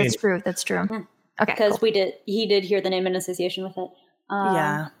owned the chain. That's true. Okay, because he did hear the name in association with it.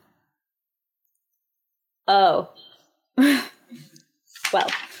 Yeah. Oh. Well,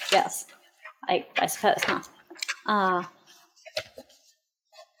 yes. I suppose, huh?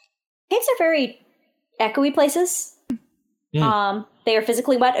 Caves are very echoey places. They are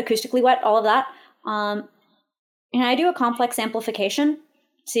physically wet, acoustically wet, all of that. And I do a complex amplification,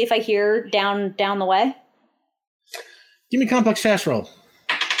 see if I hear down the way. Give me complex fast roll.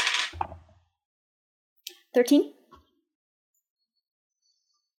 13.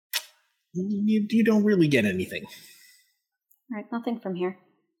 You don't really get anything. All right, nothing from here.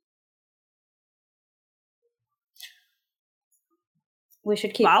 We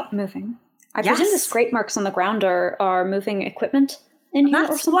should keep moving. I presume the scrape marks on the ground are moving equipment in here.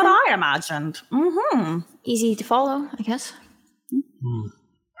 That's what I imagined. Easy to follow, I guess.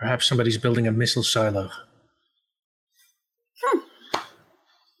 Perhaps somebody's building a missile silo.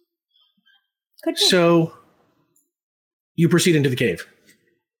 Could be. So you proceed into the cave.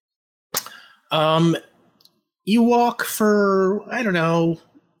 You walk for, I don't know,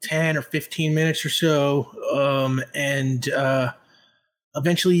 10 or 15 minutes or so, and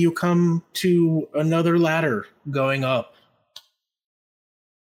eventually you come to another ladder going up.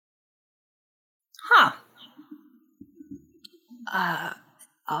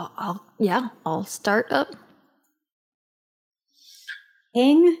 I'll start up.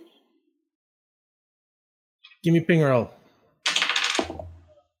 Ping. Give me ping roll.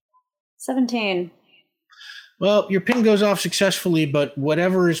 17. Well, your ping goes off successfully, but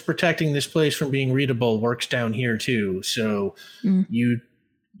whatever is protecting this place from being readable works down here too. So you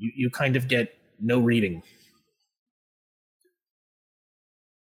kind of get no reading.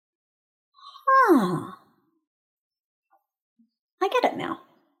 Huh. I get it now.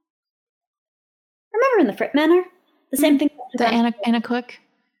 Remember in the Fripp Manor? The same thing. The Anna Cook?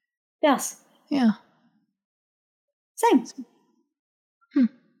 Yes. Yeah. Same.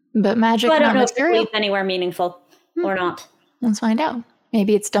 But magic, so I don't not know material. if it leads anywhere meaningful or not. Let's find out.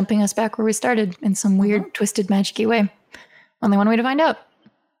 Maybe it's dumping us back where we started in some weird, twisted, magic-y way. Only one way to find out.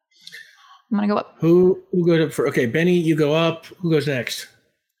 I'm gonna go up. Who goes up for? Okay, Benny, you go up. Who goes next?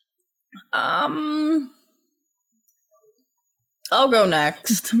 I'll go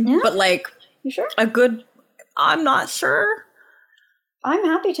next. Yeah? But like, You sure? I'm not sure. I'm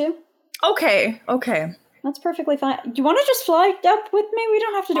happy to. Okay. That's perfectly fine. Do you want to just fly up with me? We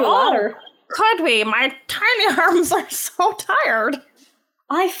don't have to do a ladder. Could we? My tiny arms are so tired.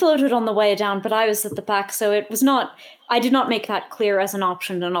 I floated on the way down, but I was at the back, so it was not... I did not make that clear as an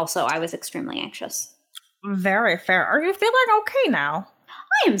option, and also I was extremely anxious. Very fair. Are you feeling okay now?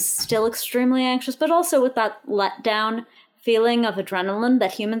 I am still extremely anxious, but also with that letdown feeling of adrenaline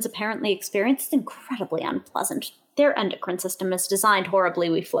that humans apparently experience. It's incredibly unpleasant. Their endocrine system is designed horribly,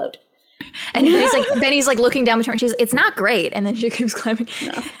 we float. And Benny's like looking down between her. She's it's not great. And then she keeps climbing.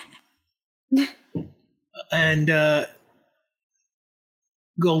 No. And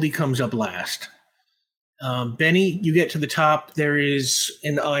Goldie comes up last. Benny, you get to the top. There is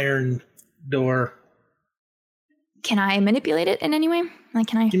an iron door. Can I manipulate it in any way? Like,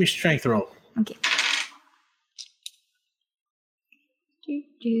 can I? Give me a strength roll. Okay.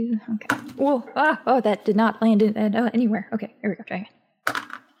 Okay. Whoa. Oh, that did not land in anywhere. Okay, here we go. Try again.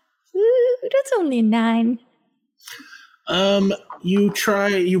 Ooh, that's only a 9.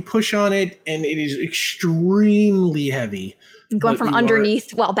 You push on it, and it is extremely heavy. Going from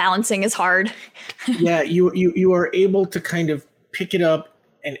underneath while balancing is hard. Yeah, you are able to kind of pick it up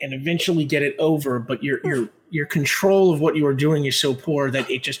and eventually get it over, but your control of what you are doing is so poor that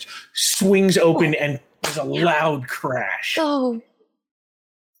it just swings open and there's a loud crash. Oh.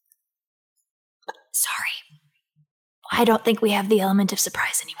 Sorry. I don't think we have the element of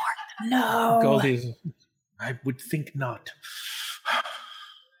surprise anymore. No. Goldie, I would think not.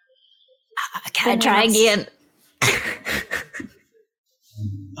 Can I try again?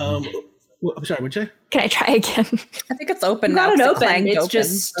 I'm sorry, what'd you say? Can I try again? I think it's open Not now. an open. It's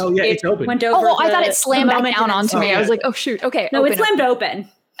just... Oh, yeah, it's open. Went over I thought it slammed back down onto me. yeah. I was like, oh, shoot. Okay. No, it slammed open.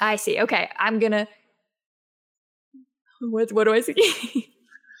 I see. Okay. I'm going to... What do I see?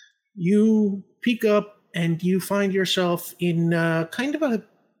 You peek up and you find yourself in kind of a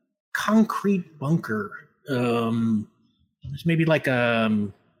concrete bunker. It's maybe like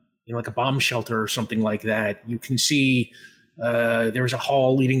like a bomb shelter or something like that. You can see there's a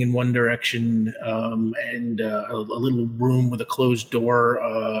hall leading in one direction and a little room with a closed door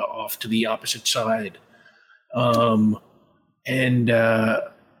off to the opposite side. What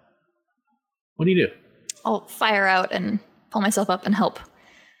do you do? I'll fire out and pull myself up and help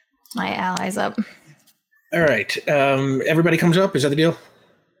my allies up. All right. Everybody comes up. Is that the deal?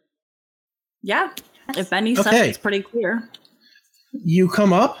 Yeah. If Benny says it's pretty clear. You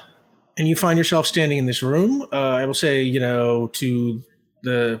come up and you find yourself standing in this room. I will say, to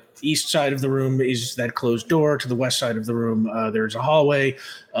the east side of the room is that closed door. To the west side of the room, there's a hallway.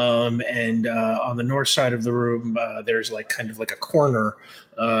 And on the north side of the room, there's kind of a corner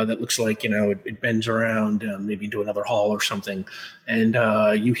that looks like, it bends around maybe into another hall or something. And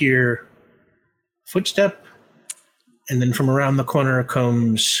you hear footstep. And then from around the corner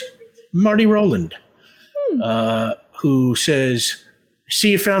comes Marty Rowland, who says,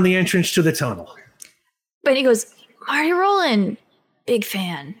 "See, you found the entrance to the tunnel." But he goes, "Marty Rowland, big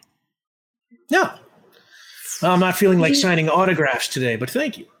fan." No. I'm not feeling like signing autographs today, but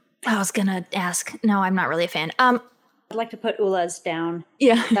thank you. I was going to ask. No, I'm not really a fan. I'd like to put Ula's down.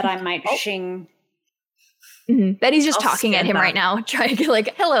 Yeah. That I might shing. Mm-hmm. Betty's just I'll talking at him right now, trying to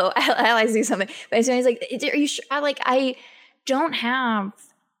get hello, allies, do something. But he's like, "Are you sure?" I don't have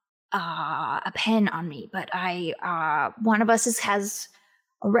a pen on me, but one of us has.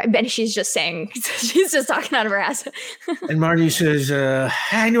 Betty, she's just saying, she's just talking out of her ass. And Marty says,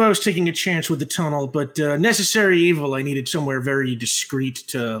 "I knew I was taking a chance with the tunnel, but necessary evil. I needed somewhere very discreet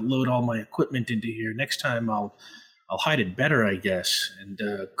to load all my equipment into here. Next time I'll hide it better, I guess." And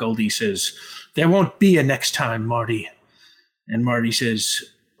Goldie says, "There won't be a next time, Marty." And Marty says,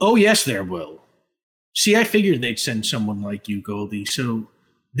 "Oh, yes, there will. See, I figured they'd send someone like you, Goldie, so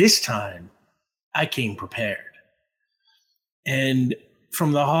this time I came prepared." And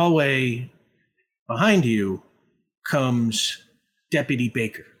from the hallway behind you comes Deputy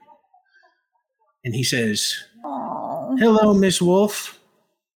Baker. And he says, "Hello, Miss Wolf."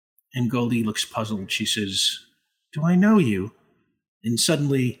 And Goldie looks puzzled. She says, "Do I know you?" And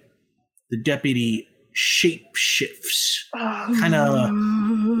suddenly the deputy shape shifts. Kind of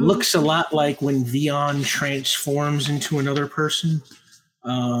looks a lot like when Vion transforms into another person.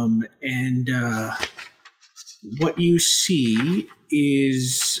 What you see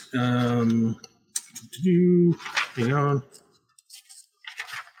is hang on.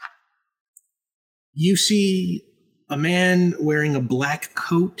 You see a man wearing a black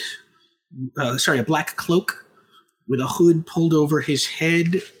coat, a black cloak with a hood pulled over his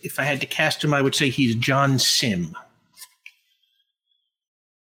head. If I had to cast him, I would say he's John Sim.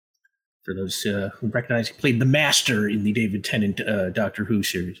 For those who recognize, he played the Master in the David Tennant Doctor Who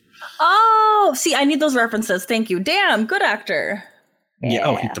series. Oh, see, I need those references. Thank you. Damn, good actor. Yeah.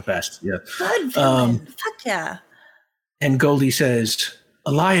 Oh, he's the best. Yeah. Good villain. Fuck yeah. And Goldie says,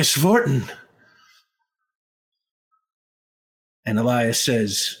 Elias Vorton. And Elias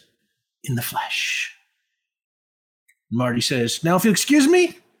says, in the flesh. Marty says, now if you excuse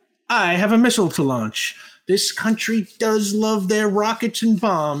me, I have a missile to launch. This country does love their rockets and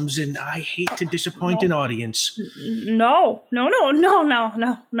bombs, and I hate to disappoint an audience. No.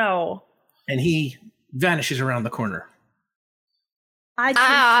 And he vanishes around the corner. I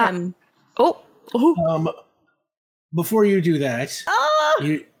take him. Before you do that,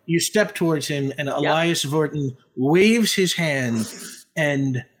 you step towards him, and Elias Vorton waves his hand,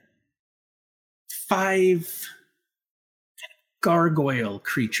 and 5 gargoyle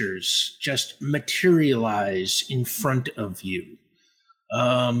creatures just materialize in front of you.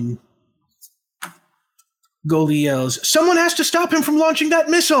 Goldie yells, someone has to stop him from launching that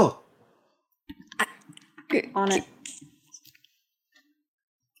missile! On it.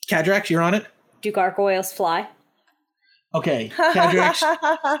 Cadrax, you're on it? Do gargoyles fly? Okay, Cadrax,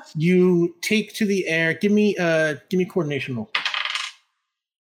 you take to the air. Give me coordination roll.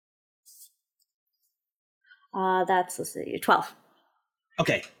 That's, let's see, 12.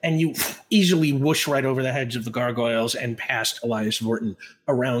 Okay, and you easily whoosh right over the heads of the gargoyles and past Elias Vorton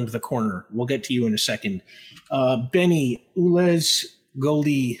around the corner. We'll get to you in a second. Benny, Ulez,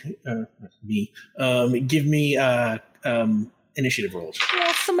 Goldie, me, give me initiative rolls.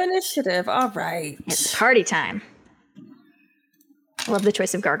 Yeah, some initiative. All right. It's party time. I love the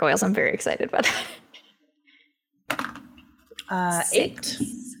choice of gargoyles. I'm very excited about that. 8.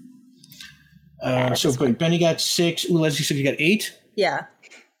 So wait, Benny got 6. Ulez, you said you got 8? Yeah.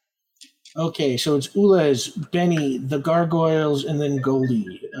 Okay, so it's Ulez, Benny, the gargoyles, and then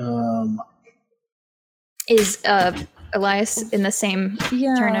Goldie. Is Elias in the same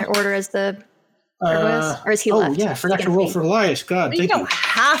turn order as the gargoyles? Or is he left? Oh, yeah, I forgot to roll for Elias. God, you don't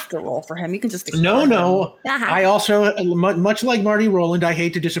have to roll for him. You can just No. Uh-huh. I also, much like Marty Rowland, I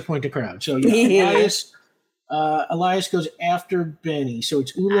hate to disappoint the crowd. So, yeah, Elias goes after Benny. So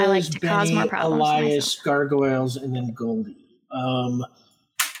it's Ulez, Benny, Elias, gargoyles, and then Goldie.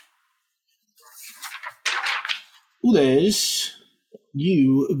 Ulez,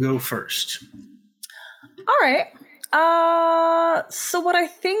 you go first. All right. So what I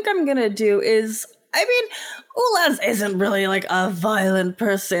think I'm gonna do is, I mean, Ulez isn't really like a violent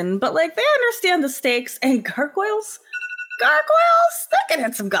person, but like they understand the stakes, and gargoyles, they can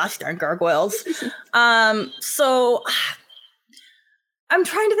hit some gosh darn gargoyles. So I'm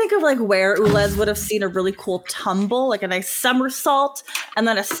trying to think of like where Ulez would have seen a really cool tumble, like a nice somersault, and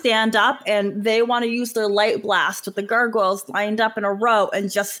then a stand up, and they want to use their light blast with the gargoyles lined up in a row and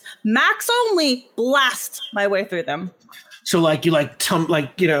just max only blast my way through them. So like you it's kind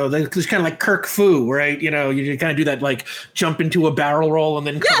of like Kirk Fu, right? You kind of do that like jump into a barrel roll and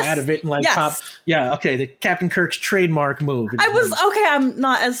then come out of it and like pop. Yeah, okay, the Captain Kirk's trademark move. I'm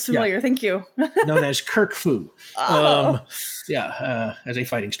not as familiar. Yeah. Thank you. Known as Kirk Fu. As a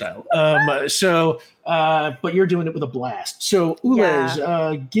fighting style. But you're doing it with a blast. So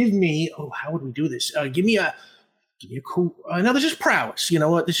Ulez, give me. Oh, how would we do this? Give me a cool. No, this is prowess. You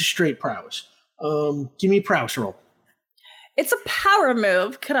know what? This is straight prowess. Give me a prowess roll. It's a power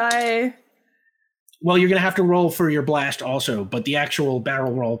move. Could I? Well, you're going to have to roll for your blast also, but the actual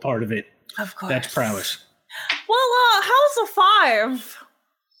barrel roll part of it, of course, that's prowess. Well, how's a 5?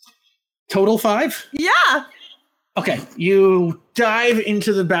 Total 5? Yeah. Okay, you dive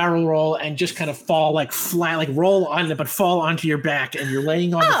into the barrel roll and just kind of fall like flat, like roll on it, but fall onto your back, and you're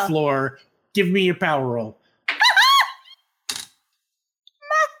laying on the floor. Give me your power roll.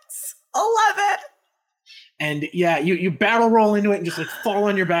 Max 11. And yeah, you barrel roll into it and just like fall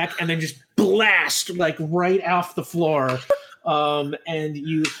on your back and then just blast like right off the floor. And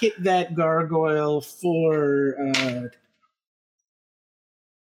you hit that gargoyle for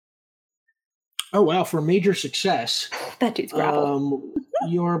for major success. That dude's grapple.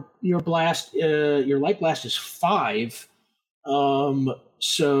 Your blast, your light blast is 5.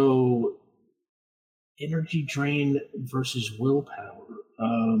 So energy drain versus willpower.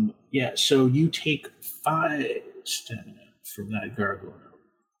 So you take 5 stamina from that gargoyle.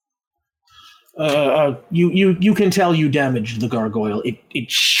 You can tell you damaged the gargoyle. It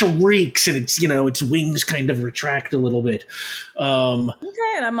shrieks and its wings kind of retract a little bit.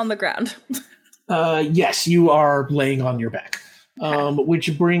 Okay, and I'm on the ground. Yes, you are laying on your back.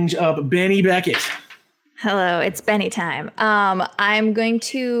 Which brings up Benny Beckett. Hello, it's Benny time. I'm going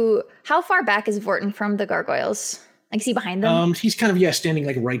to. How far back is Vorton from the gargoyles? Like, is he behind them? He's kind of standing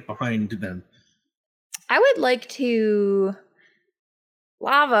like right behind them. I would like to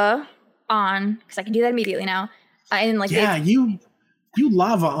lava on, because I can do that immediately now. And like, you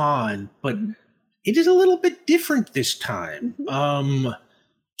lava on, but it is a little bit different this time.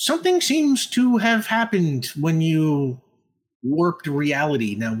 Something seems to have happened when you warped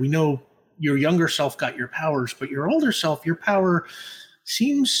reality. Now, we know your younger self got your powers, but your older self, your power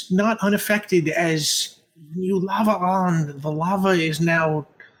seems not unaffected as you lava on. The lava is now...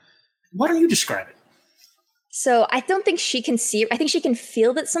 Why don't you describe it? So I don't think she can see it. I think she can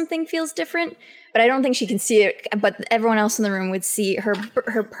feel that something feels different, but I don't think she can see it. But everyone else in the room would see her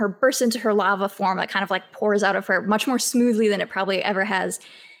burst into her lava form that kind of like pours out of her much more smoothly than it probably ever has.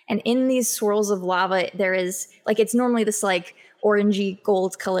 And in these swirls of lava, there is like, it's normally this like orangey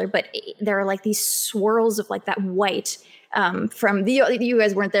gold color, but there are like these swirls of like that white from you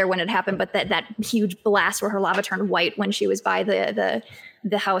guys weren't there when it happened, but that huge blast where her lava turned white when she was by the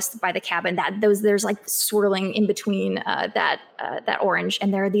house, by the cabin, there's like swirling in between that orange,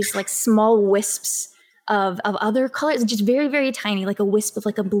 and there are these like small wisps of other colors, just very, very tiny, like a wisp of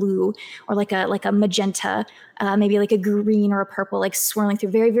like a blue or like a magenta, maybe like a green or a purple, like swirling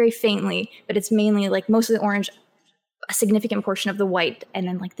through very, very faintly, but it's mainly like most of the orange, a significant portion of the white, and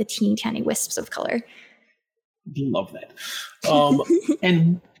then like the teeny tiny wisps of color. Love that.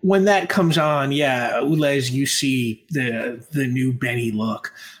 And when that comes on, Ulez, you see the new Benny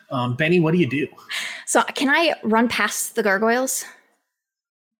look. Benny, what do you do? So can I run past the gargoyles?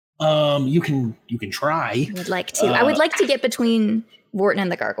 You can try. I would like to. I would like to get between Vorton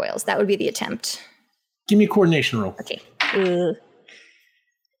and the gargoyles. That would be the attempt. Give me a coordination roll. Okay.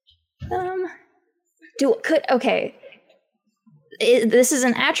 Okay. This is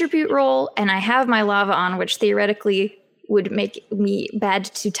an attribute roll, and I have my lava on, which theoretically would make me bad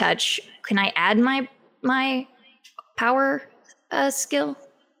to touch. Can I add my power skill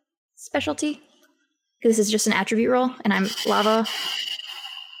specialty? Because this is just an attribute roll, and I'm lava.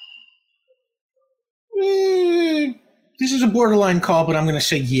 This is a borderline call, but I'm going to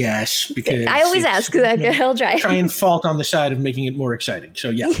say yes, because I always ask. I'll try. Try and fault on the side of making it more exciting. So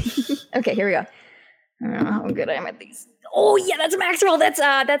yeah. Okay, here we go. I don't know how good I am at these. Oh yeah, that's a max roll. That's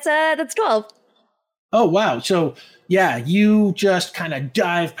 12. Oh wow. So yeah, you just kind of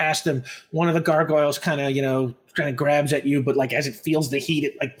dive past them. One of the gargoyles kind of grabs at you, but like as it feels the heat,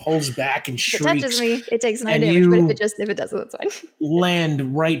 it like pulls back and shrieks. If it touches me, it takes 9 damage. But if it doesn't, that's fine.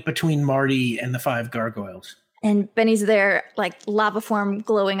 Land right between Marty and the 5 gargoyles. And Benny's there, like lava form,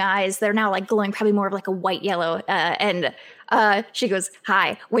 glowing eyes. They're now like glowing, probably more of like a white yellow. And she goes,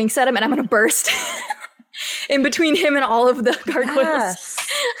 "Hi," winks at him, and I'm gonna burst. In between him and all of the gargoyles. Yes.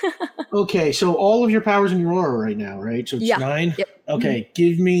 Okay, so all of your powers in your aura right now, right? So it's 9? Yep. Okay,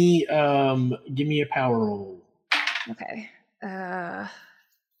 give me a power roll. Okay.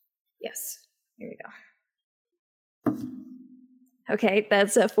 Yes. Here we go. Okay,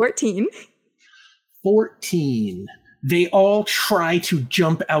 that's a 14. 14. They all try to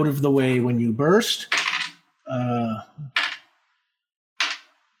jump out of the way when you burst.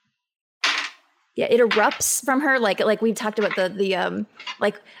 Yeah, it erupts from her like we talked about the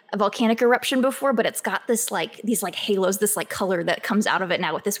like a volcanic eruption before, but it's got this like these like halos, this like color that comes out of it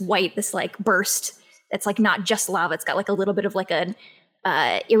now with this white, this like burst. It's like not just lava; it's got like a little bit of like an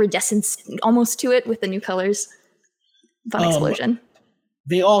iridescence almost to it with the new colors. Fun explosion.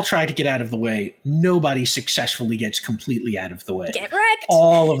 They all try to get out of the way. Nobody successfully gets completely out of the way. Get wrecked!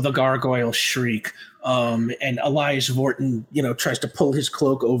 All of the gargoyles shriek. And Elias Vorton, tries to pull his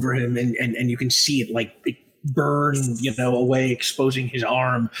cloak over him, and you can see it like it burn, away, exposing his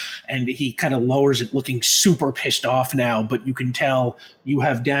arm. And he kind of lowers it, looking super pissed off now. But you can tell you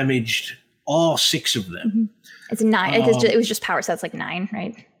have damaged all 6 of them. Mm-hmm. It's 9. It was just power, so that's like 9,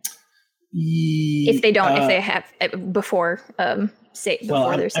 right? If they have before.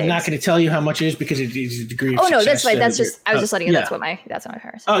 Before their saves. I'm not going to tell you how much it is because it is a degree of success. No, that's fine. That's just I was just letting you. That's what my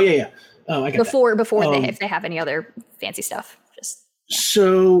power is. Oh yeah. Oh, I got before if they have any other fancy stuff.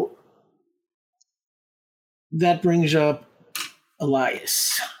 So that brings up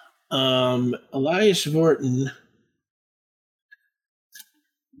Elias. Elias Vorton.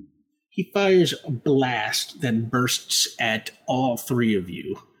 He fires a blast that bursts at all 3 of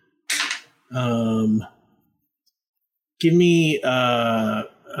you. Give me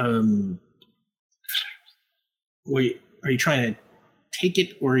wait, are you trying to take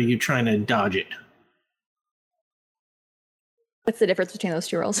it or are you trying to dodge it? What's the difference between those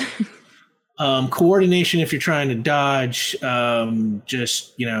 2 rolls? Coordination if you're trying to dodge,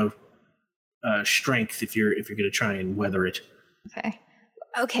 strength if you're going to try and weather it. Okay.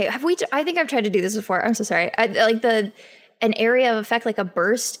 Okay, I think I've tried to do this before. I'm so sorry. Like an area of effect, like a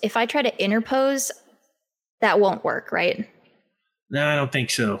burst. If I try to interpose, that won't work, right? No, I don't think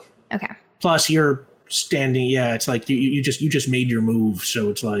so. Okay. Plus, you're standing. Yeah, it's like you just made your move, so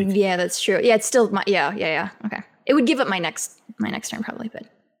it's like. Yeah, that's true. Yeah, it's still my. Yeah. Okay. It would give up my next turn probably, but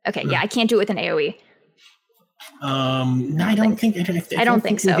okay. Yeah, I can't do it with an AOE. No, I don't think. I don't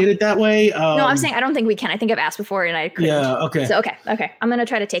think so. We did it that way. No, I'm saying I don't think we can. I think I've asked before and I couldn't. Yeah. Okay. So okay. I'm gonna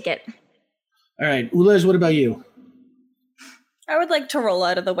try to take it. All right, Ulez, what about you? I would like to roll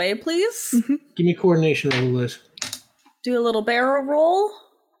out of the way, please. Mm-hmm. Give me coordination roll, Ulez. Do a little barrel roll.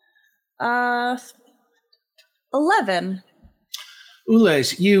 11.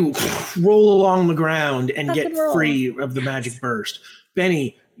 Ulez, you roll along the ground and Fucking get roll. free of the magic burst.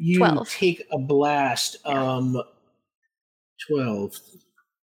 Benny, you 12. take a blast. 12.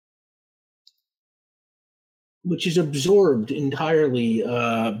 Which is absorbed entirely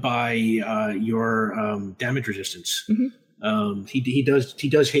by your damage resistance. Mhm. He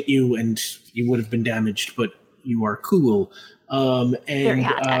does hit you, and you would have been damaged, but you are cool. And Very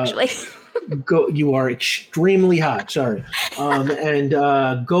hot, actually. you are extremely hot. Sorry.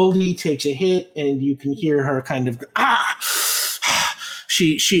 And Goldie takes a hit, and you can hear her kind of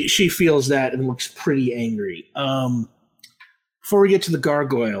She feels that and looks pretty angry. Before we get to the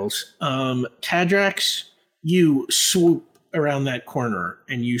gargoyles, Cadrax, you swoop around that corner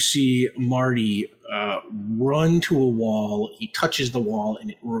and you see Marty run to a wall. He touches the wall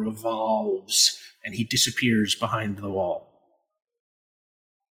and it revolves and he disappears behind the wall.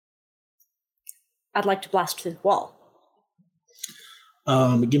 I'd like to blast through the wall.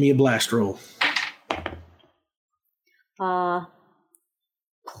 Give me a blast roll.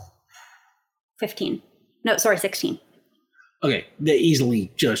 15. No, sorry, 16. Okay, they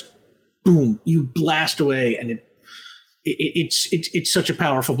easily just boom, you blast away, and it's such a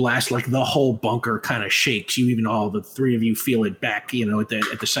powerful blast. Like the whole bunker kind of shakes. You even all the three of you feel it back. You know, at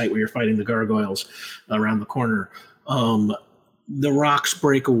the site where you're fighting the gargoyles around the corner. The rocks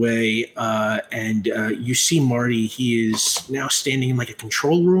break away, and you see Marty. He is now standing in like a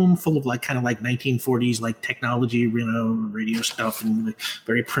control room full of like kind of like 1940s like technology, you know, radio stuff and like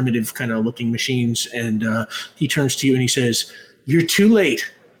very primitive kind of looking machines. And he turns to you and he says, "You're too late.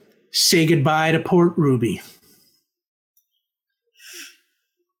 Say goodbye to Port Ruby."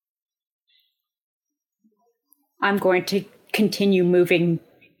 I'm going to continue moving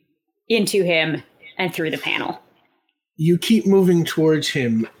into him and through the panel. You keep moving towards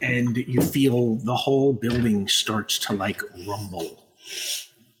him, and you feel the whole building starts to like rumble.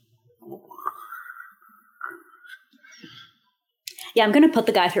 Yeah, I'm going to put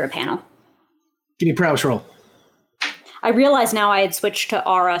the guy through a panel. Give me a prowess roll. I realize now I had switched to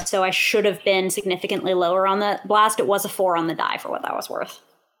aura, so I should have been significantly lower on the blast. It was a 4 on the die for what that was worth.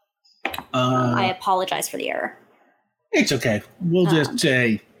 I apologize for the error. It's okay. We'll just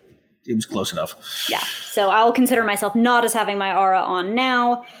say it was close enough. Yeah, so I'll consider myself not as having my aura on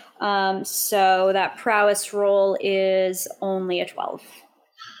now. So that prowess roll is only a 12.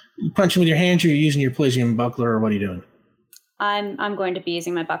 You punch him with your hands, or you're using your Palladium buckler, or what are you doing? I'm going to be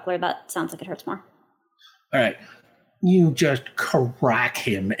using my buckler. That sounds like it hurts more. All right. You just crack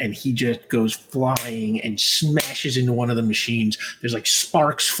him, and he just goes flying and smashes into one of the machines. There's like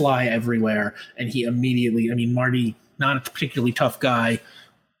sparks fly everywhere, and he immediately, I mean, Marty, not a particularly tough guy,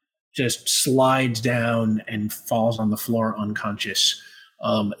 just slides down and falls on the floor unconscious.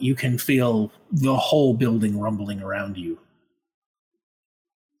 You can feel the whole building rumbling around you.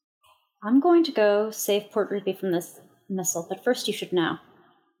 I'm going to go save Port Ruby from this missile, but first you should know.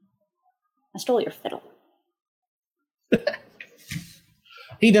 I stole your fiddle.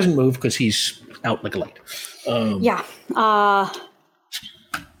 He doesn't move because he's out like a light. Yeah.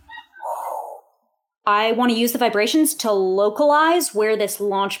 I want to use the vibrations to localize where this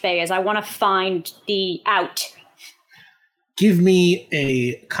launch bay is. I want to find the out. Give me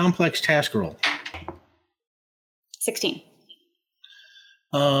a complex task roll. 16.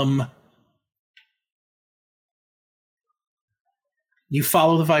 You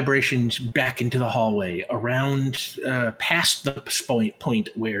follow the vibrations back into the hallway, around past the point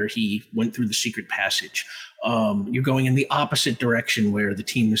where he went through the secret passage. You're going in the opposite direction where the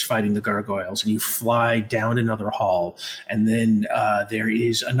team is fighting the gargoyles, and you fly down another hall, and then there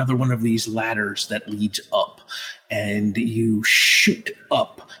is another one of these ladders that leads up, and you shoot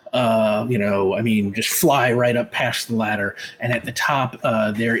up. Just fly right up past the ladder, and at the top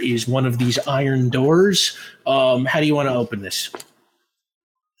there is one of these iron doors. How do you want to open this?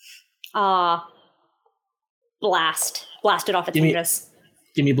 Blast it off its hinges.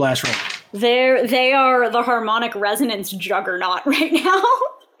 Give me a blast roll. They are the harmonic resonance juggernaut right now.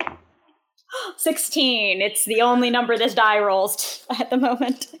 16. It's the only number this die rolls at the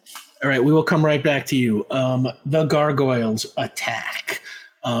moment. All right, we will come right back to you. The gargoyles attack.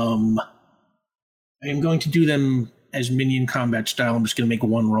 I am going to do them as minion combat style. I'm just going to make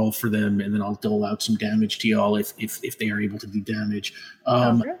one roll for them, and then I'll dole out some damage to y'all if they are able to do damage.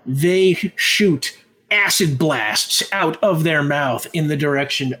 They shoot acid blasts out of their mouth in the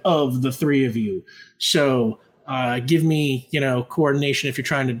direction of the three of you. So give me, coordination if you're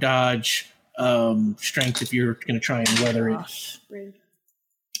trying to dodge, strength if you're going to try and weather it.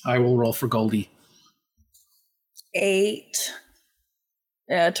 I will roll for Goldie. 8.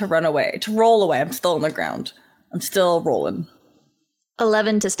 Yeah, to run away. To roll away. I'm still on the ground. I'm still rolling.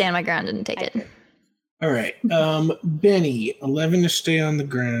 11 to stand my ground and take it. All right. Benny, 11 to stay on the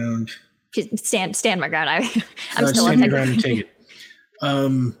ground. Stand my ground. I'm still stand your ground and take it.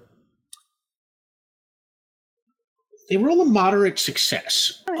 They roll a moderate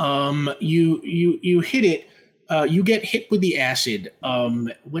success. You hit it. You get hit with the acid.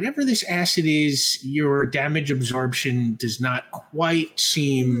 Whatever this acid is, your damage absorption does not quite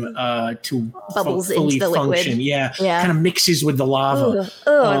seem to Bubbles fully into the function. liquid. Yeah, kind of mixes with the lava.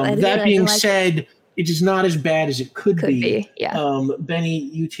 That being said, it is not as bad as it could be. Yeah. Benny,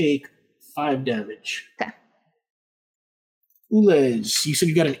 you take 5 damage. Okay. Ulez, you said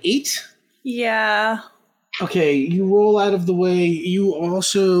you got an 8? Yeah. Okay, you roll out of the way. You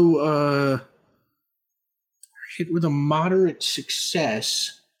also hit with a moderate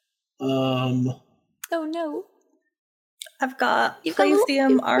success. Oh no. I've got You've got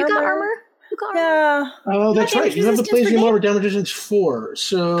Plasium armor. You got armor? You got armor? Yeah. Oh, that's right. You have the resistance for Plasium armor, damage resistance 4.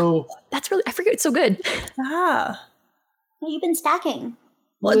 So That's really, I forget, it's so good. Ah. You've been stacking.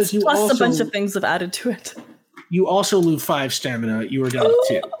 Well, it's you plus also- a bunch of things I've added to it. you also lose 5 stamina. You are down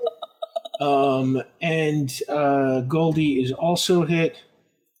to 2. And Goldie is also hit.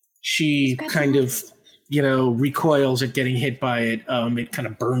 She kind of, recoils at getting hit by it. It kind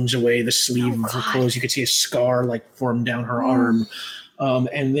of burns away the sleeve of her clothes. You can see a scar form down her arm.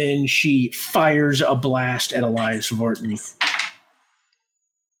 And then she fires a blast at Elias Vorton.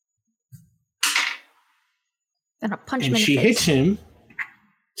 And I'll punch him And in she the face. hits him,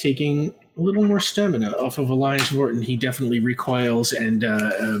 taking a little more stamina off of Elias Vorton. He definitely recoils and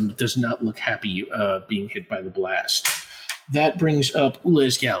does not look happy being hit by the blast. That brings up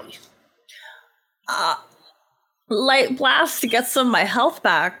Ulez Galley. Light blast to get some of my health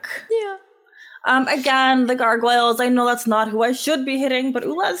back. Yeah. Again, the gargoyles, I know that's not who I should be hitting, but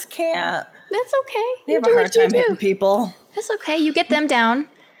Ulez can't. That's okay. They You have do a what hard you time do. hitting people. That's okay. You get them down.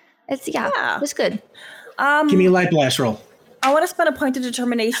 It's good. Give me a light blast roll. I want to spend a point of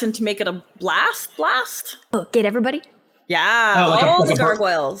determination to make it a blast. Oh, get everybody? Yeah, like all the a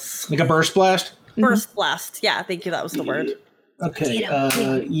gargoyles. Like a burst blast? Burst blast. Yeah, thank you. That was the word. Okay.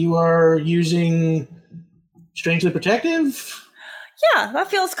 You are using Strangely Protective? Yeah, that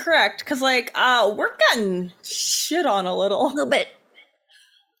feels correct. Because, we're getting shit on a little. A little bit.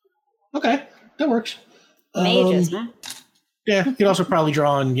 Okay, that works. Mages, huh? Yeah, you could also probably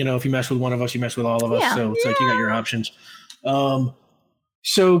draw on, if you mess with one of us, you mess with all of us. Yeah. So it's like you got your options.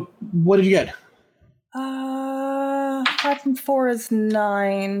 So what did you get? 5 and 4 is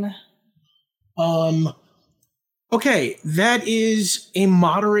 9. Okay, that is a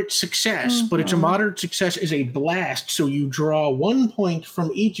moderate success, but it's a moderate success as a blast, so you draw 1 point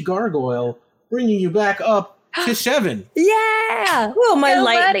from each gargoyle, bringing you back up to 7. Yeah. Well, my Go,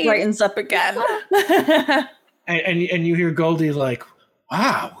 light buddy. brightens up again. And you hear Goldie like,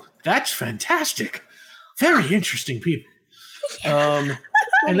 wow, that's fantastic. Very interesting people. And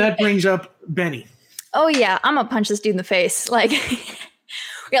that brings up Benny. Oh yeah, I'm gonna punch this dude in the face. We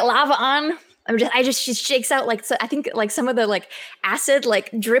got lava on. She shakes out so I think some of the acid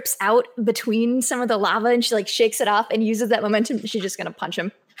drips out between some of the lava, and she shakes it off and uses that momentum. She's just gonna punch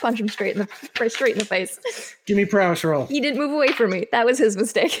him straight in the face. Give me prowess roll. He didn't move away from me. That was his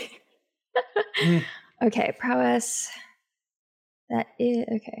mistake. Okay, prowess. That is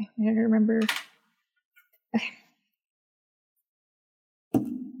okay. I gotta remember. Okay.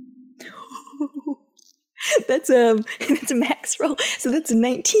 That's a max roll, so that's a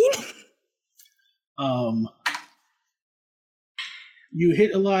 19. You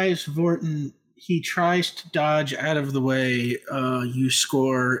hit Elias Vorton. He tries to dodge out of the way. You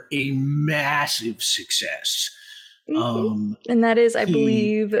score a massive success. And that is, I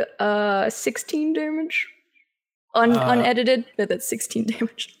believe, 16 damage. Unedited, but that's 16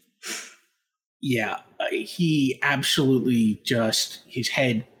 damage. Yeah, he absolutely his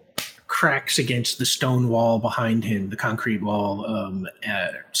head cracks against the stone wall behind him, the concrete wall,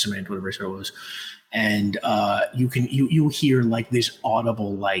 cement, whatever it was, and you hear like this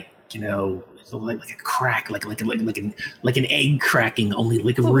audible, like, you know, like a crack, like an egg cracking, only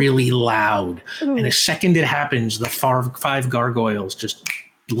like really loud. And the second it happens, the five gargoyles just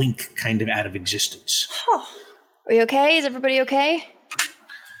blink kind of out of existence. Are we okay? Is everybody okay?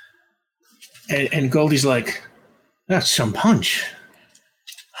 And Goldie's like, that's some punch.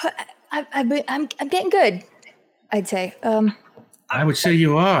 I'm getting good, I'd say. I would say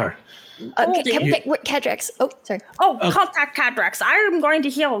you are. Cadrax. Oh, sorry. Contact Cadrax. I'm going to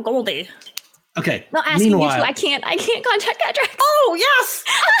heal Goldie. Okay. Not asking Meanwhile, you to. I can't contact Cadrax. Oh,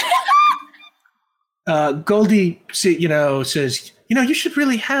 yes! Goldie, says, you should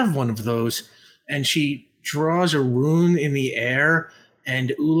really have one of those. And she draws a rune in the air,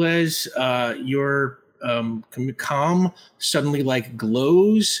 and Ulez, your calm suddenly like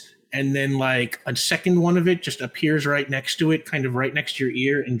glows, and then like a second one of it just appears right next to it, kind of right next to your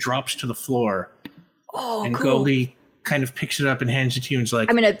ear, and drops to the floor. Oh, and cool. Goldie kind of picks it up and hands it to you and is like,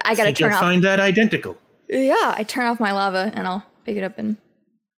 I gotta turn off. Find that identical. Yeah, I turn off my lava and I'll pick it up and.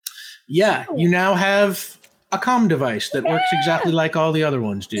 Yeah, you now have a comm device that works exactly like all the other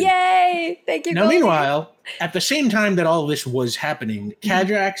ones do. Yay! Thank you. Now, Goldie. meanwhile, at the same time that all this was happening,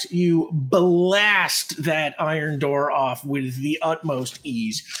 Cadrax, you blast that iron door off with the utmost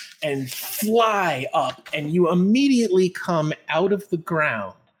ease and fly up, and you immediately come out of the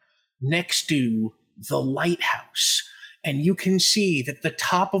ground next to the lighthouse. And you can see that the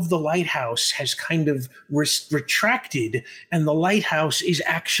top of the lighthouse has kind of retracted, and the lighthouse is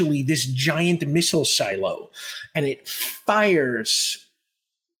actually this giant missile silo, and it fires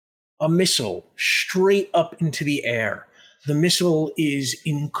a missile straight up into the air. The missile is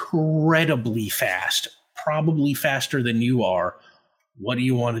incredibly fast, probably faster than you are. What do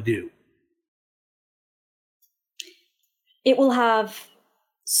you want to do? It will have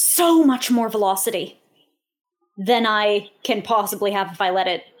so much more velocity than I can possibly have if I let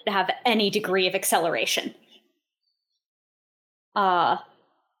it have any degree of acceleration.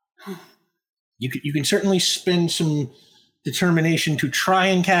 You can certainly spend some determination to try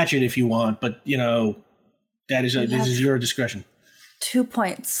and catch it if you want, but this is your discretion. 2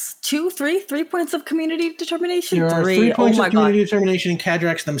 points. 3 points of community determination. There are 3 points of community determination, and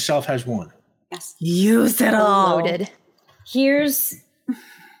Cadrax themselves has 1. Yes. Use it all. Loaded. Here's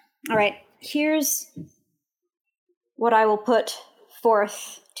what I will put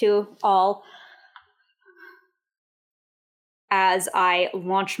forth to all as I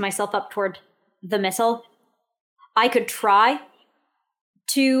launch myself up toward the missile. I could try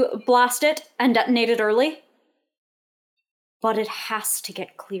to blast it and detonate it early, but it has to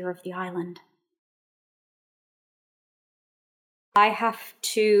get clear of the island. I have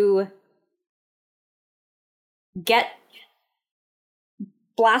to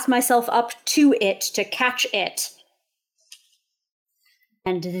blast myself up to it to catch it.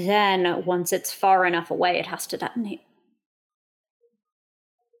 And then, once it's far enough away, it has to detonate.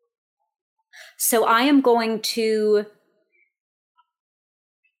 So I am going to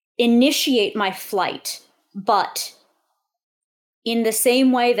initiate my flight, but in the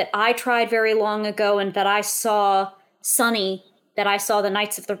same way that I tried very long ago and that I saw Sunny, that I saw the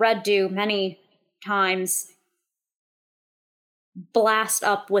Knights of the Red do many times, blast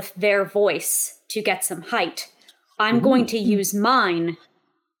up with their voice to get some height. I'm going to use mine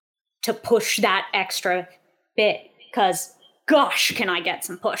to push that extra bit, because gosh, can I get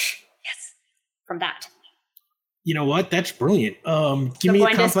some push from that. You know what? That's brilliant. Give I'm me a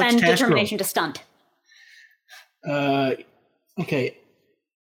going to complex spend task determination to stunt. Okay.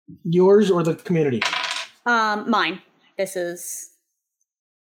 Yours or the community? Mine. This is...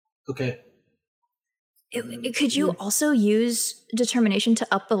 Okay. Could you also use determination to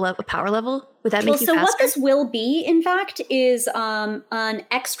up the power level? Would that make you faster? So what this will be, in fact, is an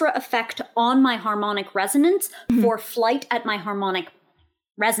extra effect on my harmonic resonance for flight at my harmonic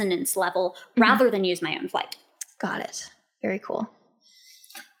resonance level, rather than use my own flight. Got it. Very cool.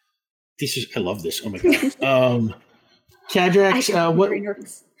 I love this. Oh my god. Cadrax,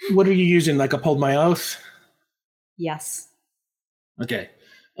 what are you using? Like Uphold My Oath? Yes. Okay.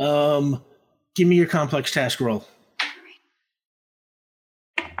 Give me your complex task roll.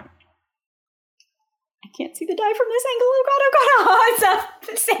 I can't see the die from this angle. Oh god,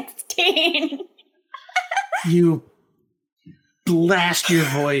 it's a 16. You blast your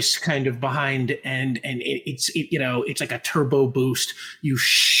voice kind of behind, and it's like a turbo boost. You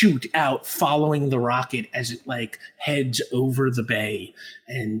shoot out following the rocket as it like heads over the bay,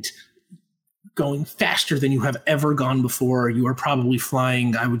 and going faster than you have ever gone before. You are probably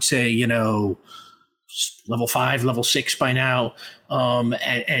flying, I would say, level 5, level 6 by now,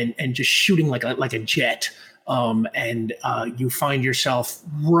 and just shooting like a jet. And you find yourself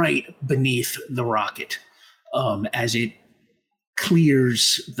right beneath the rocket as it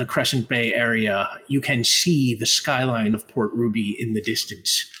clears the Crescent Bay area. You can see the skyline of Port Ruby in the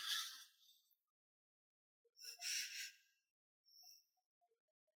distance.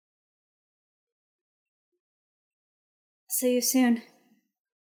 See you soon.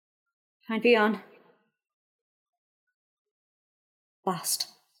 Find beyond. Blast.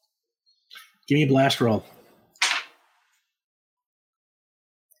 Give me a blast roll.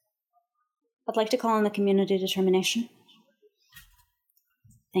 I'd like to call on the community determination.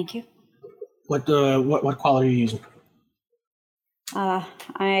 Thank you. What quality are you using?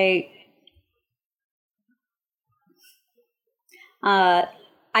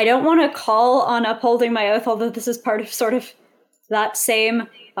 I don't want to call on upholding my oath, although this is part of sort of that same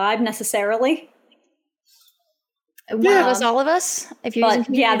vibe necessarily. One of us, all of us. If you're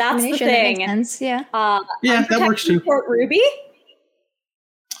using yeah, that's the thing. That makes sense. Yeah. Yeah, that works too. Port Ruby.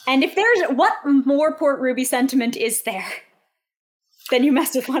 And if there's what more Port Ruby sentiment is there? Then you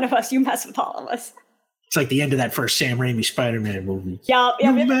mess with one of us, you mess with all of us. It's like the end of that first Sam Raimi Spider-Man movie. Yeah,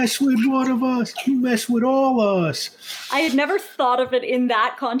 you mess with one of us, you mess with all of us. I had never thought of it in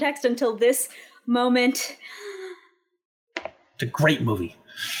that context until this moment. It's a great movie.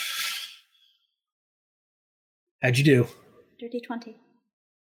 How'd you do? Dirty 20.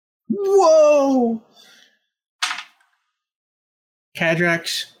 Whoa!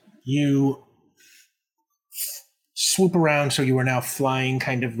 Cadrax, you swoop around, so you are now flying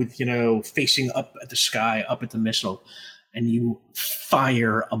kind of with, facing up at the sky, up at the missile, and you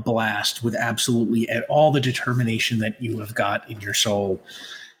fire a blast with absolutely all the determination that you have got in your soul.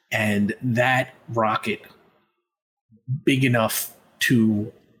 And that rocket, big enough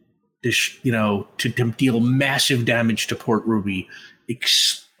to deal massive damage to Port Ruby,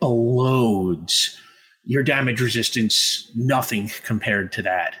 explodes. Your damage resistance, nothing compared to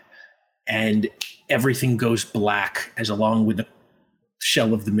that. And everything goes black as, along with the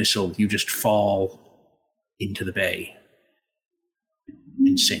shell of the missile, you just fall into the bay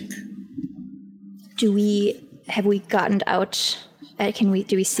and sink. Have we gotten out?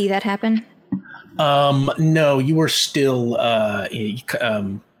 Do we see that happen? No, you were still,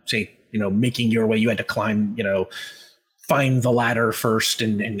 making your way. You had to climb, find the ladder first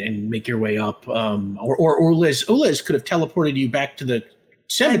and make your way up. Or Ulez could have teleported you back to the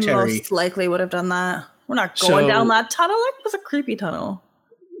cemetery. I most likely would have done that. We're not going down that tunnel. It was a creepy tunnel.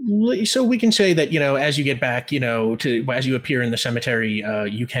 So we can say that, as you get back, as you appear in the cemetery,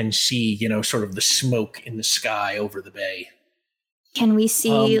 you can see, sort of the smoke in the sky over the bay. Can we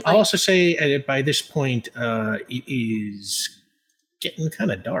see? I'll also say by this point, it is getting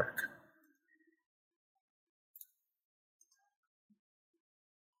kind of dark.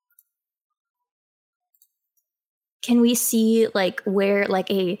 Can we see where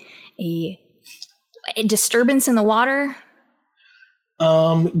a disturbance in the water?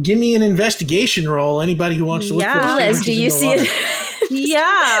 Give me an investigation roll. Anybody who wants to look for Liz, do you see it?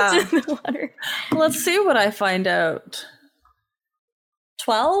 Yeah. It's in the water. Let's see what I find out.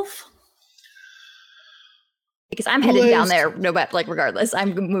 12? Because I'm headed down there, no matter, regardless.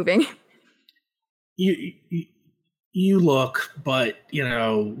 I'm moving. You look, but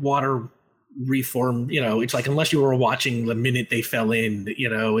water reform. It's like, unless you were watching the minute they fell in,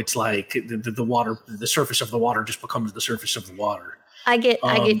 it's like the water, the surface of the water just becomes the surface of the water.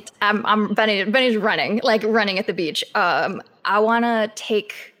 I'm Benny's running at the beach. I want to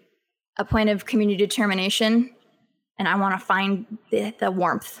take a point of community determination, and I want to find the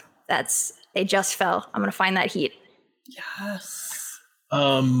warmth they just fell. I'm going to find that heat. Yes.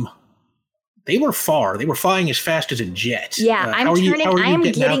 They were far. They were flying as fast as a jet. Yeah, I am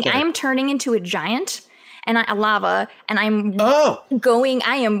turning into a giant and lava, and I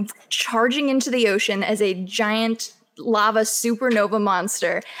am charging into the ocean as a giant lava supernova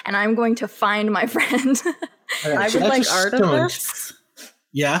monster, and I'm going to find my friend. Right, I would like Artemis.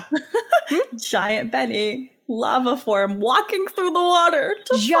 Yeah. Giant Benny, lava form, walking through the water.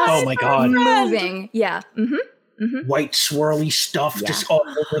 Oh my God. Moving. Yeah. Mm-hmm. Mm-hmm. White swirly stuff just all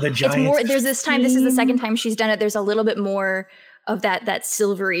over the giant. It's more, there's this time. This is the second time she's done it. There's a little bit more of that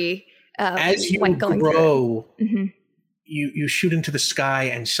silvery. As you grow, you shoot into the sky,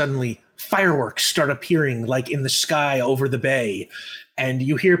 and suddenly fireworks start appearing in the sky over the bay, and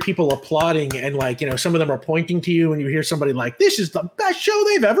you hear people applauding, and some of them are pointing to you, and you hear somebody "This is the best show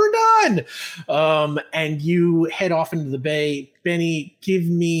they've ever done," and you head off into the bay. Benny, give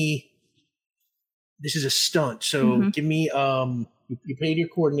me this is a stunt. So give me you paid your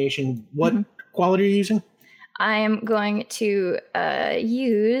coordination. What quality are you using? I am going to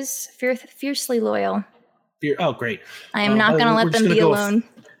use Fiercely Loyal. Oh, great. I am not going to let them be alone.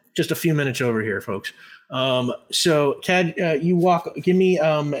 Just a few minutes over here, folks. So, Cad, you walk. Give me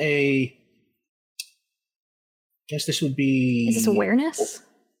a. Guess this would be. Is this awareness?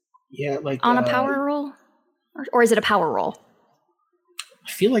 Yeah, like on a power roll, or is it a power roll?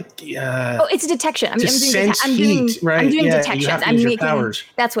 I feel like. It's detection. I'm doing detection. I'm making powers.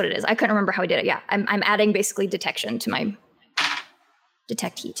 That's what it is. I couldn't remember how I did it. Yeah, I'm adding basically detection to my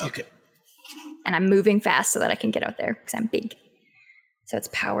detect heat. Okay. And I'm moving fast so that I can get out there because I'm big. So it's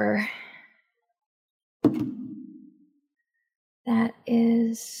power. That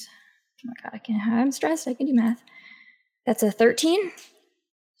is. Oh my god! I'm stressed. I can do math. That's a 13.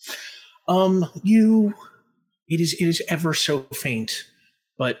 It is ever so faint,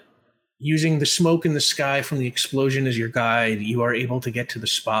 but using the smoke in the sky from the explosion as your guide, you are able to get to the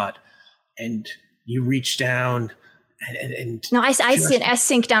spot, and you reach down and no, I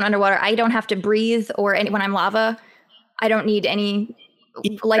sink down underwater. I don't have to breathe when I'm lava. I don't need any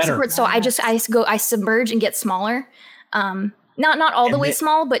life support, so I submerge and get smaller. Not all the way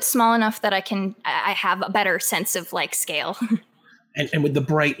small, but small enough that I have a better sense of like scale. And with the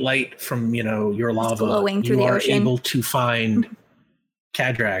bright light from your lava, glowing through the ocean, able to find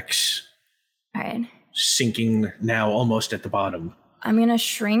Cadrax. All right. Sinking now almost at the bottom. I'm gonna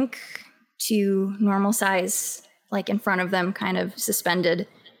shrink to normal size, like in front of them, kind of suspended.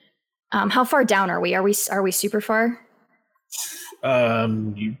 How far down are we? Are we super far?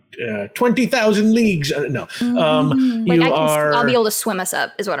 20,000 leagues. No. I'll be able to swim us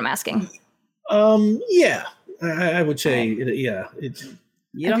up, is what I'm asking. Yeah. I would say, yeah.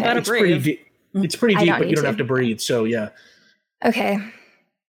 You don't gotta breathe. It's pretty deep, but you don't have to breathe. So yeah. Okay.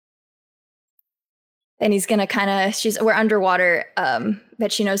 And he's gonna we're underwater,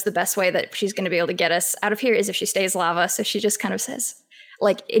 but she knows the best way that she's gonna be able to get us out of here is if she stays lava. So she just kind of says,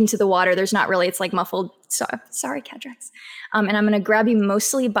 like, into the water. There's not really, it's like muffled. So, sorry, Cadrax. And I'm gonna grab you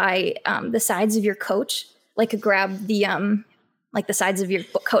mostly by the sides of your coat, like grab the like the sides of your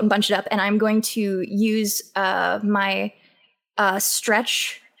coat and bunch it up. And I'm going to use my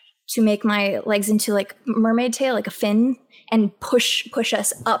stretch to make my legs into like mermaid tail, like a fin, and push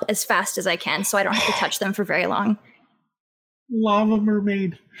us up as fast as I can, so I don't have to touch them for very long. Lava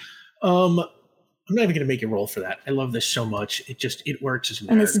mermaid. I'm not even going to make a roll for that. I love this so much. It works as an.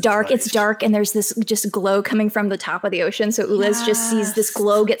 And it's dark. Device. It's dark, and there's this just glow coming from the top of the ocean. So Ulez just sees this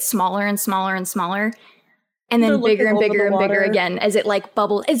glow get smaller and smaller and smaller, and then bigger and bigger and bigger again as it like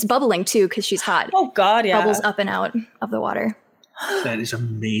bubbles. It's bubbling too because she's hot. Oh God, yeah. Bubbles up and out of the water. That is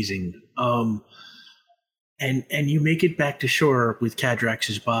amazing. And you make it back to shore with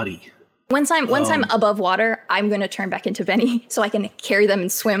Cadrax's body. Once I'm above water, I'm going to turn back into Benny so I can carry them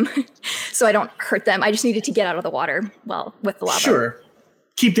and swim, so I don't hurt them. I just needed to get out of the water with the lava. Sure,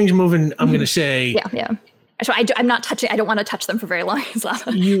 keep things moving. I'm going to say, yeah. So I'm not touching. I don't want to touch them for very long.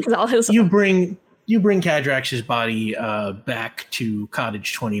 You bring Cadrax's body back to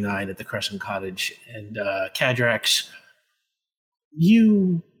Cottage 29 at the Crescent Cottage, and Cadrax,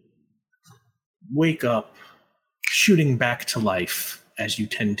 you wake up shooting back to life as you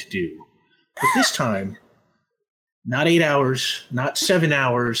tend to do. But this time, not 8 hours, not 7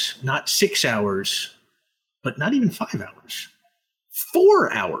 hours, not 6 hours, but not even 5 hours.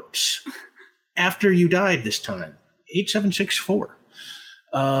 4 hours after you died this time. 8764.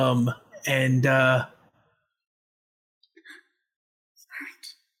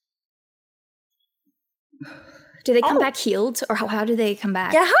 Do they come back healed, or how do they come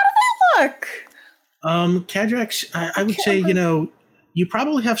back? Yeah, how do they look? Cadrax, I would say, you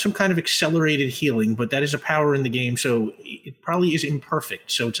probably have some kind of accelerated healing, but that is a power in the game, so it probably is imperfect.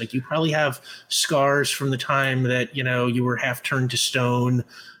 So it's like you probably have scars from the time that, you were half turned to stone,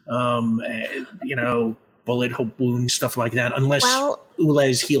 bullet hole wounds, stuff like that, unless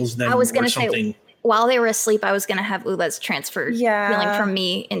Ulez heals them or something. While they were asleep, I was going to have Ulez transfer healing from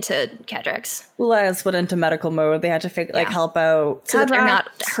me into Cadrax. Ulez went into medical mode. They had to help out. So that they're not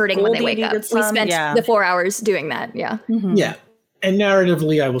hurting when they wake up. We spent the 4 hours doing that, yeah. Mm-hmm. Yeah. And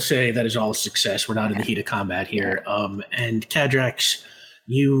narratively, I will say that is all a success. We're not in the heat of combat here. Yeah. And Cadrax,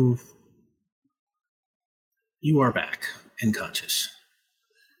 you are back and conscious.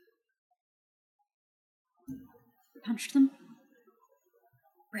 Punched them.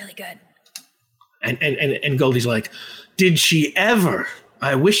 Really good. And Goldie's like, did she ever?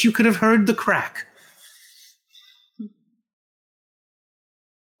 I wish you could have heard the crack. You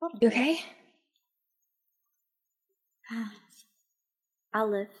okay? I'll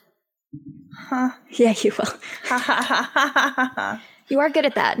live. Huh. Yeah, you will. Ha ha ha ha ha ha. You are good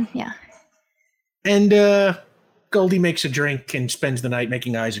at that. Yeah. And Goldie makes a drink and spends the night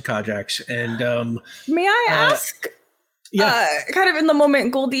making eyes at Kajax. And May I ask? yeah, Kind of in the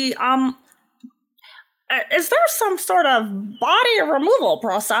moment, Goldie. Is there some sort of body removal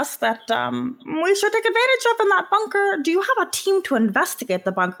process that we should take advantage of in that bunker? Do you have a team to investigate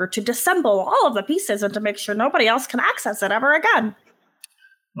the bunker, to disassemble all of the pieces and to make sure nobody else can access it ever again?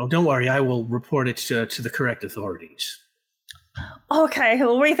 oh, don't worry, I will report it to the correct authorities. Okay,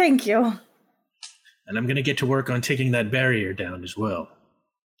 well, we thank you. And I'm going to get to work on taking that barrier down as well.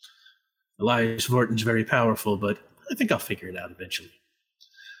 Elias Vorton's very powerful, but I think I'll figure it out eventually.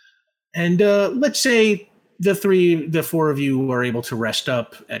 And let's say the four of you are able to rest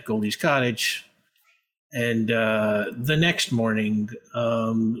up at Goldie's cottage. And the next morning,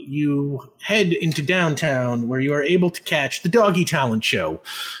 you head into downtown where you are able to catch the Doggy Talent Show.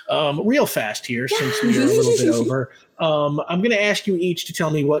 Real fast here, since we are a little bit over. I'm going to ask you each to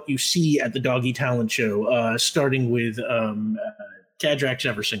tell me what you see at the Doggy Talent Show, starting with Kadrax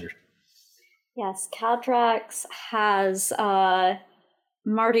Eversinger. Yes, Caldrax has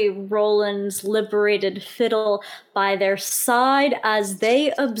Marty Rowland's liberated fiddle by their side as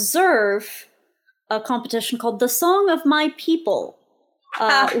they observe a competition called The Song of My People,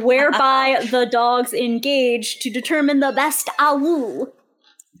 whereby the dogs engage to determine the best awu.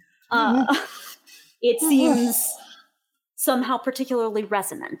 It seems somehow particularly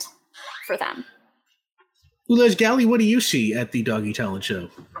resonant for them. Ulez Galley, what do you see at the Doggy Talent Show?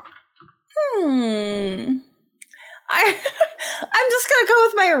 I'm just gonna go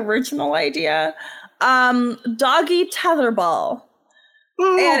with my original idea. Doggy tetherball.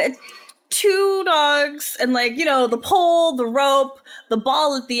 Oh. And it's 2 dogs and the pole, the rope, the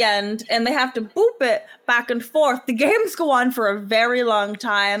ball at the end, and they have to boop it back and forth. The games go on for a very long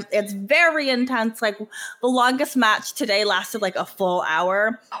time. It's very intense. Like the longest match today lasted like a full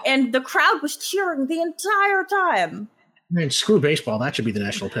hour, and the crowd was cheering the entire time. Man, screw baseball. That should be the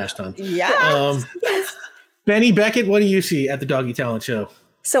national pastime. Yeah. Benny Beckett, what do you see at the Doggy Talent Show?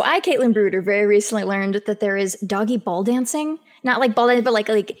 So I, Caitlin Bruder, very recently learned that there is doggy ball dancing. Not like ball dancing, but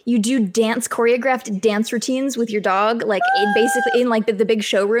like you do choreographed dance routines with your dog, like basically in like the big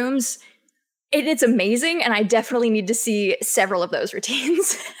showrooms. It's amazing, and I definitely need to see several of those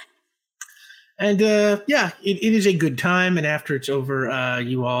routines. And it is a good time. And after it's over,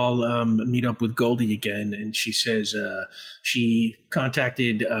 you all meet up with Goldie again. And she says she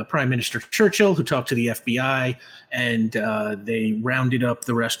contacted Prime Minister Churchill, who talked to the FBI, and they rounded up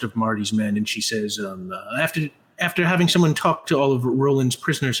the rest of Marty's men. And she says, after having someone talk to all of Roland's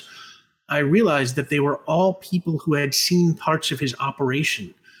prisoners, I realized that they were all people who had seen parts of his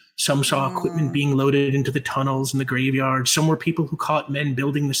operation. Some saw equipment being loaded into the tunnels and the graveyard. Some were people who caught men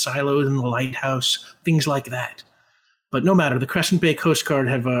building the silos in the lighthouse, things like that. But no matter, the Crescent Bay Coast Guard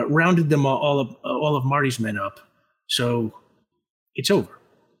have rounded them all of Marty's men up. So it's over.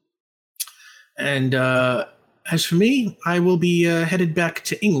 And as for me, I will be headed back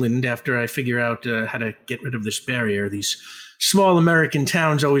to England after I figure out how to get rid of this barrier. These small American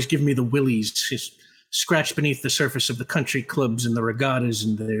towns always give me the willies. Just scratch beneath the surface of the country clubs and the regattas,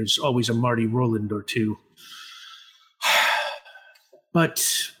 and there's always a Marty Rowland or two. But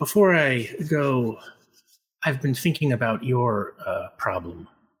before I go, I've been thinking about your problem.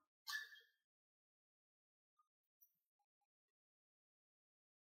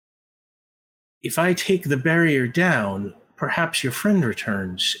 If I take the barrier down, perhaps your friend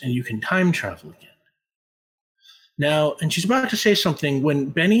returns and you can time travel again. Now, and she's about to say something when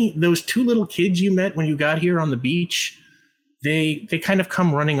Benny, those 2 little kids you met when you got here on the beach, they kind of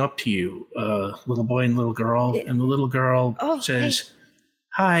come running up to you, little boy and little girl, and the little girl says,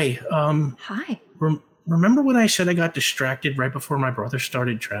 hey. Hi. Hi. Remember when I said I got distracted right before my brother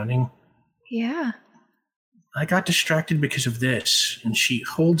started drowning? Yeah. I got distracted because of this. And she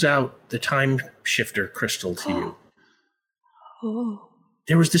holds out the time shifter crystal to you. Oh.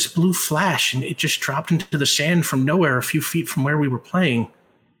 There was this blue flash, and it just dropped into the sand from nowhere a few feet from where we were playing.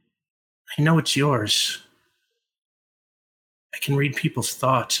 I know it's yours. I can read people's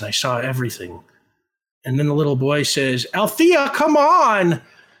thoughts, and I saw everything. And then the little boy says, Althea, come on!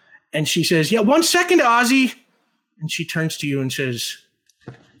 And she says, yeah, 1 second, Ozzy. And she turns to you and says,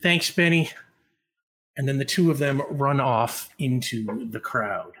 thanks, Benny. And then the 2 of them run off into the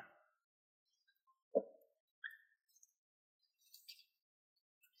crowd.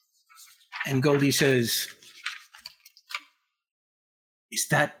 And Goldie says, is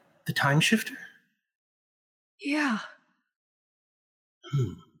that the time shifter? Yeah.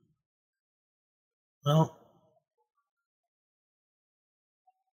 Well,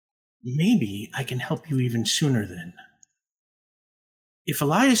 maybe I can help you even sooner then. If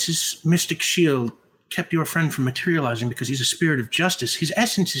Elias's mystic shield kept your friend from materializing because he's a spirit of justice, his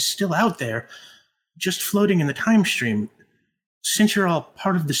essence is still out there, just floating in the time stream. Since you're all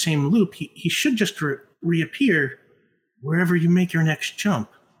part of the same loop, he should just reappear wherever you make your next jump.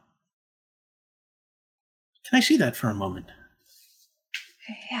 Can I see that for a moment?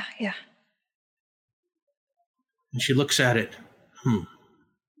 Yeah. And she looks at it. I've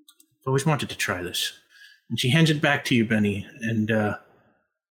always wanted to try this. And she hands it back to you, Benny, and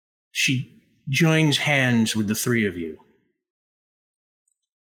she joins hands with the three of you.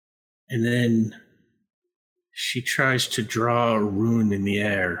 And then she tries to draw a rune in the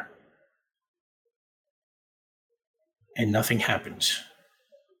air. And nothing happens.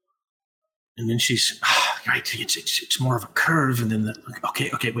 And then she's, right, it's more of a curve, and then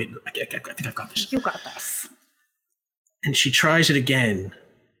okay, wait, I think I've got this. You got this. And she tries it again,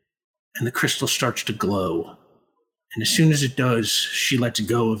 and the crystal starts to glow. And as soon as it does, she lets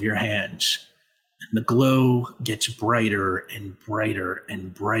go of your hands. And the glow gets brighter and brighter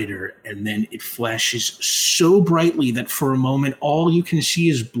and brighter, and then it flashes so brightly that for a moment, all you can see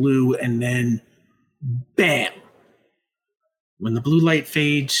is blue, and then bam! When the blue light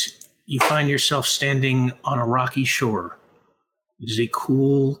fades, you find yourself standing on a rocky shore. It is a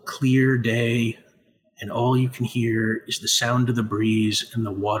cool, clear day, and all you can hear is the sound of the breeze and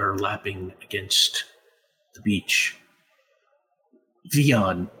the water lapping against the beach.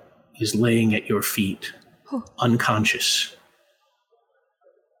 Vion is laying at your feet, unconscious.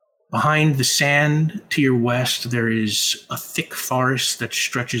 Behind the sand to your west, there is a thick forest that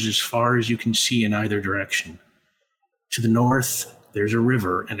stretches as far as you can see in either direction. To the north, there's a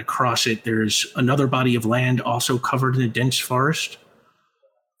river, and across it, there's another body of land also covered in a dense forest.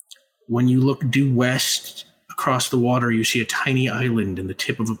 When you look due west, across the water, you see a tiny island in the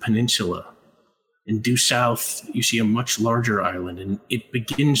tip of a peninsula. And due south, you see a much larger island, and it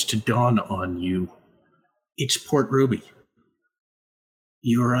begins to dawn on you. It's Port Ruby.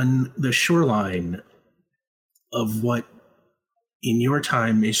 You're on the shoreline of what, in your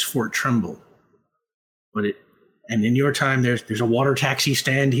time, is Fort Trumbull. And in your time, there's a water taxi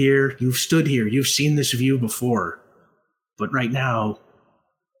stand here. You've stood here. You've seen this view before. But right now,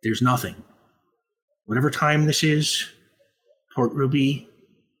 there's nothing. Whatever time this is, Port Ruby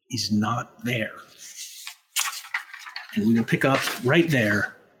is not there. And we will pick up right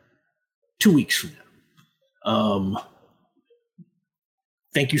there 2 weeks from now.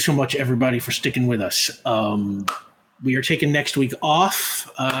 Thank you so much, everybody, for sticking with us. We are taking next week off,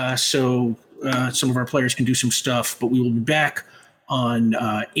 so some of our players can do some stuff, but we will be back on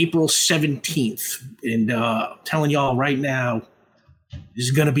April 17th. And telling y'all right now, this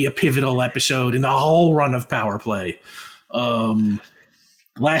is going to be a pivotal episode in the whole run of Power Play.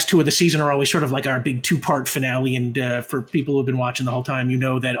 Last two of the season are always sort of like our big two-part finale, and for people who have been watching the whole time, you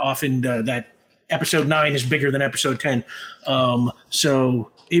know that often that episode 9 is bigger than episode 10.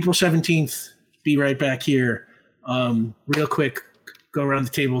 So April 17th, be right back here. Real quick, go around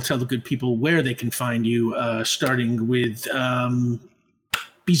the table, tell the good people where they can find you, starting with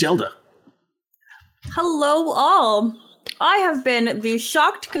B. Zelda. Hello, all. I have been the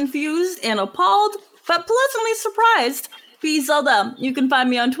shocked, confused, and appalled, but pleasantly surprised B. Zelda. You can find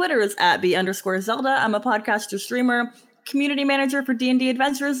me on Twitter as @B_Zelda. I'm a podcaster, streamer, community manager for D&D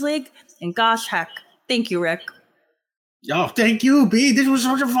Adventurers League, and gosh heck, thank you, Rick. Oh, thank you, B. This was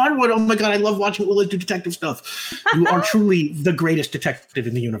such a fun one. Oh my god, I love watching Ula do detective stuff. You are truly the greatest detective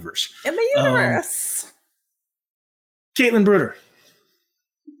in the universe. In the universe. Caitlin Bruder.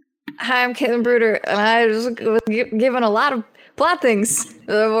 Hi, I'm Caitlin Bruder, and I was given a lot of plot things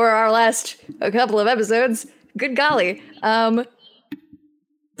over our last couple of episodes. Good golly.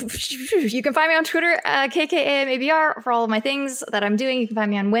 You can find me on Twitter, KKAMABR, for all of my things that I'm doing. You can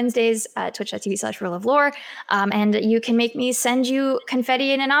find me on Wednesdays at twitch.tv/realoflore. And you can make me send you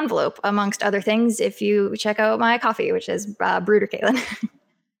confetti in an envelope, amongst other things, if you check out my coffee, which is Bruder Caitlin.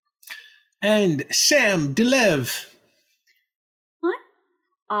 And Sam Delev. What?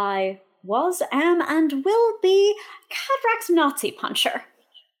 I was, am, and will be Cadrak's Nazi puncher.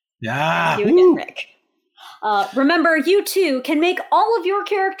 Yeah. You again, Rick. Remember, you too can make all of your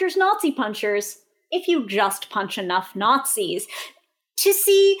characters Nazi punchers if you just punch enough Nazis. To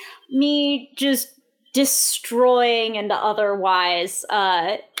see me just destroying and otherwise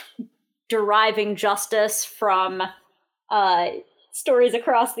deriving justice from stories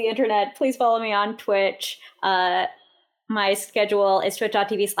across the internet, please follow me on Twitch. My schedule is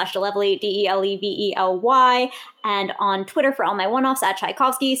twitch.tv/Delevely, DELEVELY, and on Twitter for all my one-offs at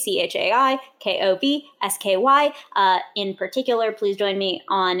Tchaikovsky, CHAIKOVSKY. In particular, please join me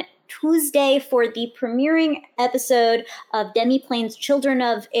on Tuesday for the premiering episode of Demiplane's Children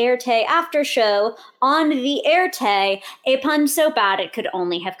of Erte after show on the Erte, a pun so bad it could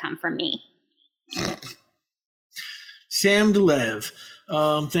only have come from me. Sam DeLev,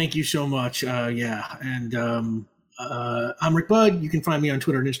 thank you so much. I'm Rick Budd. You can find me on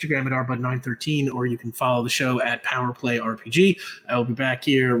Twitter and Instagram at rbud913, or you can follow the show at PowerPlay RPG. I will be back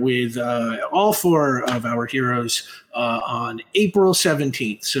here with all 4 of our heroes on April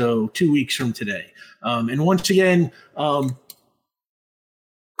 17th, so 2 weeks from today. And once again,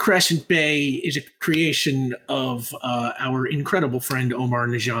 Crescent Bay is a creation of our incredible friend Omar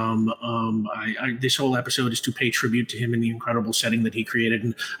Najam. This whole episode is to pay tribute to him in the incredible setting that he created,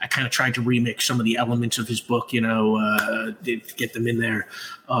 and I kind of tried to remix some of the elements of his book, to get them in there.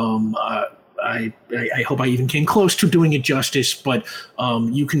 I hope I even came close to doing it justice, but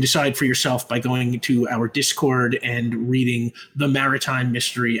you can decide for yourself by going to our Discord and reading The Maritime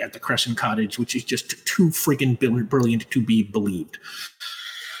Mystery at the Crescent Cottage, which is just too freaking brilliant to be believed.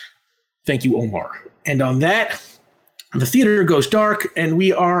 Thank you, Omar. And on that, the theater goes dark, and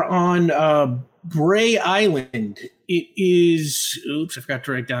we are on Bray Island. It is... Oops, I forgot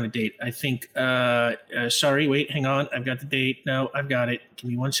to write down a date. I think... sorry, wait, hang on. I've got the date. No, I've got it. Give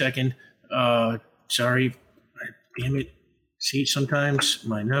me 1 second. Sorry. Damn it. See, sometimes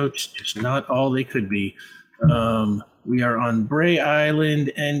my notes just not all they could be. We are on Bray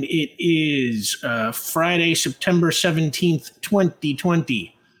Island, and it is Friday, September 17th,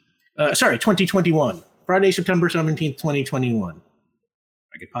 2020. 2021. Friday, September 17th, 2021.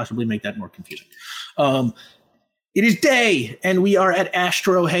 I could possibly make that more confusing. It is day, and we are at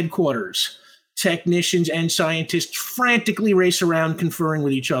Astro headquarters. Technicians and scientists frantically race around, conferring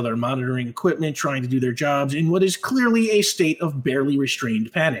with each other, monitoring equipment, trying to do their jobs in what is clearly a state of barely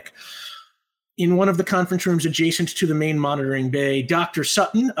restrained panic. In one of the conference rooms adjacent to the main monitoring bay, Dr.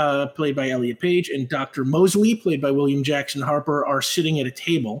 Sutton, played by Elliot Page, and Dr. Mosley, played by William Jackson Harper, are sitting at a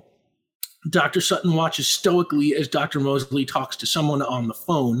table. Dr. Sutton watches stoically as Dr. Mosley talks to someone on the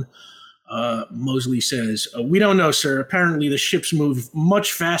phone. Mosley says, "We don't know, sir. Apparently the ships move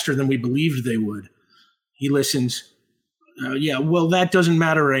much faster than we believed they would." He listens. "Yeah, well, that doesn't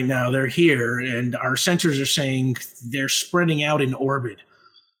matter right now. They're here, and our sensors are saying they're spreading out in orbit,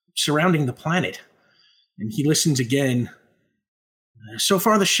 surrounding the planet." And he listens again. "So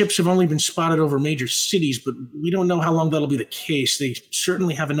far, the ships have only been spotted over major cities, but we don't know how long that'll be the case. They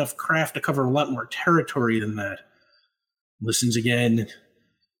certainly have enough craft to cover a lot more territory than that." Listens again.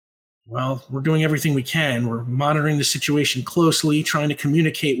 "Well, we're doing everything we can. We're monitoring the situation closely, trying to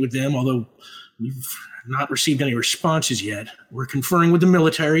communicate with them, although we've not received any responses yet. We're conferring with the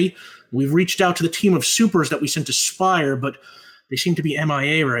military. We've reached out to the team of supers that we sent to Spire, but they seem to be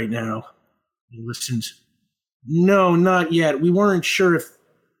MIA right now." He listens. "No, not yet. We weren't sure if...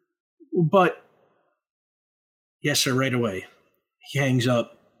 But..." "Yes, sir, right away." He hangs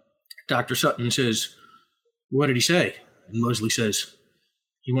up. Dr. Sutton says, "What did he say?" And Mosley says,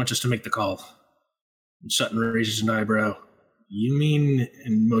 "He wants us to make the call." And Sutton raises an eyebrow. "You mean..."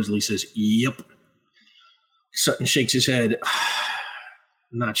 And Mosley says, "Yep." Sutton shakes his head.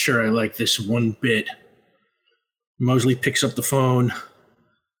 "Not sure I like this one bit." Mosley picks up the phone.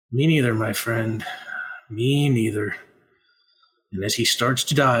 "Me neither, my friend. Me neither." And as he starts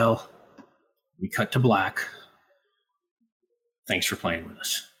to dial, we cut to black. Thanks for playing with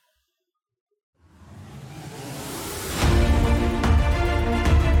us.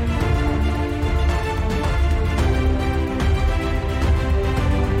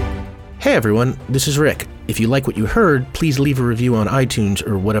 Hey everyone, this is Rick. If you like what you heard, please leave a review on iTunes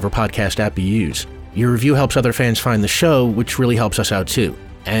or whatever podcast app you use. Your review helps other fans find the show, which really helps us out too.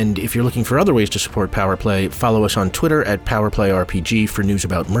 And if you're looking for other ways to support PowerPlay, follow us on Twitter at PowerPlayRPG for news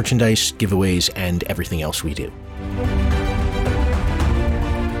about merchandise, giveaways, and everything else we do.